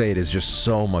Last Crusade is just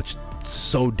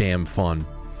so damn fun.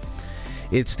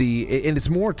 And it's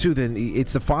more too than,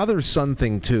 it's the father-son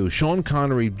thing too. Sean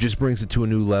Connery just brings it to a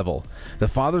new level. The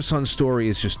father-son story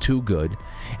is just too good.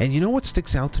 And you know what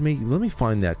sticks out to me? Let me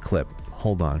find that clip.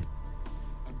 Hold on.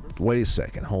 Wait a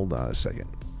second. Hold on a second.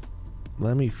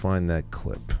 Let me find that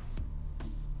clip.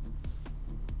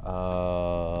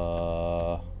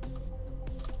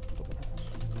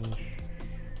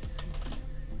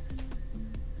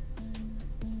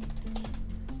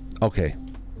 Okay,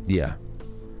 yeah.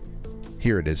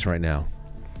 Here it is right now.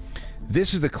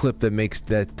 This is the clip that makes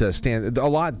that stand. A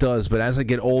lot does, but as I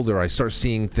get older, I start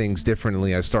seeing things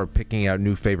differently. I start picking out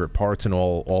new favorite parts in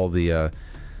all the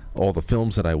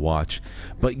films that I watch.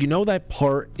 But you know that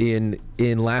part in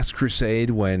Last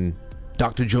Crusade when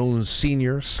Dr. Jones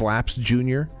Sr. slaps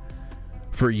Jr.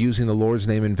 for using the Lord's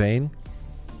name in vain?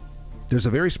 There's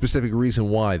a very specific reason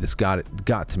why this got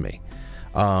to me.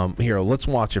 Here, let's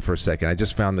watch it for a second. I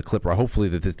just found the clip. Hopefully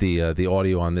that the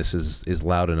audio on this is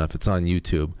loud enough. It's on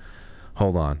YouTube.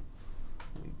 Hold on.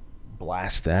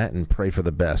 Blast that and pray for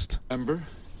the best. Remember?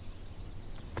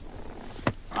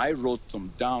 I wrote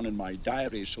them down in my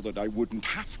diary so that I wouldn't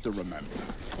have to remember.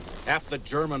 Half the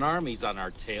German army's on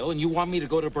our tail, and you want me to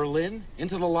go to Berlin?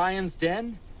 Into the lion's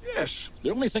den? Yes.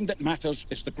 The only thing that matters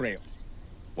is the Grail.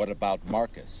 What about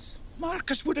Marcus?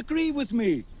 Marcus would agree with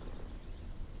me.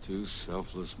 Two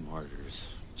selfless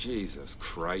martyrs. Jesus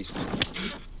Christ.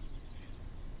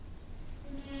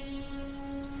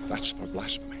 That's for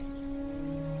blasphemy.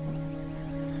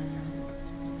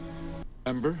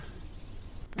 Remember?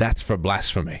 That's for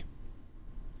blasphemy.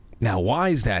 Now, why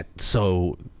is that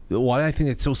so? Why do I think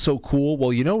it's so cool?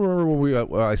 Well, you know, remember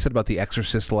when I said about The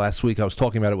Exorcist last week? I was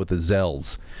talking about it with the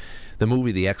Zells, the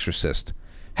movie The Exorcist.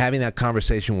 Having that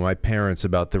conversation with my parents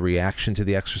about the reaction to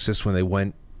The Exorcist when they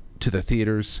went to the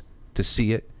theaters to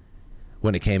see it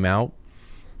when it came out,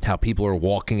 how people are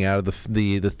walking out of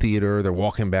the theater, they're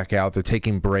walking back out, they're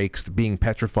taking breaks, being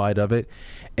petrified of it,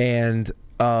 and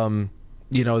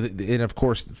you know, and of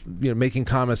course, you know, making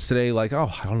comments today like, oh,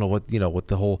 I don't know what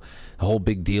the whole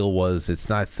big deal was. It's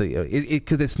not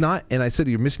because it's not, and I said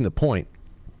you're missing the point.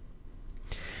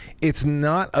 It's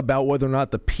not about whether or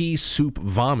not the pea soup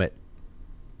vomit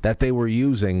that they were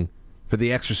using for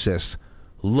The Exorcist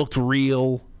looked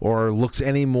real or looks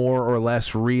any more or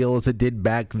less real as it did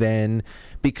back then,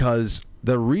 because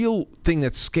the real thing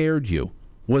that scared you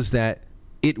was that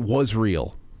it was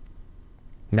real.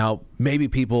 Now, maybe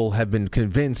people have been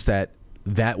convinced that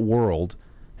that world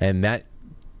and that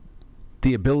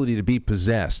the ability to be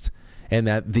possessed and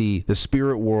that the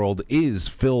spirit world is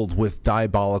filled with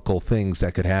diabolical things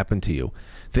that could happen to you,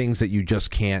 things that you just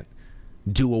can't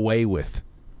do away with,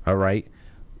 all right?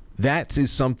 That is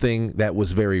something that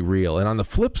was very real. And on the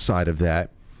flip side of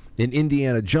that, in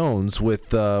Indiana Jones with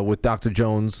Dr.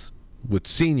 Jones, with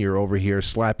Senior over here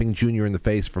slapping Junior in the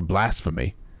face for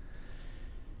blasphemy,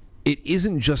 it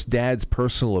isn't just Dad's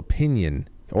personal opinion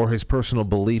or his personal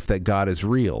belief that God is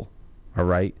real, all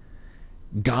right?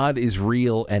 God is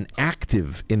real and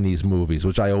active in these movies,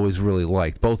 which I always really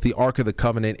liked. Both the Ark of the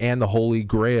Covenant and the Holy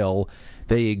Grail,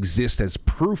 they exist as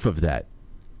proof of that.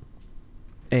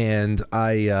 And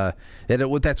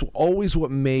that's always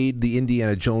what made the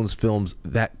Indiana Jones films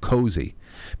that cozy,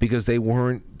 because they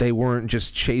weren't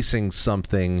just chasing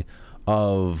something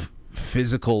of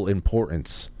physical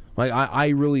importance. Like I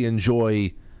really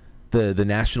enjoy the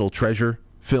National Treasure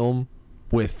film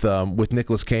with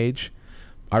Nicolas Cage.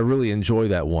 I really enjoy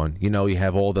that one. You know, you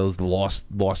have all those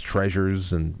lost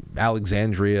treasures and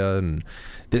Alexandria and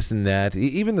this and that.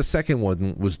 Even the second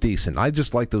one was decent. I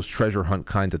just like those treasure hunt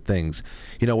kinds of things.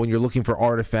 You know, when you're looking for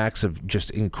artifacts of just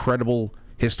incredible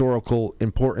historical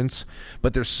importance,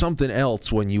 but there's something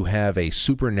else when you have a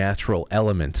supernatural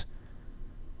element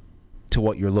to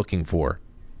what you're looking for,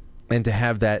 and to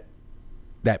have that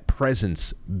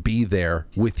presence be there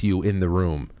with you in the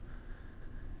room.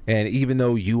 And even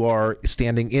though you are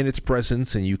standing in its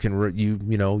presence and you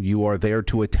are there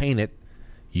to attain it,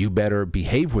 you better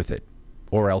behave with it,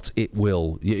 or else it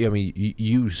will. I mean,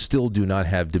 you still do not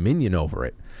have dominion over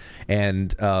it.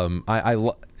 And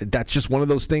that's just one of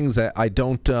those things that I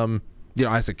don't.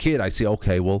 As a kid, I see,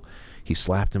 okay, well, he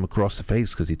slapped him across the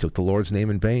face because he took the Lord's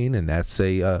name in vain, and that's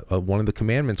one of the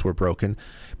commandments were broken.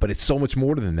 But it's so much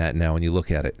more than that now when you look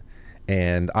at it,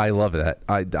 and I love that.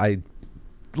 I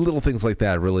little things like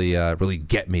that really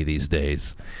get me these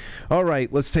days. All right,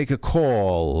 let's take a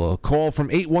call. A call from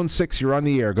 816. You're on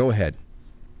the air. Go ahead.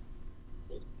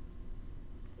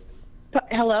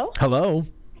 Hello? Hello?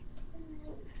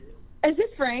 Is this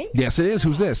Frank? Yes, it is.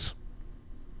 Who's this?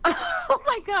 Oh,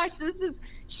 my gosh. This is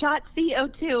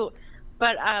Shotzi02.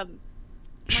 But my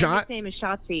name is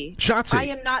Shotzi. Shotzi? I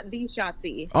am not the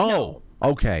Shotzi. Oh, no.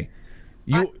 Okay.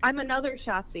 I'm another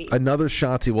Shotzi. Another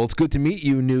Shotzi. Well, it's good to meet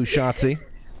you, new Shotzi.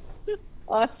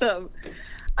 Awesome.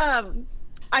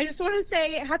 I just want to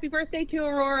say happy birthday to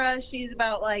Aurora. She's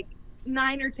about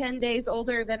 9 or 10 days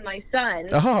older than my son.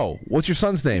 Oh, what's your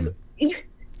son's name?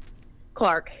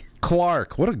 Clark.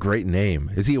 Clark. What a great name.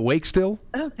 Is he awake still?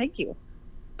 Oh, thank you.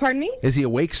 Pardon me? Is he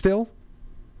awake still?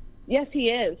 Yes,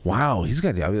 he is. Wow,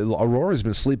 Aurora's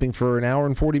been sleeping for an hour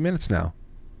and 40 minutes now.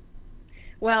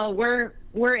 Well, we're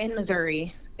in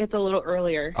Missouri. It's a little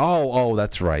earlier. Oh,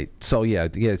 that's right. So yeah,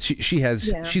 she's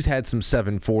had some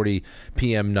 7:40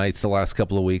 p.m. nights the last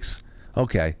couple of weeks.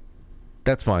 Okay,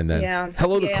 that's fine then. Yeah.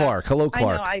 Hello to Clark. Hello,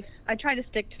 Clark. I know. I try to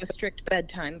stick to a strict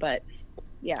bedtime, but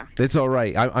yeah. It's all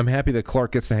right. I'm happy that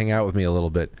Clark gets to hang out with me a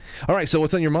little bit. All right. So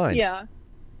what's on your mind? Yeah.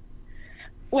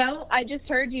 Well, I just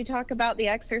heard you talk about The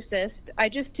Exorcist. I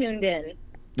just tuned in,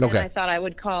 and I thought I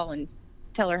would call and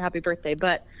tell her happy birthday,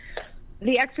 but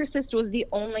The Exorcist was the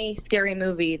only scary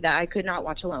movie that I could not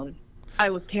watch alone.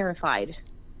 I was terrified.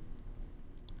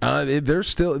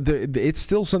 It's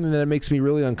still something that makes me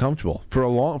really uncomfortable. For a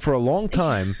long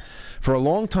time,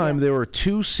 there were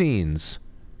two scenes.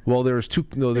 Well, there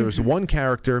was one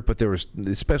character, but there was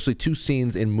especially two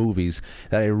scenes in movies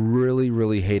that I really,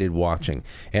 really hated watching,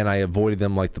 and I avoided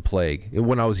them like the plague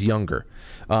when I was younger.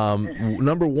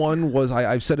 Number one was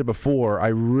I've said it before. I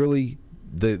really.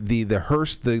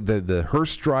 The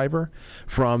hearse driver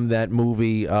from that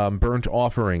movie Burnt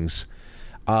Offerings,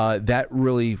 that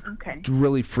really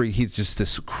freaked. He's just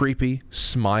this creepy,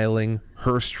 smiling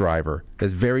hearse driver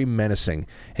that's very menacing,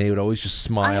 and he would always just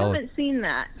smile. I haven't seen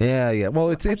that. Yeah.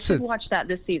 Well, I should watch that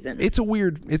this season. It's a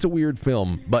weird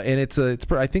film, but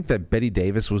I think that Bette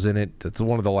Davis was in it. That's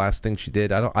one of the last things she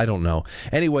did. I don't know.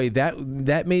 Anyway,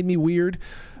 that made me weird.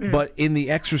 But in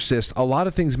The Exorcist, a lot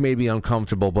of things made me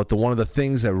uncomfortable. But one of the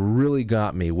things that really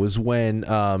got me was when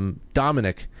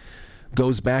Dominic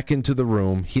goes back into the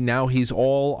room. He's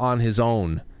all on his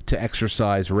own to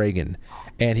exorcise Regan,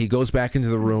 and he goes back into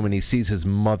the room and he sees his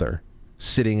mother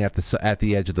sitting at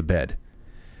the edge of the bed,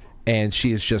 and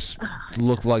she is just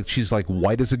looked like she's like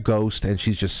white as a ghost, and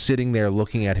she's just sitting there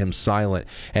looking at him silent.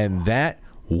 And there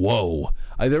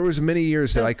was many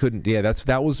years that I couldn't. Yeah,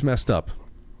 that was messed up.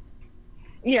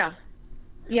 Yeah,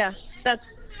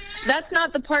 that's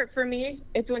not the part for me.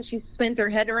 It's when she spins her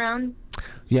head around.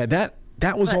 Yeah, that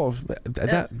was all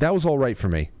right for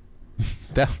me.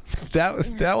 that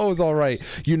was all right.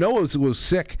 It was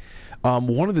sick.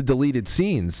 One of the deleted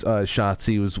scenes,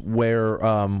 Shotzi, was where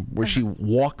she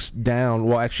walks down.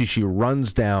 Well, actually, she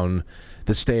runs down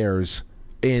the stairs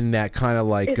in that kind of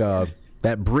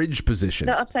that bridge position.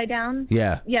 The upside down.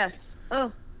 Yeah. Yes.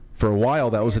 Oh. For a while,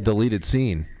 that was a deleted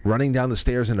scene. Running down the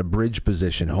stairs in a bridge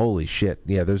position. Holy shit!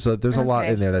 Yeah, there's a lot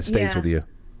in there that stays with you.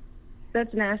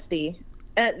 That's nasty.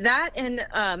 That and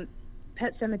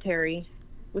Pet Sematary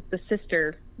with the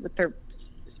sister with her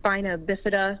spina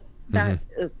bifida. That's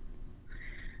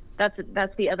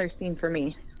the other scene for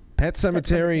me. Pet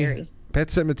Sematary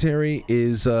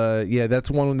is that's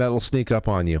one that'll sneak up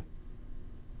on you.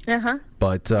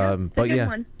 But yeah.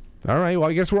 One. All right. Well,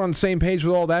 I guess we're on the same page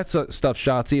with all that stuff,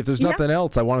 Shotzi. If there's nothing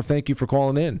else, I want to thank you for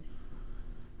calling in.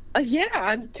 Yeah,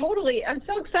 I'm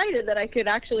so excited that I could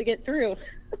actually get through.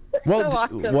 Well, so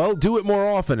awesome. Well, do it more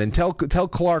often, and tell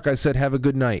Clark I said have a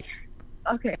good night.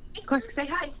 Okay. Clark, say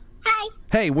hi. Hi.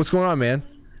 Hey, what's going on, man?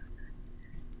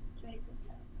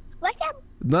 What's up?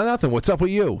 No, nothing. What's up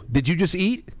with you? Did you just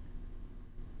eat?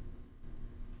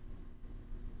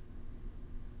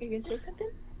 Are you gonna say something?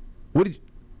 What did?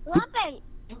 What happened?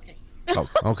 Okay. Oh,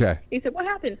 okay. He said, "What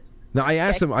happened?" No, I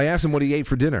asked him. I asked him what he ate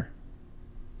for dinner.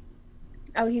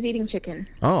 Oh, he's eating chicken.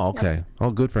 Oh, okay. Yep.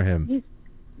 Oh, good for him.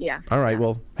 Yeah. All right.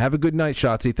 Well, have a good night,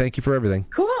 Shotzi. Thank you for everything.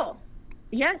 Cool.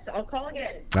 Yes, I'll call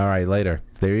again. All right, later.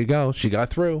 There you go. She got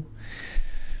through.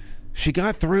 She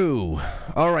got through.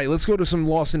 All right, let's go to some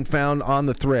lost and found on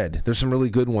the thread. There's some really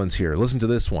good ones here. Listen to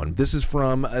this one. This is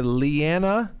from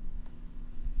Leanna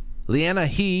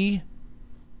He,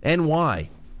 NY.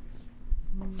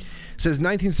 Says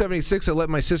 1976. I let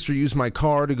my sister use my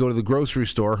car to go to the grocery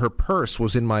store. Her purse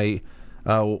was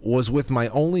with my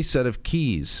only set of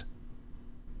keys,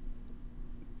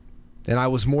 and I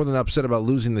was more than upset about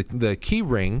losing the key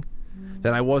ring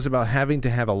than I was about having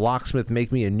to have a locksmith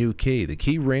make me a new key. The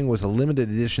key ring was a limited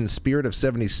edition Spirit of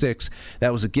 76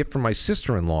 that was a gift from my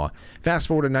sister-in-law. Fast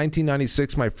forward to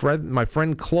 1996, my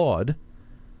friend Claude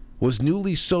was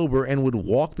newly sober and would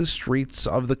walk the streets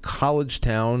of the college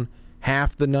town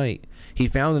half the night. He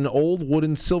found an old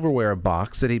wooden silverware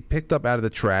box that he picked up out of the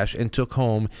trash and took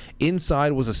home.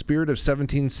 Inside was a Spirit of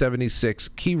 1776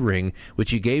 key ring,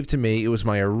 which he gave to me. It was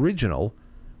my original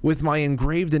with my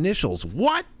engraved initials.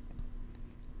 What?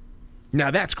 Now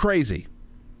that's crazy.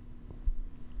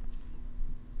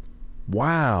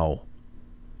 Wow.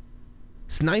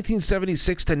 It's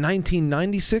 1976 to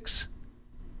 1996.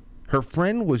 Her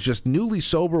friend was just newly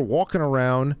sober, walking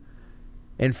around,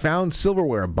 and found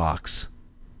silverware box.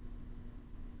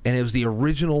 And it was the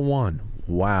original one.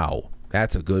 Wow.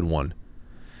 That's a good one.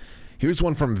 Here's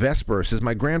one from Vesper. It says,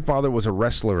 my grandfather was a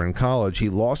wrestler in college. He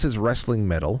lost his wrestling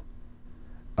medal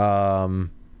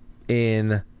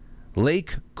in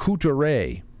Lake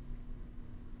Couturier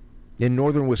in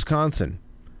northern Wisconsin.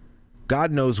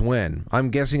 God knows when. I'm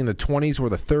guessing in the 20s or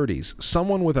the 30s.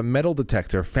 Someone with a metal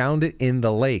detector found it in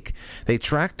the lake. They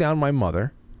tracked down my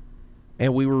mother,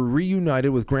 and we were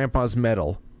reunited with Grandpa's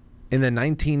medal in the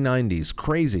 1990s.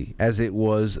 Crazy, as it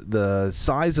was the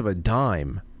size of a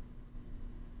dime.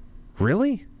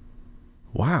 Really?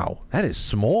 Wow, that is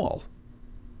small.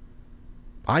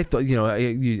 I thought,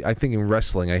 I think in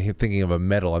wrestling, I'm thinking of a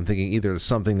medal. I'm thinking either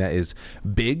something that is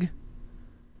big,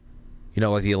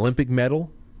 like the Olympic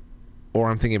medal, or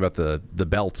I'm thinking about the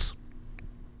belts.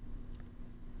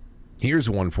 Here's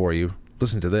one for you.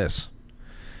 Listen to this.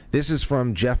 This is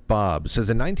from Jeff Bob. It says,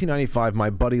 in 1995, my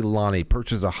buddy Lonnie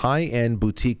purchased a high-end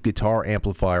boutique guitar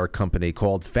amplifier company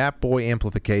called Fat Boy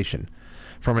Amplification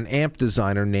from an amp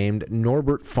designer named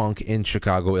Norbert Funk in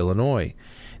Chicago, Illinois.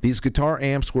 These guitar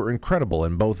amps were incredible,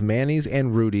 and both Manny's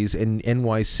and Rudy's in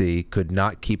NYC could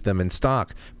not keep them in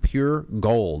stock. Pure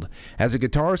gold. As a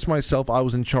guitarist myself, I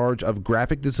was in charge of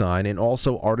graphic design and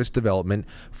also artist development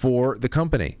for the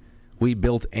company. We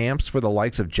built amps for the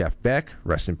likes of Jeff Beck,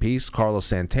 rest in peace, Carlos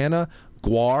Santana,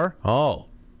 Guar,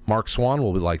 Mark Swan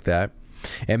will be like that,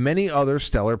 and many other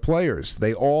stellar players.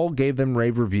 They all gave them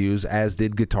rave reviews, as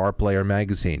did Guitar Player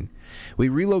magazine. We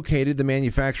relocated the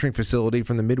manufacturing facility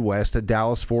from the Midwest to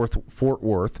Dallas, Fort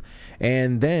Worth,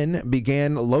 and then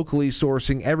began locally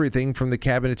sourcing everything from the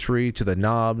cabinetry to the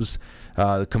knobs,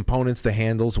 the components, the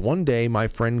handles. One day, my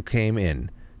friend came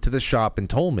in to the shop and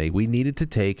told me we needed to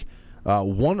take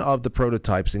one of the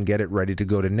prototypes and get it ready to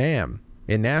go to NAMM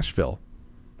in Nashville.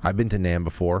 I've been to NAMM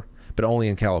before, but only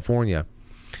in California.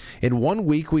 In 1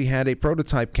 week, we had a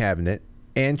prototype cabinet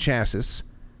and chassis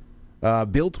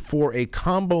built for a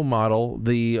combo model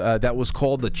that was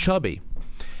called the Chubby.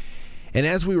 And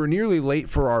as we were nearly late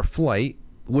for our flight,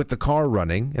 with the car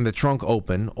running and the trunk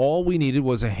open, all we needed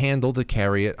was a handle to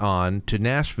carry it on to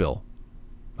Nashville.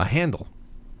 A handle.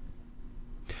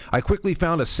 I quickly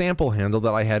found a sample handle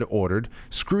that I had ordered,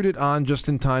 screwed it on just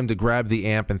in time to grab the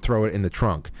amp and throw it in the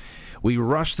trunk. We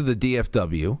rushed to the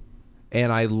DFW,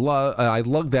 and I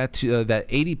lugged that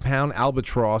 80-pound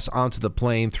Albatross onto the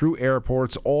plane through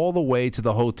airports all the way to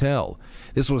the hotel.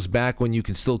 This was back when you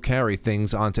could still carry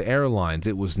things onto airlines.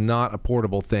 It was not a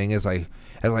portable thing as I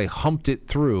humped it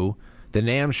through the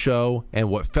NAMM show and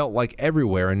what felt like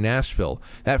everywhere in Nashville.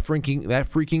 That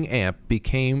freaking amp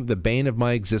became the bane of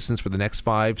my existence for the next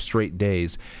 5 straight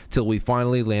days till we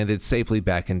finally landed safely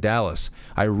back in Dallas.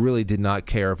 I really did not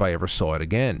care if I ever saw it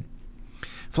again.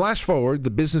 Flash forward,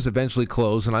 the business eventually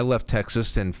closed, and I left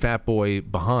Texas and Fat Boy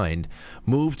behind,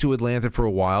 moved to Atlanta for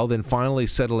a while, then finally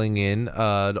settling in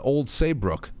Old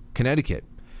Saybrook, Connecticut.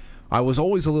 I was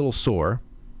always a little sore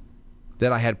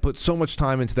that I had put so much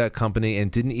time into that company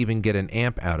and didn't even get an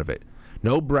amp out of it.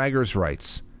 No braggers'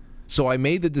 rights. So I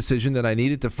made the decision that I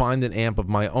needed to find an amp of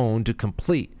my own to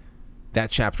complete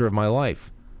that chapter of my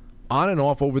life. On and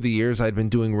off over the years, I'd been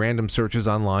doing random searches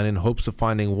online in hopes of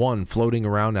finding one floating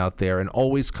around out there and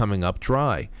always coming up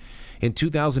dry. In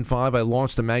 2005, I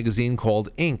launched a magazine called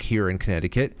Ink here in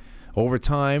Connecticut. Over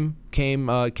time, came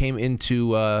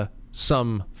into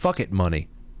some fuck it money.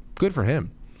 Good for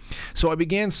him. So I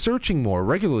began searching more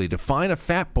regularly to find a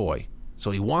Fat Boy.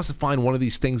 So he wants to find one of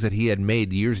these things that he had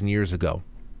made years and years ago.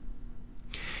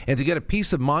 And to get a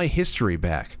piece of my history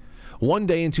back. One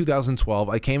day in 2012,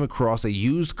 I came across a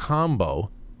used combo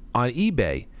on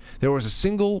eBay. There was a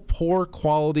single poor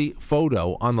quality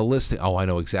photo on the listing. Oh, I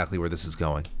know exactly where this is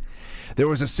going. There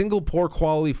was a single poor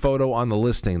quality photo on the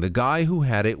listing. The guy who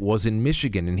had it was in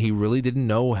Michigan, and he really didn't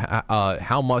know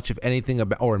how much, if anything,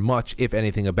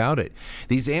 about it.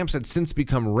 These amps had since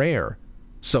become rare.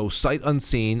 So, sight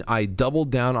unseen, I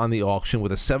doubled down on the auction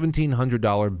with a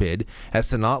 $1,700 bid as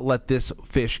to not let this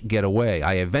fish get away.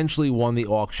 I eventually won the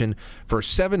auction for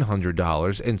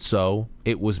 $700, and so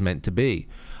it was meant to be.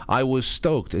 I was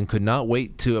stoked and could not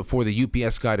wait for the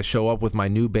UPS guy to show up with my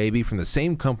new baby from the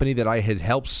same company that I had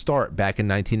helped start back in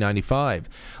 1995.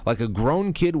 Like a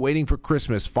grown kid waiting for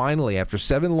Christmas, finally, after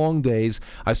 7 long days,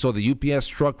 I saw the UPS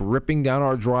truck ripping down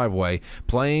our driveway.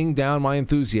 Playing down my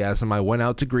enthusiasm, I went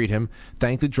out to greet him,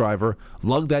 thanked the driver,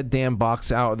 lugged that damn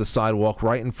box out of the sidewalk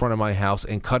right in front of my house,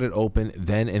 and cut it open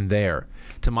then and there.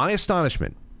 To my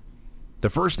astonishment, the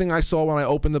first thing I saw when I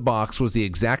opened the box was the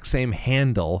exact same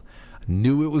handle.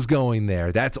 Knew it was going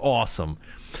there. That's awesome.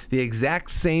 The exact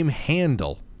same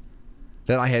handle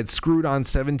that I had screwed on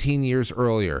 17 years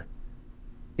earlier.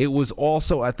 It was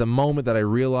also at the moment that I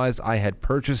realized I had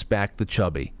purchased back the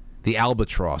Chubby, the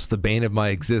Albatross, the bane of my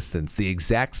existence, the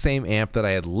exact same amp that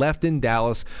I had left in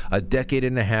Dallas a decade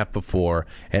and a half before,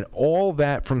 and all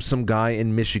that from some guy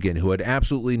in Michigan who had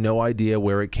absolutely no idea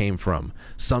where it came from.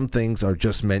 Some things are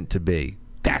just meant to be.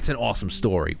 That's an awesome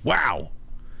story. Wow.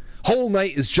 Whole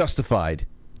night is justified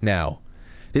now.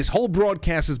 This whole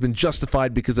broadcast has been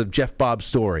justified because of Jeff Bob's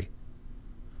story.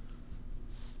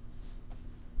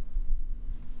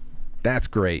 That's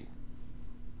great.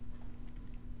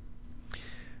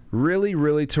 Really,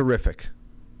 really terrific.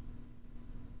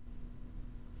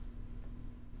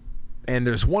 And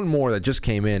there's one more that just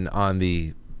came in on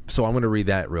the... So I'm going to read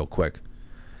that real quick.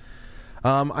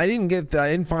 I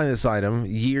didn't find this item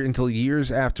until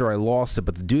years after I lost it,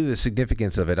 but due to the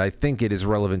significance of it, I think it is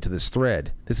relevant to this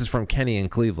thread. This is from Kenny in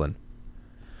Cleveland.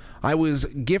 I was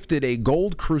gifted a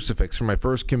gold crucifix for my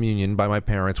first communion by my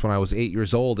parents when I was 8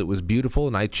 years old. It was beautiful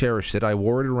and I cherished it. I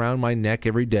wore it around my neck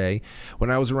every day. When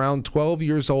I was around 12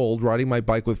 years old, riding my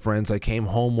bike with friends, I came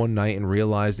home one night and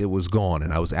realized it was gone,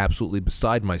 and I was absolutely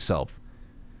beside myself.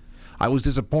 I was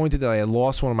disappointed that I had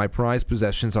lost one of my prized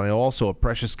possessions, and also a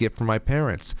precious gift from my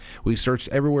parents. We searched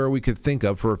everywhere we could think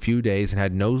of for a few days and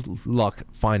had no luck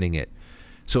finding it.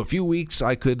 So a few weeks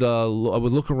I would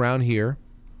look around here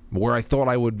where I thought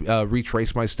I would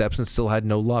retrace my steps and still had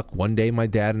no luck. One day my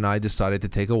dad and I decided to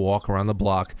take a walk around the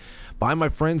block by my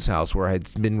friend's house where I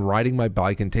had been riding my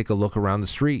bike and take a look around the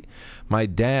street. My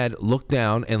dad looked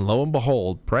down and lo and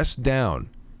behold, pressed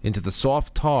down into the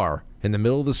soft tar in the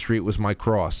middle of the street was my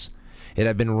cross. It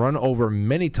had been run over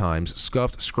many times,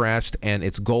 scuffed, scratched, and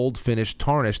its gold finish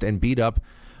tarnished and beat up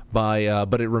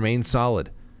but it remained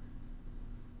solid.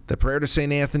 The prayer to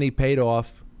St. Anthony paid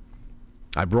off.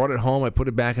 I brought it home, I put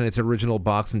it back in its original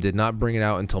box, and did not bring it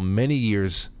out until many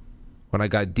years when I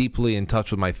got deeply in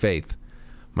touch with my faith.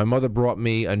 My mother brought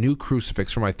me a new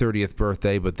crucifix for my 30th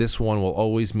birthday, but this one will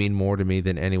always mean more to me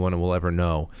than anyone will ever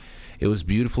know. It was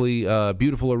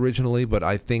beautiful originally, but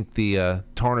I think the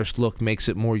tarnished look makes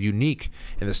it more unique,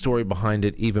 and the story behind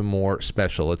it even more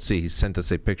special. Let's see, he sent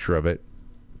us a picture of it.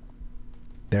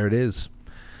 There it is.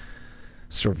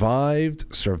 Survived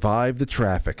the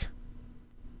traffic.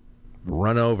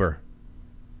 Run over,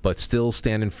 but still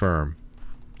standing firm.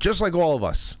 Just like all of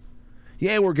us.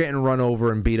 Yeah, we're getting run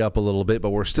over and beat up a little bit, but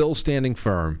we're still standing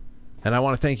firm. And I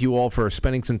want to thank you all for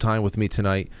spending some time with me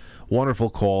tonight.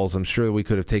 Wonderful calls. I'm sure we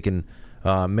could have taken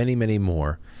many, many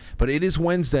more. But it is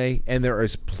Wednesday, and there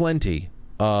is plenty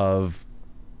of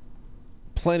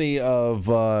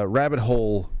rabbit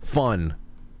hole fun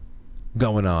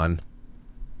going on.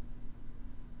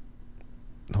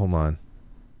 Hold on.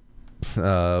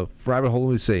 Rabbit hole,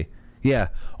 let me see. Yeah,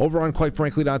 over on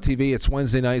QuiteFrankly.tv, it's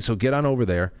Wednesday night, so get on over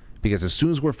there. because as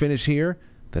soon as we're finished here,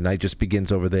 the night just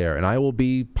begins over there. And I will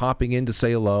be popping in to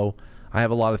say hello. I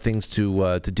have a lot of things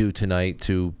to do tonight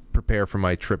to prepare for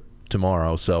my trip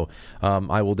tomorrow. So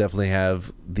I will definitely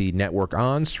have the network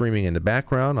on, streaming in the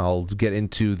background. I'll get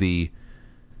into the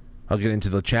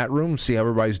chat room, see how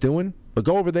everybody's doing. But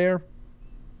go over there,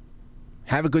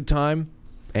 have a good time,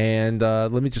 and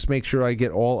let me just make sure I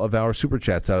get all of our super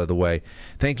chats out of the way.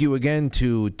 Thank you again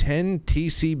to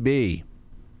 10TCB,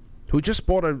 who just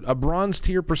bought a bronze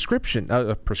tier prescription. I'm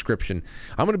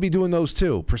going to be doing those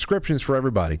too. Prescriptions for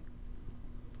everybody.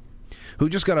 Who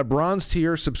just got a bronze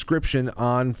tier subscription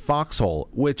on Foxhole,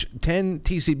 which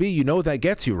 10TCB, you know what that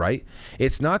gets you, right?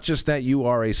 It's not just that you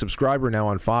are a subscriber now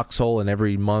on Foxhole and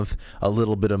every month a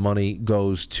little bit of money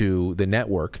goes to the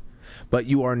network, but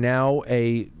you are now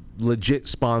a legit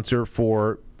sponsor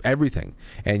for everything,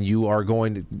 and you're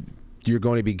going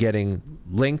to be getting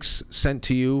links sent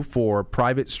to you for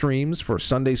private streams, for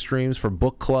Sunday streams, for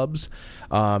book clubs.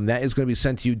 That is going to be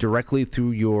sent to you directly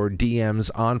through your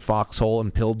DMs on Foxhole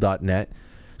and Pilled.net.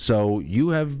 So you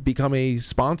have become a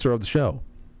sponsor of the show.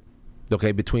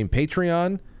 Okay, between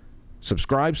Patreon,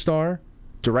 Subscribestar,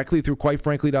 directly through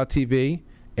QuiteFrankly.tv,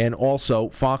 and also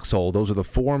Foxhole. Those are the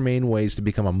four main ways to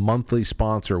become a monthly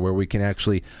sponsor where we can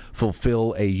actually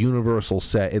fulfill a universal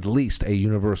set, at least a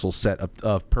universal set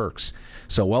of perks.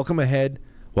 So welcome ahead,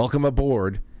 welcome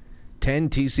aboard,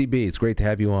 10TCB. It's great to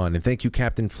have you on. And thank you,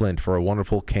 Captain Flint, for a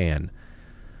wonderful can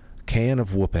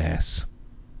of whoop ass.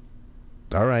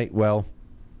 All right, well,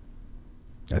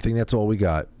 I think that's all we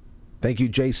got. Thank you,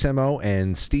 Jay Semo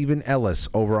and Stephen Ellis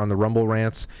over on the Rumble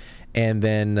Rants. And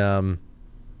then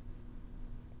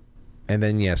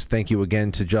yes, thank you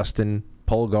again to Justin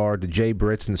Polgar, to Jay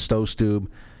Britz, and Stowstube.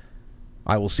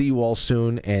 I will see you all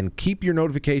soon, and keep your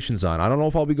notifications on. I don't know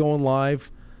if I'll be going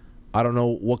live. I don't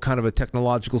know what kind of a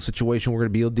technological situation we're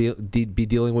going to be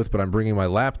dealing with, but I'm bringing my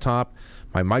laptop,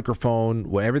 my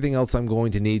microphone, everything else I'm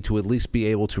going to need to at least be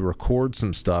able to record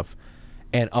some stuff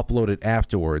and upload it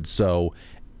afterwards. So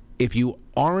if you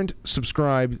aren't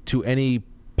subscribed to any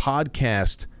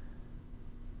podcast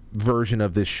version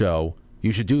of this show,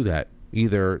 you should do that.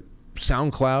 Either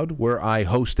SoundCloud, where I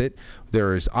host it,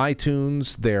 there's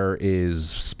iTunes, there is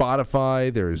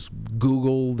Spotify, there's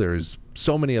Google, there's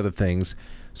so many other things.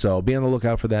 So be on the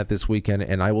lookout for that this weekend,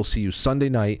 and I will see you Sunday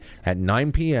night at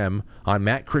 9 p.m. on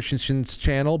Matt Christensen's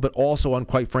channel, but also on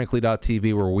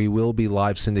QuiteFrankly.tv, where we will be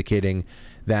live syndicating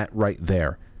that right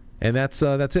there. And that's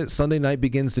it. Sunday night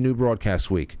begins the new broadcast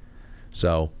week.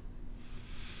 So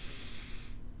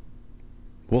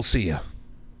we'll see you.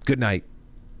 Good night.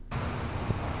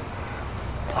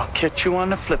 I'll catch you on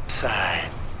the flip side.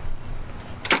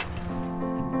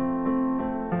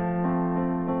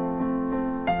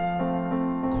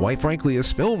 Quite Frankly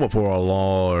is filmed before a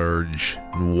large,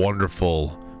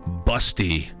 wonderful,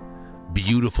 busty,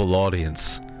 beautiful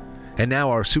audience. And now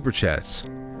our super chats.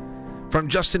 From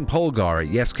Justin Polgar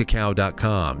at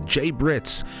YesCacao.com, Jay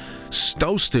Britz,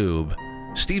 Stowstube,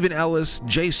 Stephen Ellis,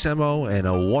 Jay Semo, and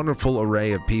a wonderful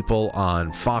array of people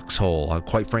on Foxhole on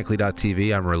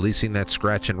QuiteFrankly.tv. I'm releasing that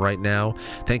scratching right now.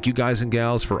 Thank you guys and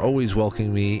gals for always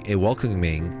welcoming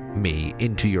me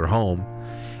into your home.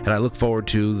 And I look forward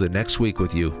to the next week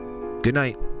with you. Good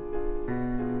night.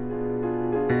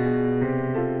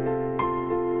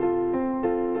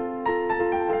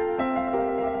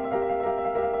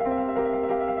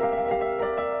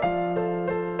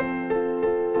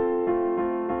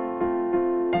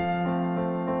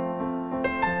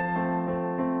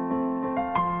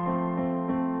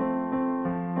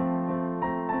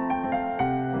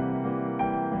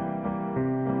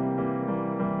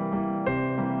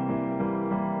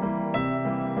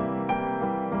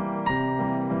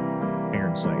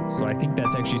 So I think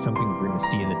that's actually something we're going to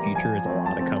see in the future is a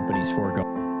lot of companies forego